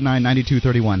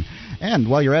 1-800-259-9231. And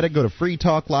while you're at it, go to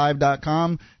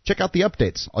freetalklive.com. Check out the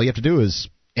updates. All you have to do is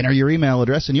enter your email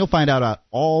address, and you'll find out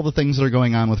all the things that are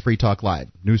going on with Free Talk Live.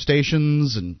 New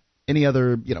stations and any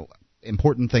other,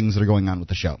 important things that are going on with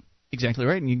the show. Exactly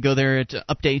right. And you can go there at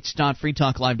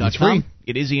updates.freetalklive.com. It's free.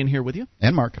 It is Ian here with you.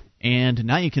 And Mark. And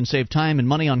now you can save time and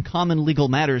money on common legal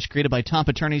matters created by top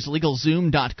attorneys.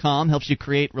 LegalZoom.com helps you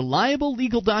create reliable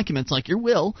legal documents like your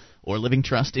will or living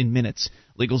trust in minutes.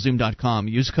 LegalZoom.com.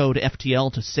 Use code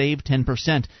FTL to save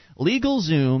 10%.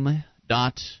 LegalZoom.com.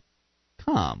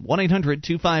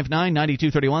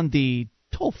 1-800-259-9231, the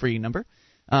toll-free number.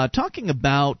 Talking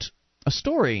about a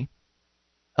story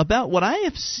about what I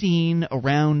have seen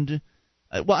around.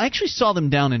 Well, I actually saw them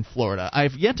down in Florida.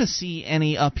 I've yet to see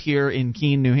any up here in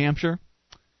Keene, New Hampshire.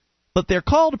 But they're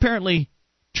called, apparently,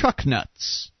 truck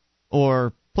nuts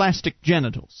or plastic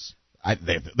genitals.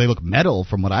 They look metal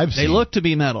from what I've seen. They look to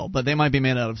be metal, but they might be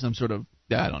made out of some sort of,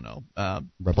 I don't know,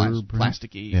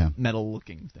 plasticky,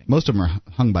 metal-looking thing. Most of them are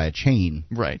hung by a chain.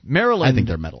 Right. Maryland. I think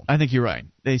they're metal. I think you're right.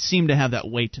 They seem to have that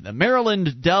weight to them.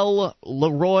 Maryland Del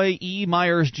Leroy E.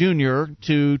 Myers Jr.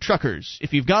 to truckers.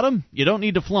 If you've got them, you don't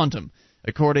need to flaunt them,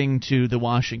 according to the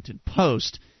Washington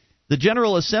Post. The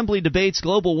General Assembly debates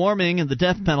global warming and the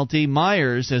death penalty.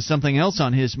 Myers has something else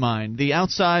on his mind: the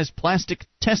outsized plastic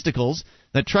testicles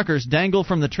that truckers dangle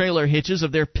from the trailer hitches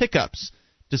of their pickups.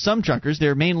 To some truckers,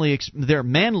 they're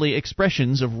manly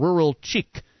expressions of rural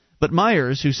chic. But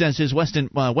Myers, who says his Western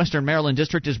Maryland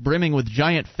district is brimming with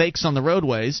giant fakes on the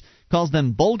roadways, calls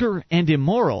them vulgar and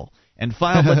immoral, and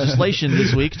filed legislation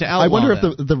this week to outlaw I wonder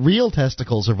them. if the real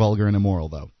testicles are vulgar and immoral,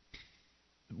 though.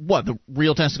 What, the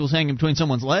real testicles hanging between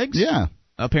someone's legs? Yeah.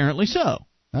 Apparently so.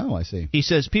 Oh, I see. He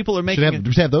says people are making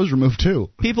should have those removed too.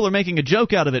 People are making a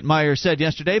joke out of it, Myers said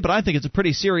yesterday, but I think it's a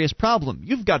pretty serious problem.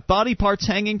 You've got body parts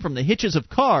hanging from the hitches of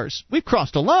cars. We've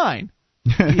crossed a line.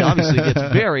 He obviously gets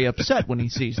very upset when he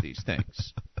sees these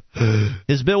things.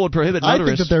 His bill would prohibit motorists. I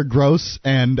think that they're gross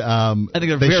and I think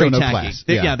they're they very show no tacky. class.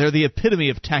 Yeah, they're the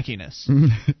epitome of tackiness.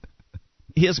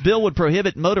 His bill would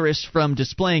prohibit motorists from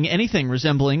displaying anything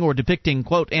resembling or depicting,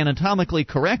 quote, anatomically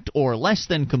correct or less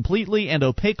than completely and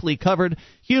opaquely covered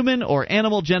human or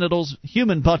animal genitals,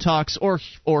 human buttocks, or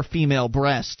female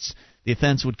breasts. The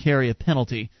offense would carry a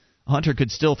penalty. A hunter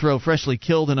could still throw freshly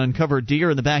killed and uncovered deer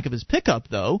in the back of his pickup,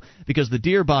 though, because the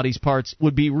deer body's parts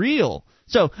would be real.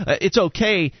 So it's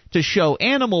okay to show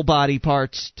animal body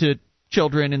parts to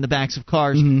children in the backs of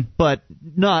cars, but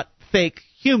not fake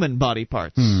human body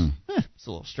parts. It's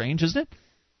a little strange, isn't it?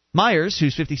 Myers,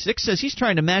 who's 56, says he's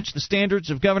trying to match the standards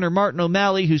of Governor Martin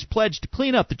O'Malley, who's pledged to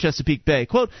clean up the Chesapeake Bay.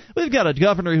 Quote, "We've got a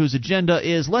governor whose agenda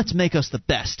is let's make us the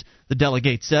best," the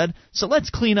delegate said, "so let's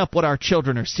clean up what our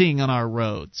children are seeing on our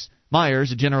roads."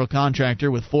 Myers, a general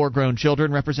contractor with 4 grown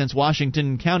children, represents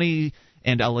Washington County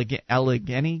and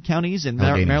Allegheny counties in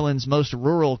Maryland's most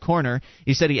rural corner.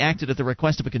 He said he acted at the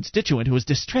request of a constituent who was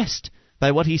distressed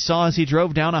by what he saw as he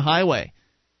drove down a highway.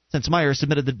 Since Myers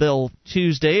submitted the bill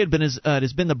Tuesday, it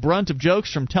has been the brunt of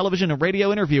jokes from television and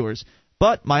radio interviewers.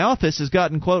 But my office has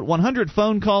gotten, quote, 100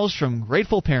 phone calls from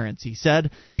grateful parents, he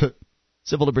said.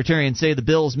 Civil libertarians say the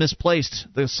bill is misplaced.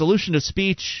 The solution to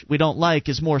speech we don't like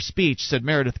is more speech, said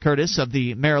Meredith Curtis of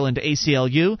the Maryland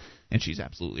ACLU. And she's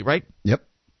absolutely right. Yep.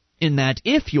 In that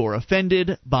if you're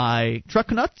offended by truck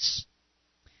nuts,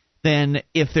 then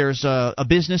if there's a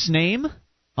business name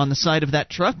on the side of that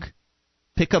truck,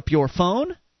 pick up your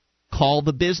phone, call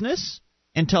the business,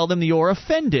 and tell them you're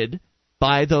offended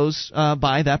by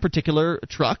that particular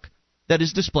truck that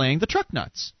is displaying the truck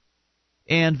nuts.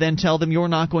 And then tell them you're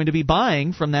not going to be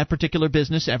buying from that particular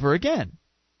business ever again,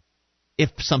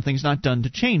 if something's not done to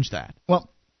change that. Well,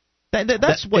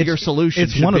 that's what your solution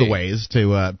should be. It's one of the ways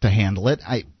to handle it.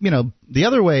 The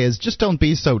other way is just don't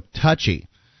be so touchy.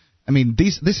 I mean,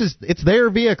 it's their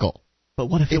vehicle. But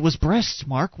what if it was breasts,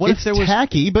 Mark? What if there was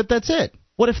tacky, but that's it.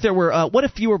 What if there were? What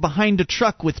if you were behind a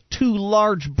truck with two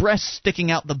large breasts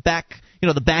sticking out the back? You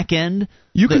know, the back end.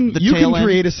 You can tail end?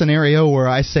 create a scenario where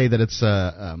I say that it's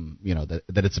that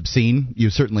it's obscene. You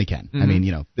certainly can. Mm-hmm. I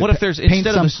mean, what if there's paint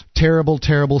instead some of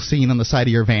terrible scene on the side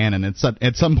of your van, and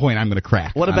at some point I'm going to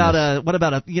crack. What about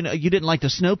a you didn't like the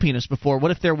snow penis before?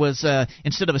 What if there was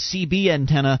instead of a CB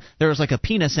antenna, there was like a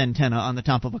penis antenna on the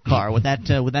top of a car? Would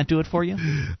that do it for you?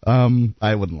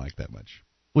 I wouldn't like that much.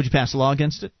 Would you pass a law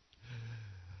against it?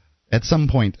 At some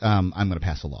point, I'm going to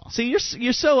pass a law. See,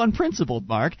 you're so unprincipled,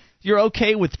 Mark. You're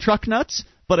okay with truck nuts,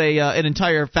 but an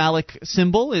entire phallic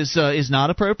symbol is not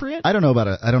appropriate. I don't know about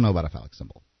a phallic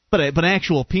symbol. But an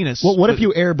actual penis. Well, what if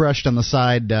you airbrushed on the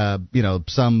side,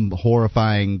 some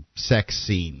horrifying sex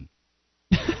scene?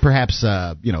 Perhaps,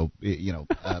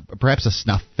 perhaps a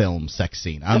snuff film sex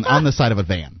scene on the side of a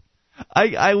van.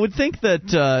 I would think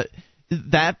that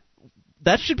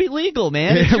that should be legal,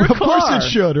 man. It's your of car. course it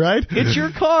should, right? It's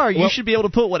your car. You should be able to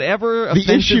put whatever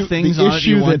offensive things on it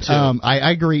you want to.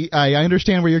 I agree. I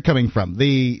understand where you're coming from.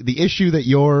 The issue that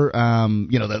you're,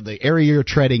 the area you're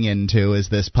treading into is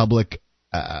this public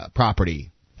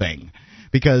property thing.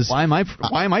 Because why am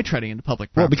I treading into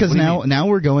public property? Well, because now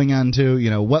we're going on to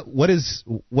what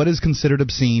is considered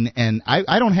obscene, and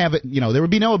I don't have it. There would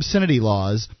be no obscenity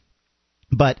laws,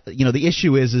 but the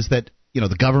issue is that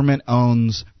the government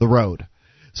owns the road.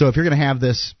 So if you're going to have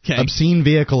this obscene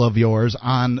vehicle of yours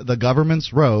on the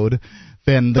government's road,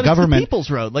 then the government... It's the people's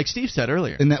road, like Steve said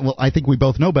earlier. And I think we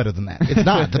both know better than that. It's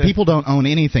not. The people don't own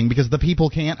anything because the people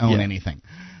can't own anything.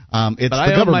 It's but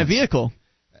I own my vehicle.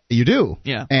 You do.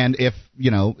 Yeah. And if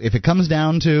it comes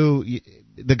down to...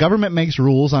 The government makes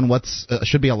rules on what's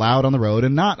should be allowed on the road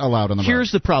and not allowed on the road.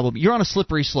 Here's the problem. You're on a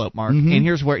slippery slope, Mark, mm-hmm. and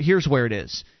here's where it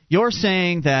is. You're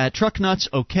saying that truck nuts,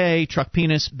 okay, truck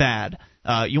penis, bad.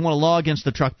 You want a law against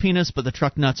the truck penis, but the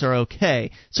truck nuts are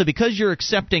okay. So because you're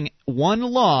accepting one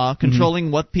law controlling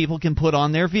mm-hmm. what people can put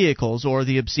on their vehicles or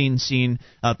the obscene scene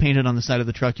painted on the side of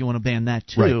the truck, you want to ban that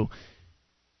too. Right.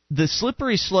 The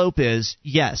slippery slope is,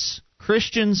 yes,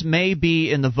 Christians may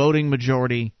be in the voting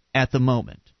majority at the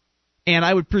moment. And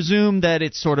I would presume that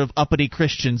it's sort of uppity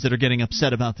Christians that are getting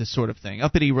upset about this sort of thing.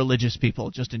 Uppity religious people,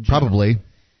 just in general. Probably.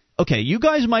 Okay, you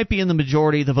guys might be in the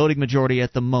majority, the voting majority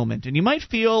at the moment, and you might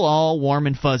feel all warm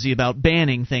and fuzzy about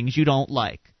banning things you don't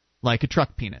like a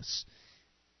truck penis.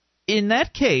 In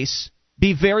that case,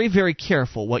 be very, very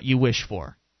careful what you wish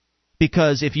for.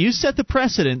 Because if you set the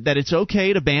precedent that it's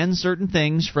okay to ban certain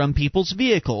things from people's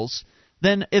vehicles,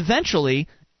 then eventually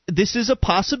this is a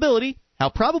possibility. How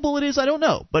probable it is, I don't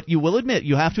know, but you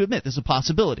have to admit, there's a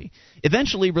possibility.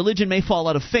 Eventually, religion may fall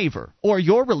out of favor, or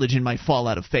your religion might fall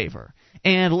out of favor.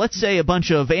 And let's say a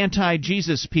bunch of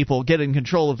anti-Jesus people get in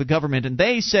control of the government, and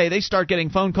they start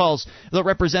getting phone calls. The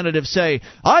representatives say,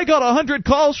 I got 100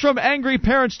 calls from angry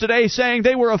parents today saying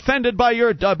they were offended by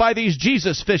these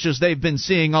Jesus fishes they've been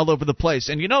seeing all over the place.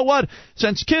 And you know what?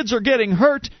 Since kids are getting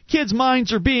hurt, kids'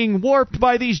 minds are being warped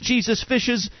by these Jesus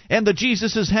fishes, and the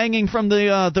Jesus is hanging from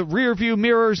the rear view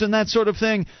mirrors and that sort of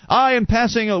thing.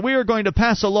 We are going to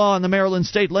pass a law in the Maryland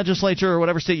state legislature or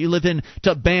whatever state you live in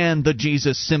to ban the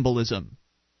Jesus symbolism.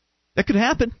 That could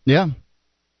happen. Yeah.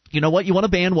 You know what? You want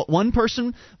to ban what one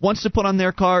person wants to put on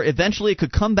their car. Eventually, it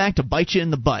could come back to bite you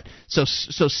in the butt. So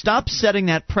stop setting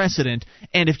that precedent.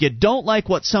 And if you don't like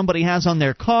what somebody has on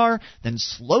their car, then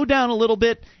slow down a little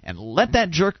bit and let that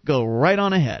jerk go right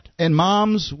on ahead. And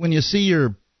moms, when you see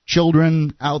your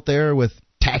children out there with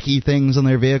tacky things on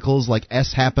their vehicles like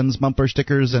S happens bumper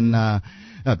stickers and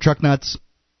truck nuts,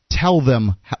 tell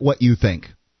them what you think.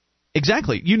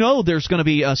 Exactly. There's going to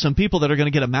be some people that are going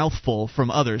to get a mouthful from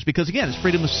others because, again, it's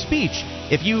freedom of speech.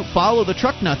 If you follow the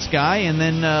truck nuts guy and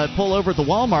then pull over at the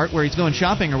Walmart where he's going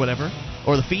shopping or whatever,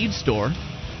 or the feed store,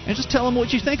 and just tell him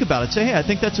what you think about it. Say, hey, I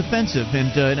think that's offensive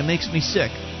and it makes me sick.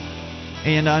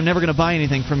 And I'm never going to buy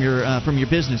anything from your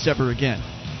business ever again.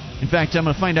 In fact, I'm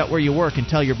going to find out where you work and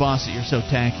tell your boss that you're so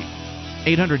tacky.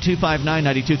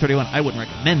 800-259-9231. I wouldn't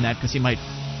recommend that because he might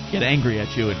get angry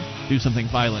at you and do something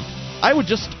violent. I would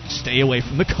just stay away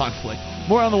from the conflict.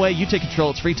 More on the way. You take control.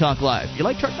 It's Free Talk Live. You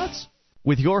like truck nuts?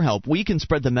 With your help, we can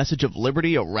spread the message of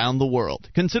liberty around the world.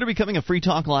 Consider becoming a Free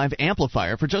Talk Live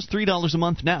amplifier for just $3 a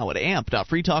month now at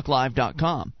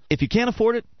amp.freetalklive.com. If you can't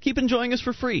afford it, keep enjoying us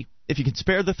for free. If you can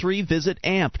spare the $3, visit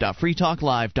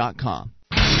amp.freetalklive.com.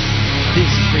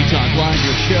 This is Free Talk Live,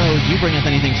 your show. You bring up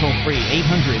anything toll-free.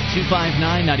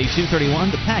 800-259-9231,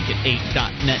 the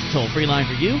packet8.net toll-free line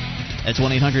for you. That's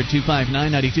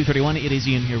 1-800-259-9231. It is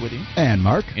Ian here with you. And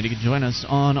Mark. And you can join us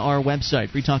on our website,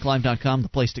 freetalklive.com, the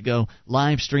place to go.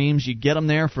 Live streams, you get them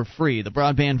there for free. The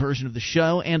broadband version of the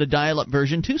show and a dial-up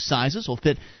version. 2 sizes will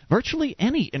fit virtually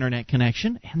any internet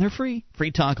connection, and they're free.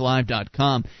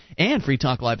 freetalklive.com. And Free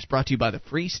Talk Live is brought to you by the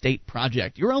Free State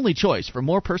Project, your only choice for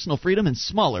more personal freedom and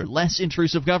smaller, less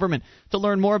intrusive government. To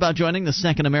learn more about joining the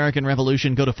Second American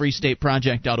Revolution, go to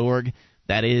freestateproject.org.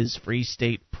 That is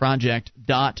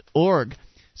freestateproject.org.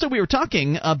 So we were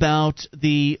talking about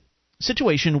the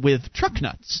situation with truck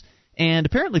nuts, and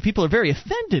apparently people are very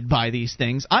offended by these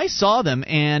things. I saw them,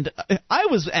 and I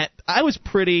was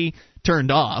pretty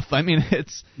turned off. I mean,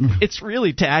 it's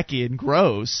really tacky and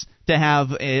gross to have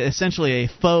essentially a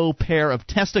faux pair of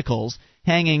testicles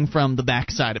hanging from the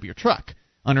backside of your truck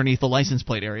underneath the license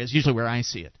plate area is usually where I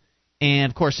see it.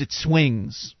 And of course it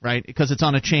swings, right? Because it's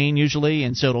on a chain usually,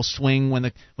 and so it'll swing when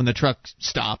the truck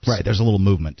stops. Right, there's a little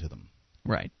movement to them.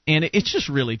 Right. And it's just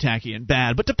really tacky and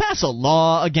bad. But to pass a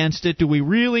law against it, do we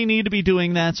really need to be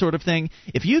doing that sort of thing?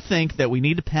 If you think that we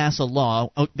need to pass a law,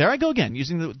 there I go again,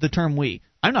 using the term we.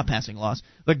 I'm not passing laws.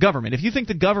 The government. If you think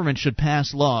the government should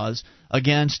pass laws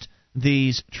against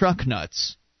these truck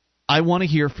nuts, I want to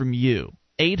hear from you.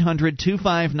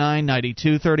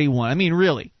 800-259-9231. I mean,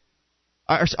 really.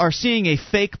 Are seeing a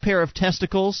fake pair of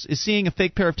testicles,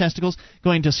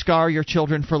 going to scar your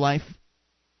children for life?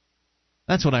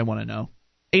 That's what I want to know.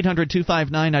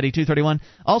 800-259-9231.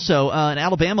 Also, an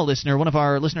Alabama listener, one of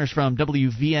our listeners from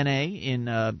WVNA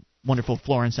in wonderful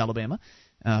Florence, Alabama,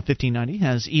 1590,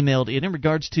 has emailed in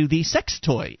regards to the sex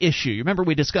toy issue. You remember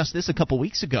we discussed this a couple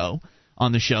weeks ago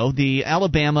on the show. The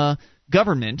Alabama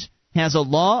government has a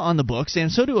law on the books,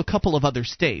 and so do a couple of other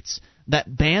states,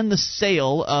 that ban the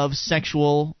sale of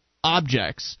sexual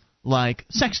objects like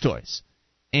sex toys.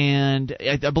 And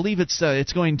I believe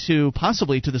it's going to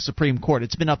possibly to the Supreme Court.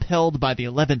 It's been upheld by the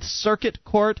 11th Circuit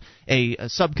Court, a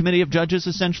subcommittee of judges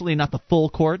essentially, not the full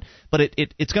court, but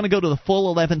it's going to go to the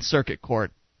full 11th Circuit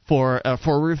Court for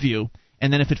review.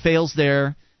 And then if it fails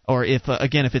there, or if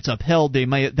it's upheld, they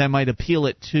might appeal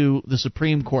it to the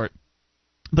Supreme Court.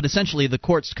 But essentially, the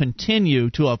courts continue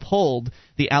to uphold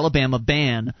the Alabama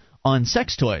ban on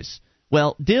sex toys.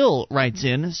 Well, Dill writes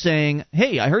in saying,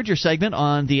 hey, I heard your segment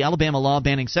on the Alabama law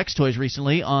banning sex toys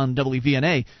recently on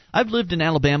WVNA. I've lived in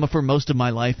Alabama for most of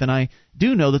my life, and I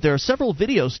do know that there are several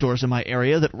video stores in my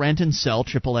area that rent and sell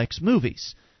XXX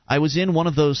movies. I was in one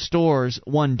of those stores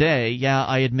one day, yeah,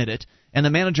 I admit it, and the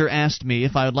manager asked me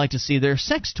if I would like to see their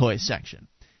sex toy section.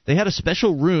 They had a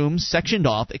special room sectioned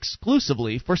off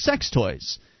exclusively for sex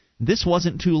toys. This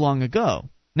wasn't too long ago.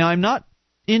 Now, I'm not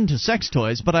into sex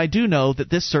toys, but I do know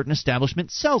that this certain establishment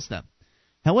sells them.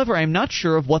 However, I'm not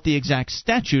sure of what the exact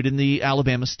statute in the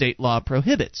Alabama state law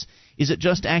prohibits. Is it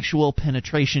just actual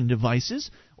penetration devices,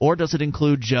 or does it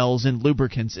include gels and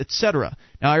lubricants, etc.?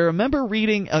 Now, I remember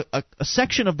reading a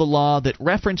section of the law that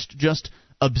referenced just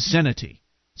obscenity.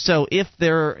 So if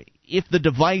the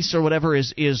device or whatever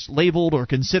is labeled or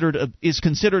considered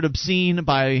obscene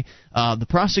by the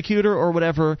prosecutor or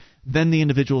whatever, then the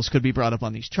individuals could be brought up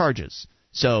on these charges.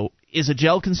 So is a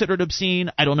gel considered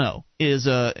obscene? I don't know. Is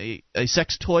a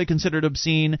sex toy considered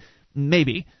obscene?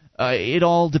 Maybe. It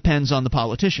all depends on the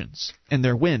politicians and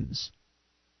their whims,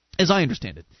 as I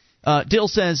understand it. Dill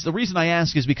says, the reason I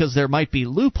ask is because there might be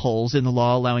loopholes in the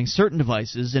law allowing certain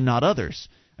devices and not others.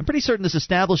 I'm pretty certain this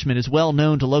establishment is well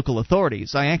known to local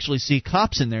authorities. I actually see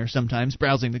cops in there sometimes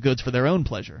browsing the goods for their own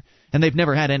pleasure, and they've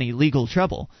never had any legal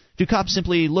trouble. Do the cops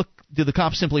simply look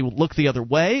the other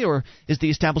way, or is the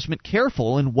establishment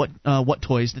careful in what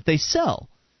toys that they sell?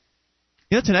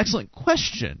 Yeah, that's an excellent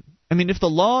question. I mean, if the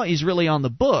law is really on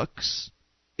the books,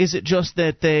 is it just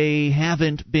that they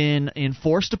haven't been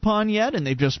enforced upon yet, and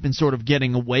they've just been sort of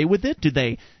getting away with it? Do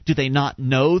they not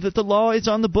know that the law is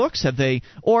on the books?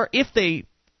 Or if they've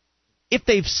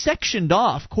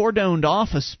cordoned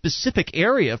off a specific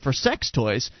area for sex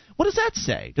toys, what does that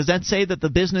say? Does that say that the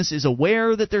business is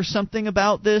aware that there's something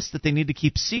about this that they need to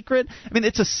keep secret? I mean,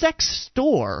 it's a sex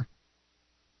store,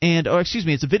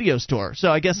 it's a video store, so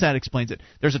I guess that explains it.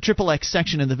 There's a XXX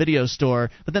section in the video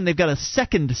store, but then they've got a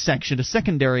second section, a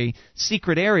secondary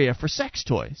secret area for sex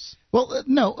toys. Well,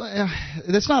 no,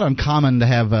 it's not uncommon to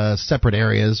have separate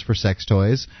areas for sex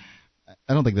toys.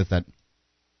 I don't think that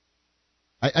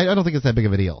big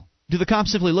of a deal. Do the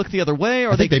cops simply look the other way?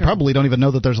 Or I think they probably don't even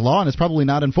know that there's a law, and it's probably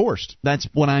not enforced. That's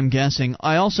what I'm guessing.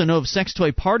 I also know of sex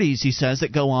toy parties, he says,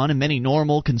 that go on, and many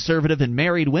normal, conservative, and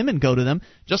married women go to them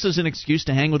just as an excuse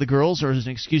to hang with the girls or as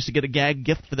an excuse to get a gag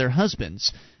gift for their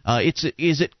husbands. It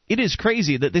is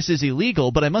crazy that this is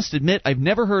illegal, but I must admit I've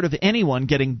never heard of anyone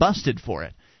getting busted for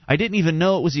it. I didn't even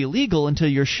know it was illegal until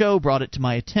your show brought it to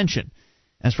my attention.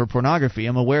 As for pornography,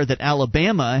 I'm aware that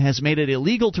Alabama has made it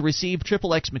illegal to receive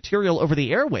XXX material over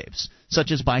the airwaves,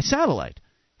 such as by satellite.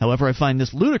 However, I find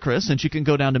this ludicrous since you can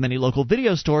go down to many local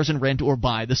video stores and rent or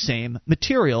buy the same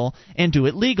material and do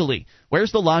it legally.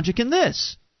 Where's the logic in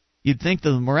this? You'd think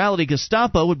the morality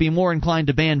Gestapo would be more inclined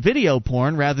to ban video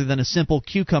porn rather than a simple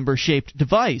cucumber-shaped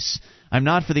device. I'm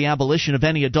not for the abolition of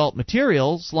any adult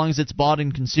material as long as it's bought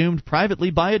and consumed privately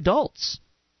by adults.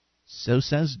 So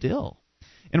says Dill.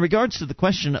 In regards to the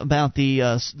question about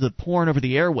the porn over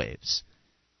the airwaves,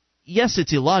 yes,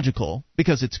 it's illogical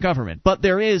because it's government, but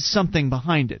there is something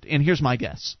behind it, and here's my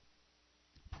guess.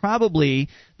 Probably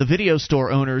the video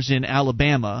store owners in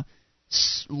Alabama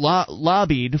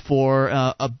lobbied for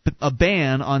a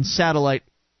ban on satellite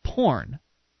porn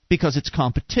because it's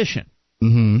competition.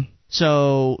 Mm-hmm.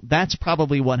 So that's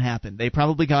probably what happened. They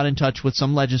probably got in touch with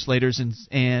some legislators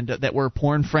and that were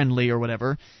porn friendly or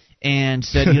whatever, and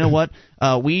said, you know what,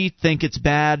 we think it's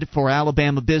bad for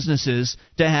Alabama businesses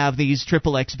to have these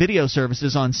XXX video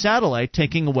services on satellite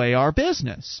taking away our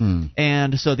business.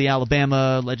 And so the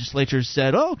Alabama legislature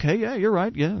said, oh, okay, yeah, you're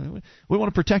right. Yeah, we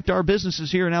want to protect our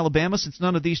businesses here in Alabama since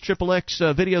none of these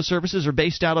XXX video services are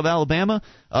based out of Alabama.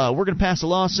 We're going to pass a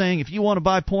law saying if you want to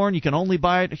buy porn, you can only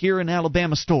buy it here in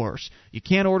Alabama stores. You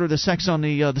can't order the sex on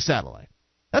the satellite.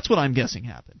 That's what I'm guessing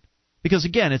happened. Because,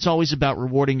 again, it's always about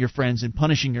rewarding your friends and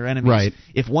punishing your enemies. Right.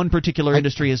 If one particular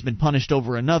industry has been punished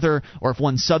over another, or if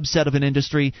one subset of an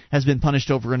industry has been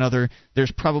punished over another,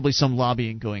 there's probably some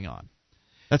lobbying going on.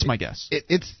 That's my guess.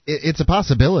 It's a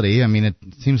possibility. I mean, it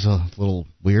seems a little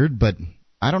weird, but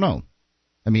I don't know.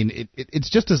 I mean,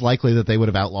 it's just as likely that they would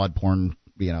have outlawed porn,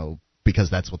 because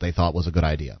that's what they thought was a good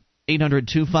idea.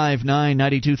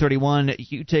 800-259-9231.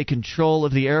 You take control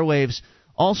of the airwaves.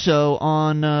 Also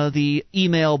on the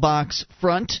email box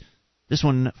front, this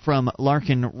one from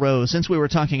Larkin Rose. Since we were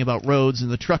talking about roads and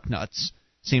the truck nuts,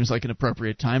 seems like an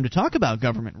appropriate time to talk about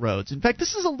government roads. In fact,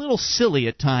 this is a little silly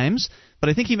at times, but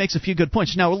I think he makes a few good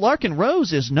points. Now, Larkin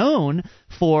Rose is known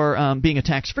for being a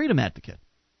tax freedom advocate.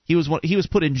 He was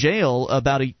put in jail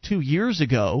about 2 years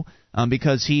ago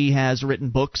because he has written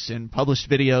books and published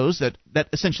videos that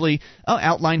essentially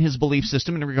outline his belief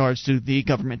system in regards to the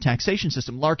government taxation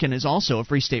system. Larkin is also a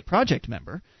Free State Project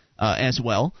member as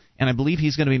well, and I believe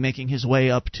he's going to be making his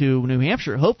way up to New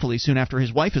Hampshire, hopefully soon after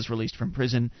his wife is released from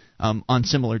prison on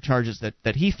similar charges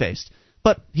that he faced.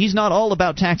 But he's not all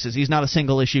about taxes. He's not a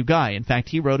single-issue guy. In fact,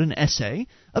 he wrote an essay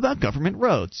about government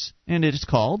roads, and it is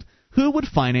called Who Would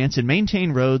Finance and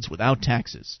Maintain Roads Without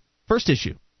Taxes? First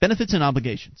issue, benefits and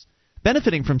obligations.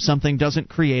 Benefiting from something doesn't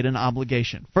create an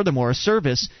obligation. Furthermore, a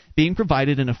service being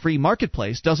provided in a free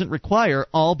marketplace doesn't require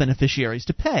all beneficiaries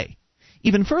to pay.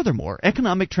 Even furthermore,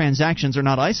 economic transactions are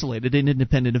not isolated in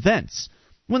independent events.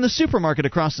 When the supermarket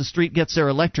across the street gets their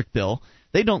electric bill,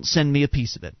 they don't send me a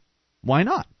piece of it. Why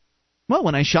not? Well,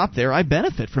 when I shop there, I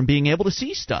benefit from being able to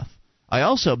see stuff. I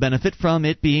also benefit from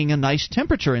it being a nice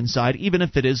temperature inside, even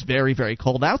if it is very, very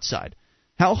cold outside.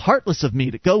 How heartless of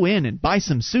me to go in and buy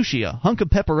some sushi, a hunk of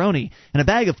pepperoni, and a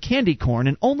bag of candy corn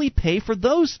and only pay for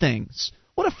those things.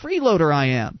 What a freeloader I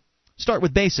am. Start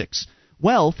with basics.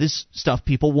 Wealth is stuff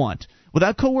people want.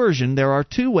 Without coercion, there are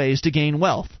two ways to gain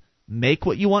wealth. Make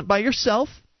what you want by yourself,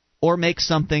 or make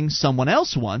something someone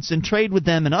else wants and trade with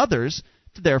them and others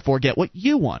to therefore get what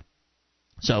you want.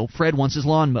 So, Fred wants his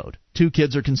lawn mowed. 2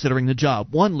 kids are considering the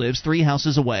job. One lives 3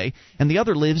 houses away, and the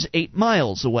other lives 8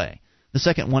 miles away. The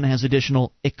second one has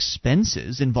additional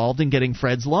expenses involved in getting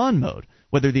Fred's lawn mowed,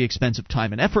 whether the expense of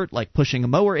time and effort, like pushing a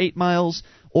mower 8 miles,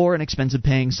 or an expense of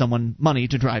paying someone money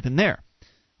to drive him there.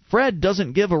 Fred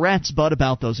doesn't give a rat's butt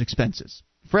about those expenses.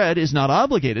 Fred is not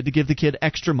obligated to give the kid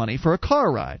extra money for a car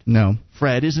ride. No.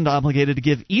 Fred isn't obligated to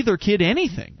give either kid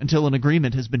anything until an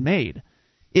agreement has been made.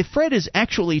 If Fred is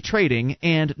actually trading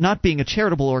and not being a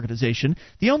charitable organization,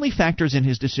 the only factors in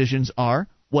his decisions are,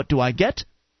 what do I get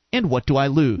and what do I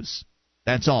lose?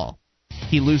 That's all.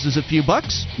 He loses a few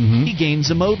bucks, he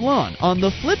gains a mowed lawn. On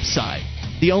the flip side,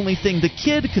 the only thing the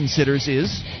kid considers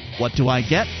is, what do I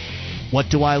get? What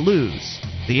do I lose?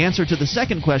 The answer to the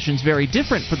second question is very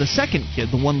different for the second kid,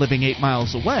 the one living 8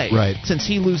 miles away, right, since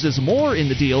he loses more in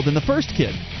the deal than the first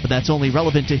kid. But that's only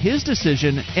relevant to his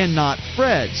decision and not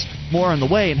Fred's. More on the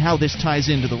way and how this ties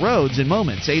into the roads in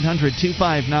moments.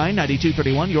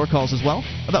 800-259-9231. Your calls as well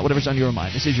about whatever's on your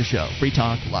mind. This is your show, Free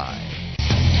Talk Live.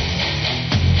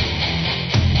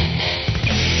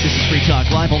 This is Free Free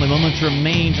Talk Live. Only moments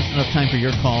remain. Just enough time for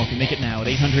your call. If you make it now at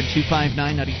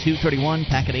 800-259-9231,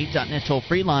 packet8.net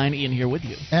toll-free line. Ian here with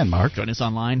you. And Mark. Join us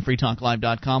online,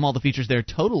 freetalklive.com. All the features there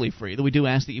totally free, though we do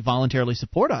ask that you voluntarily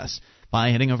support us by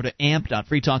heading over to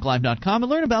amp.freetalklive.com and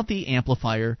learn about the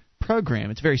Amplifier program.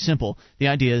 It's very simple. The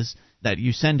idea is that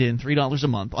you send in $3 a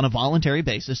month on a voluntary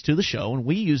basis to the show, and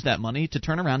we use that money to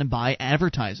turn around and buy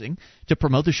advertising to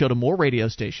promote the show to more radio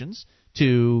stations,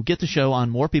 to get the show on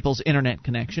more people's internet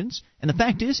connections. And the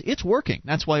fact is, it's working.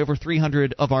 That's why over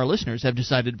 300 of our listeners have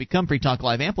decided to become Free Talk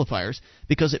Live amplifiers,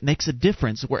 because it makes a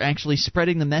difference. We're actually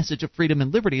spreading the message of freedom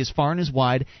and liberty as far and as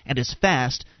wide and as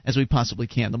fast as we possibly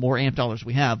can. The more amp dollars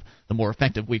we have, the more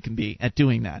effective we can be at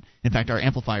doing that. In fact, our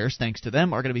amplifiers, thanks to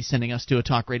them, are going to be sending us to a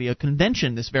talk radio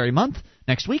convention this very month,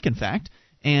 next week in fact.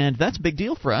 And that's a big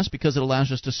deal for us because it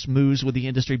allows us to schmooze with the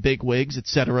industry bigwigs,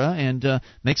 etc., and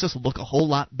makes us look a whole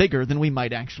lot bigger than we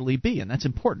might actually be. And that's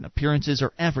important. Appearances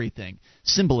are everything.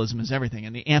 Symbolism is everything.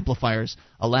 And the amplifiers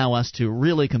allow us to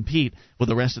really compete with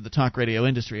the rest of the talk radio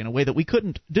industry in a way that we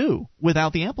couldn't do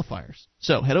without the amplifiers.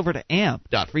 So head over to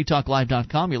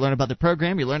amp.freetalklive.com. You learn about the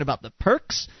program. You learn about the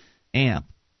perks.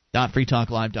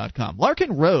 amp.freetalklive.com.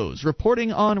 Larkin Rose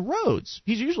reporting on roads.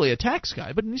 He's usually a tax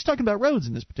guy, but he's talking about roads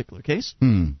in this particular case.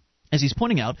 As he's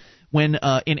pointing out, when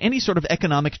in any sort of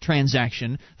economic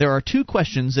transaction, there are two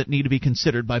questions that need to be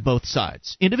considered by both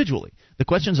sides individually. The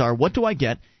questions are, what do I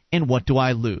get and what do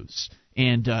I lose?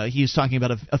 And he's talking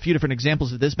about a few different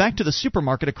examples of this. Back to the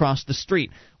supermarket across the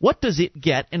street. What does it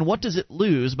get and what does it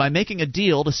lose by making a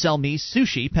deal to sell me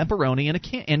sushi, pepperoni,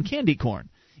 and candy corn?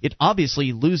 It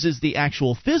obviously loses the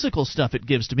actual physical stuff it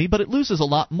gives to me, but it loses a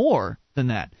lot more than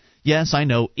that. Yes, I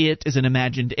know it is an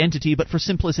imagined entity, but for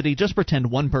simplicity, just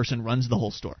pretend one person runs the whole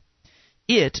store.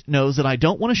 It knows that I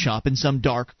don't want to shop in some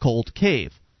dark, cold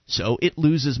cave, so it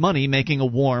loses money making a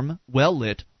warm,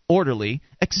 well-lit, orderly,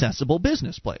 accessible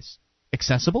business place.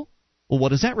 Accessible? Well, what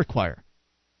does that require?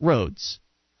 Roads.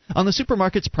 On the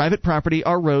supermarket's private property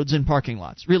are roads and parking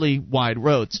lots, really wide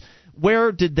roads.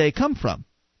 Where did they come from?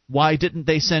 Why didn't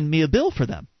they send me a bill for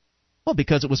them? Well,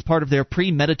 because it was part of their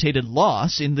premeditated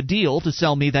loss in the deal to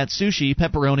sell me that sushi,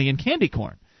 pepperoni, and candy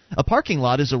corn. A parking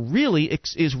lot is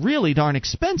really darn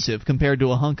expensive compared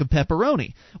to a hunk of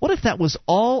pepperoni. What if that was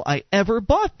all I ever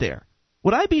bought there?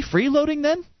 Would I be freeloading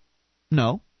then?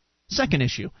 No. Second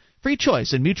issue, free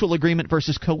choice and mutual agreement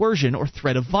versus coercion or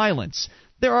threat of violence.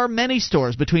 There are many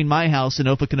stores between my house and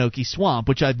Okefenokee Swamp,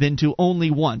 which I've been to only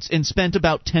once and spent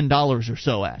about $10 or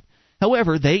so at.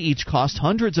 However, they each cost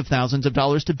hundreds of thousands of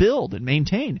dollars to build and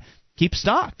maintain, keep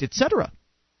stocked, etc.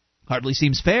 Hardly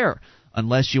seems fair,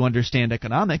 unless you understand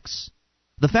economics.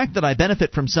 The fact that I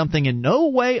benefit from something in no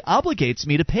way obligates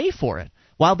me to pay for it.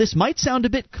 While this might sound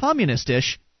a bit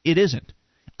communist-ish, it isn't.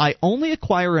 I only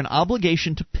acquire an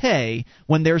obligation to pay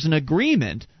when there's an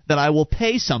agreement that I will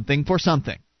pay something for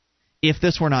something. If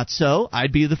this were not so,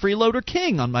 I'd be the freeloader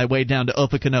king on my way down to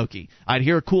Okefenokee. I'd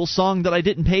hear a cool song that I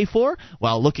didn't pay for,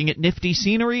 while looking at nifty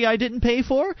scenery I didn't pay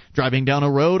for, driving down a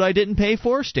road I didn't pay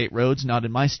for, state roads not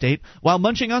in my state, while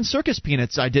munching on circus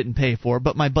peanuts I didn't pay for,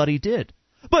 but my buddy did.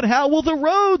 But how will the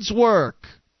roads work?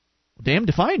 Damned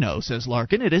if I know, says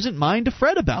Larkin. It isn't mine to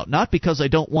fret about, not because I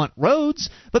don't want roads,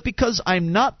 but because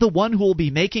I'm not the one who will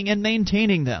be making and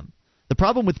maintaining them. The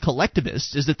problem with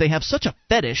collectivists is that they have such a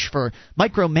fetish for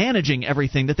micromanaging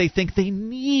everything that they think they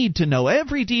need to know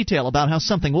every detail about how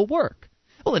something will work.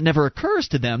 Well, it never occurs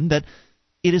to them that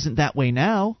it isn't that way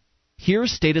now.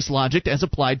 Here's status logic as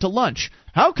applied to lunch.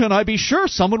 How can I be sure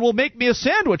someone will make me a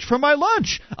sandwich for my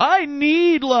lunch? I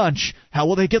need lunch. How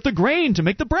will they get the grain to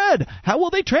make the bread? How will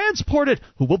they transport it?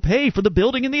 Who will pay for the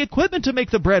building and the equipment to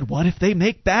make the bread? What if they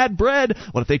make bad bread?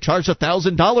 What if they charge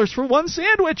 $1,000 for one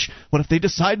sandwich? What if they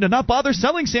decide to not bother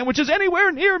selling sandwiches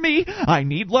anywhere near me? I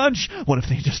need lunch. What if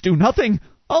they just do nothing?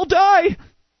 I'll die.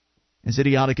 As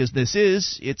idiotic as this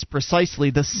is, it's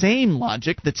precisely the same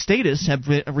logic that statists have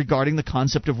regarding the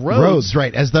concept of roads. Roads,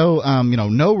 right, as though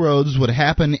no roads would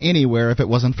happen anywhere if it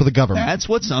wasn't for the government. That's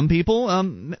what some people,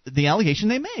 the allegation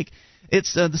they make.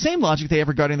 It's the same logic they have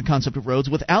regarding the concept of roads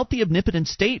without the omnipotent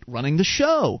state running the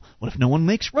show. What if no one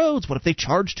makes roads? What if they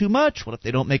charge too much? What if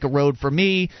they don't make a road for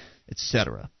me?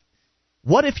 Etc.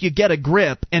 What if you get a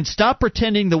grip and stop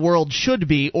pretending the world should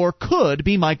be or could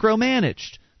be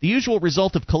micromanaged? The usual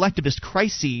result of collectivist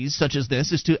crises such as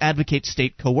this is to advocate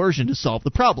state coercion to solve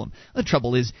the problem. The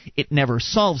trouble is, it never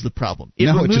solves the problem. It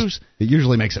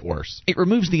usually makes it worse. It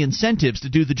removes the incentives to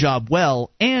do the job well,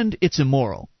 and it's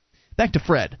immoral. Back to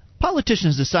Fred.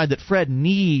 Politicians decide that Fred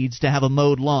needs to have a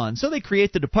mowed lawn, so they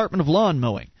create the Department of Lawn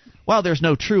Mowing. While there's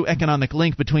no true economic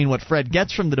link between what Fred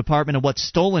gets from the department and what's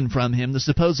stolen from him, the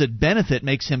supposed benefit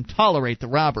makes him tolerate the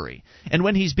robbery. And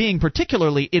when he's being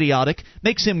particularly idiotic,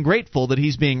 makes him grateful that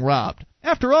he's being robbed.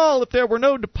 After all, if there were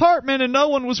no department and no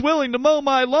one was willing to mow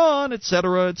my lawn,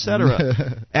 etc.,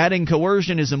 etc. Adding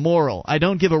coercion is immoral. I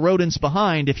don't give a rodent's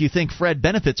behind if you think Fred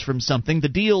benefits from something. The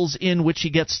deals in which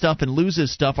he gets stuff and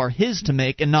loses stuff are his to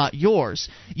make and not yours.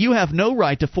 You have no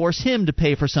right to force him to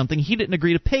pay for something he didn't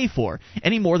agree to pay for,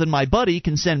 any more than my buddy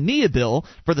can send me a bill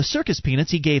for the circus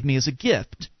peanuts he gave me as a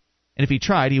gift. And if he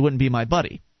tried, he wouldn't be my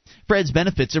buddy. Fred's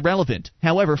benefit's irrelevant.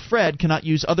 However, Fred cannot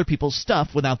use other people's stuff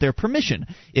without their permission.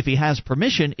 If he has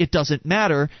permission, it doesn't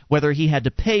matter whether he had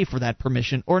to pay for that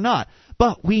permission or not.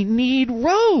 But we need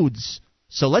roads!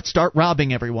 So let's start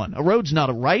robbing everyone. A road's not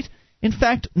a right. In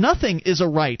fact, nothing is a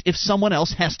right if someone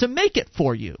else has to make it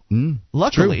for you.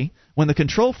 Luckily, true. When the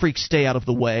control freaks stay out of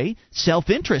the way,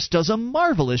 self-interest does a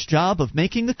marvelous job of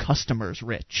making the customers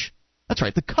rich. That's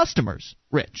right, the customers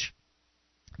rich.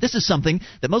 This is something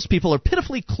that most people are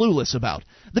pitifully clueless about.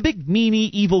 The big, meanie,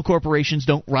 evil corporations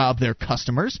don't rob their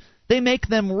customers. They make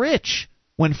them rich.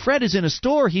 When Fred is in a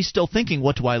store, he's still thinking,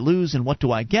 what do I lose and what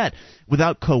do I get?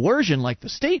 Without coercion like the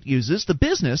state uses, the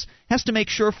business has to make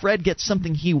sure Fred gets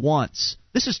something he wants.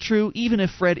 This is true even if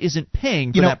Fred isn't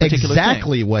paying for that particular thing.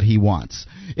 Exactly what he wants.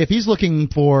 If he's looking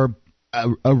for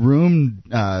a room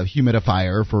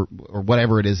humidifier for or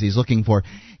whatever it is he's looking for,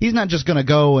 he's not just going to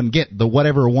go and get the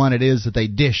whatever one it is that they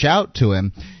dish out to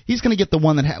him. He's going to get the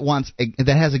one that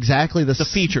has exactly the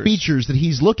features that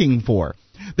he's looking for.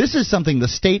 This is something the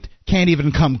state can't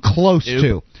even come close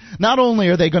to. Not only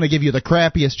are they going to give you the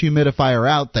crappiest humidifier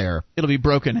out there, it'll be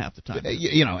broken half the time.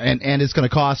 And it's going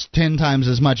to cost 10 times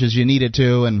as much as you need it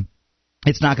to, and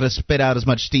it's not going to spit out as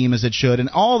much steam as it should, and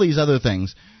all these other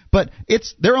things. But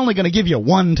they're only going to give you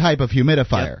one type of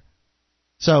humidifier. Yep.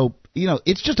 So,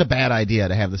 it's just a bad idea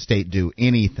to have the state do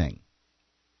anything.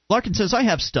 Larkin says, I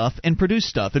have stuff and produce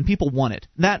stuff, and people want it.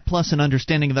 That, plus an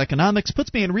understanding of economics,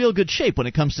 puts me in real good shape when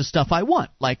it comes to stuff I want,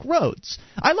 like roads.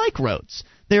 I like roads.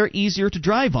 They're easier to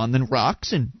drive on than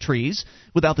rocks and trees.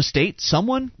 Without the state,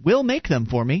 someone will make them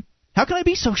for me. How can I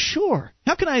be so sure?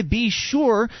 How can I be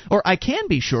sure, or I can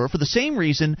be sure for the same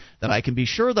reason that I can be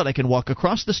sure that I can walk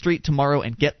across the street tomorrow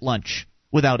and get lunch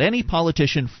without any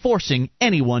politician forcing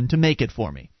anyone to make it for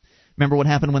me? Remember what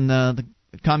happened when the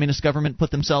communist government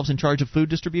put themselves in charge of food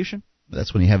distribution?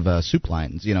 That's when you have soup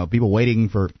lines, people waiting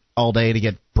for all day to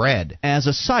get bread. As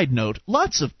a side note,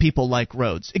 lots of people like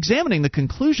roads. Examining the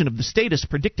conclusion of the status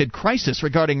predicted crisis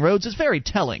regarding roads is very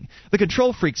telling. The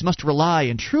control freaks must rely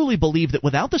and truly believe that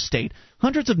without the state,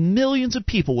 hundreds of millions of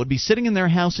people would be sitting in their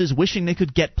houses wishing they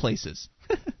could get places.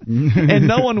 And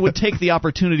no one would take the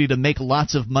opportunity to make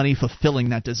lots of money fulfilling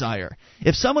that desire.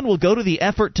 If someone will go to the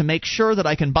effort to make sure that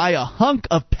I can buy a hunk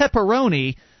of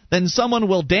pepperoni, then someone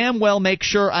will damn well make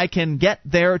sure I can get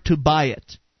there to buy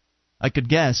it. I could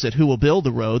guess at who will build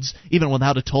the roads, even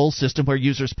without a toll system where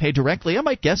users pay directly. I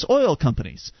might guess oil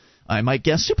companies. I might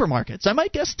guess supermarkets. I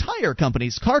might guess tire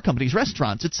companies, car companies,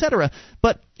 restaurants, etc.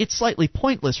 But it's slightly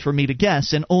pointless for me to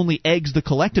guess and only eggs the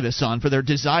collectivists on for their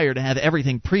desire to have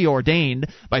everything preordained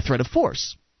by threat of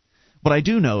force. What I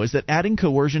do know is that adding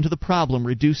coercion to the problem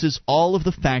reduces all of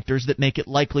the factors that make it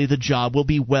likely the job will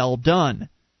be well done,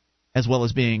 as well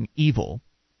as being evil.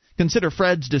 Consider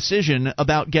Fred's decision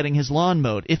about getting his lawn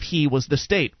mowed. If he was the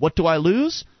state, what do I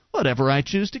lose? Whatever I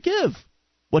choose to give.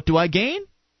 What do I gain?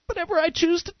 Whatever I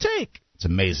choose to take. It's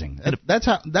amazing. That's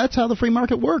how the free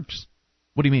market works.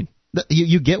 What do you mean?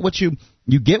 You get what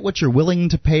you're willing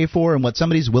to pay for and what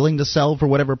somebody's willing to sell for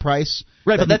whatever price.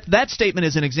 Right, but that statement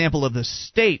is an example of the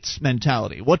state's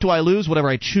mentality. What do I lose? Whatever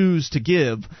I choose to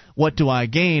give. What do I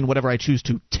gain? Whatever I choose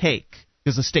to take.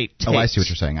 Because the state takes. Oh, I see what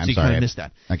you're saying. I'm sorry. So you kind of missed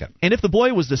that. Okay. And if the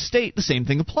boy was the state, the same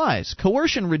thing applies.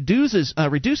 Coercion reduces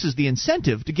the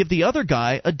incentive to give the other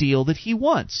guy a deal that he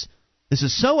wants. This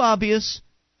is so obvious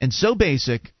and so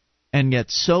basic and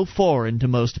yet so foreign to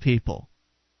most people.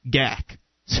 Gack,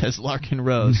 says Larkin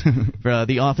Rose,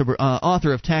 the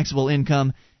author of Taxable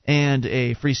Income and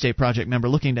a Free State Project member,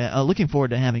 looking forward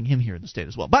to having him here in the state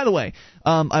as well. By the way,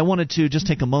 I wanted to just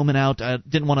take a moment out. I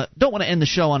don't want to end the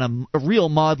show on a real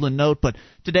maudlin note, but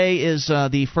today is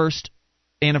the first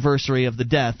anniversary of the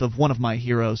death of one of my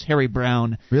heroes, Harry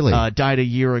Brown. Really? Died a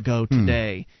year ago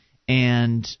today.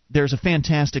 And there's a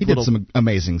fantastic He did some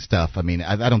amazing stuff. I mean,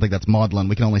 I don't think that's maudlin.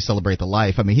 We can only celebrate the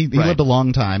life. I mean, he lived a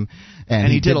long time. And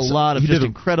he did a lot of just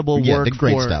incredible work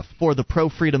great stuff. for the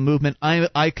pro-freedom movement.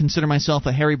 I consider myself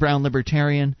a Harry Brown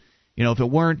libertarian, You know, if it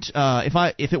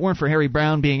weren't for Harry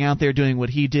Brown being out there doing what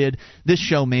he did, this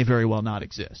show may very well not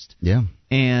exist. Yeah.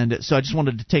 And so I just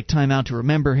wanted to take time out to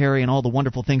remember Harry and all the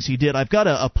wonderful things he did. I've got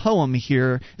a poem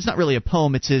here. It's not really a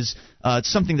poem. It's it's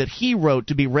something that he wrote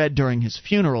to be read during his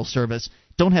funeral service.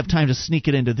 Don't have time to sneak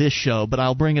it into this show, but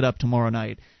I'll bring it up tomorrow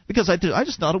night. Because I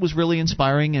just thought it was really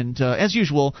inspiring, and as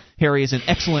usual, Harry is an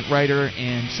excellent writer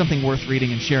and something worth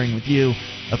reading and sharing with you.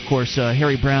 Of course,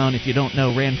 Harry Brown, if you don't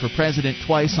know, ran for president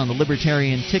twice on the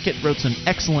Libertarian ticket, wrote some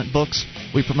excellent books.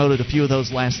 We promoted a few of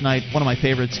those last night. One of my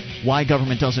favorites, Why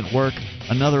Government Doesn't Work.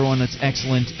 Another one that's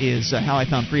excellent is How I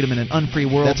Found Freedom in an Unfree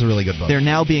World. That's a really good book. They're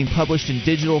now being published in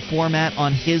digital format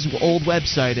on his old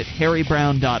website at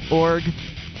harrybrown.org.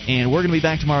 And we're going to be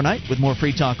back tomorrow night with more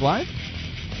Free Talk Live.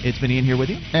 It's been Ian here with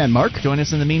you. And Mark. Join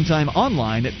us in the meantime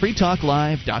online at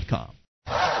freetalklive.com.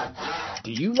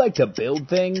 Do you like to build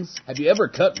things? Have you ever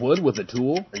cut wood with a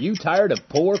tool? Are you tired of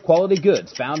poor quality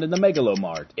goods found in the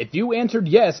Megalomart? If you answered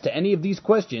yes to any of these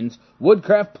questions,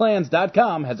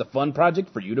 woodcraftplans.com has a fun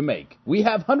project for you to make. We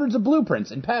have hundreds of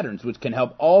blueprints and patterns which can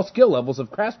help all skill levels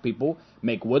of craftspeople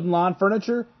make wooden lawn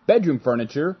furniture, bedroom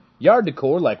furniture, yard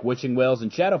decor like wishing wells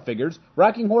and shadow figures,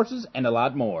 rocking horses, and a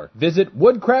lot more. Visit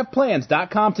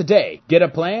woodcraftplans.com today. Get a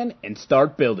plan and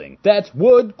start building. That's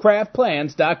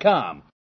woodcraftplans.com.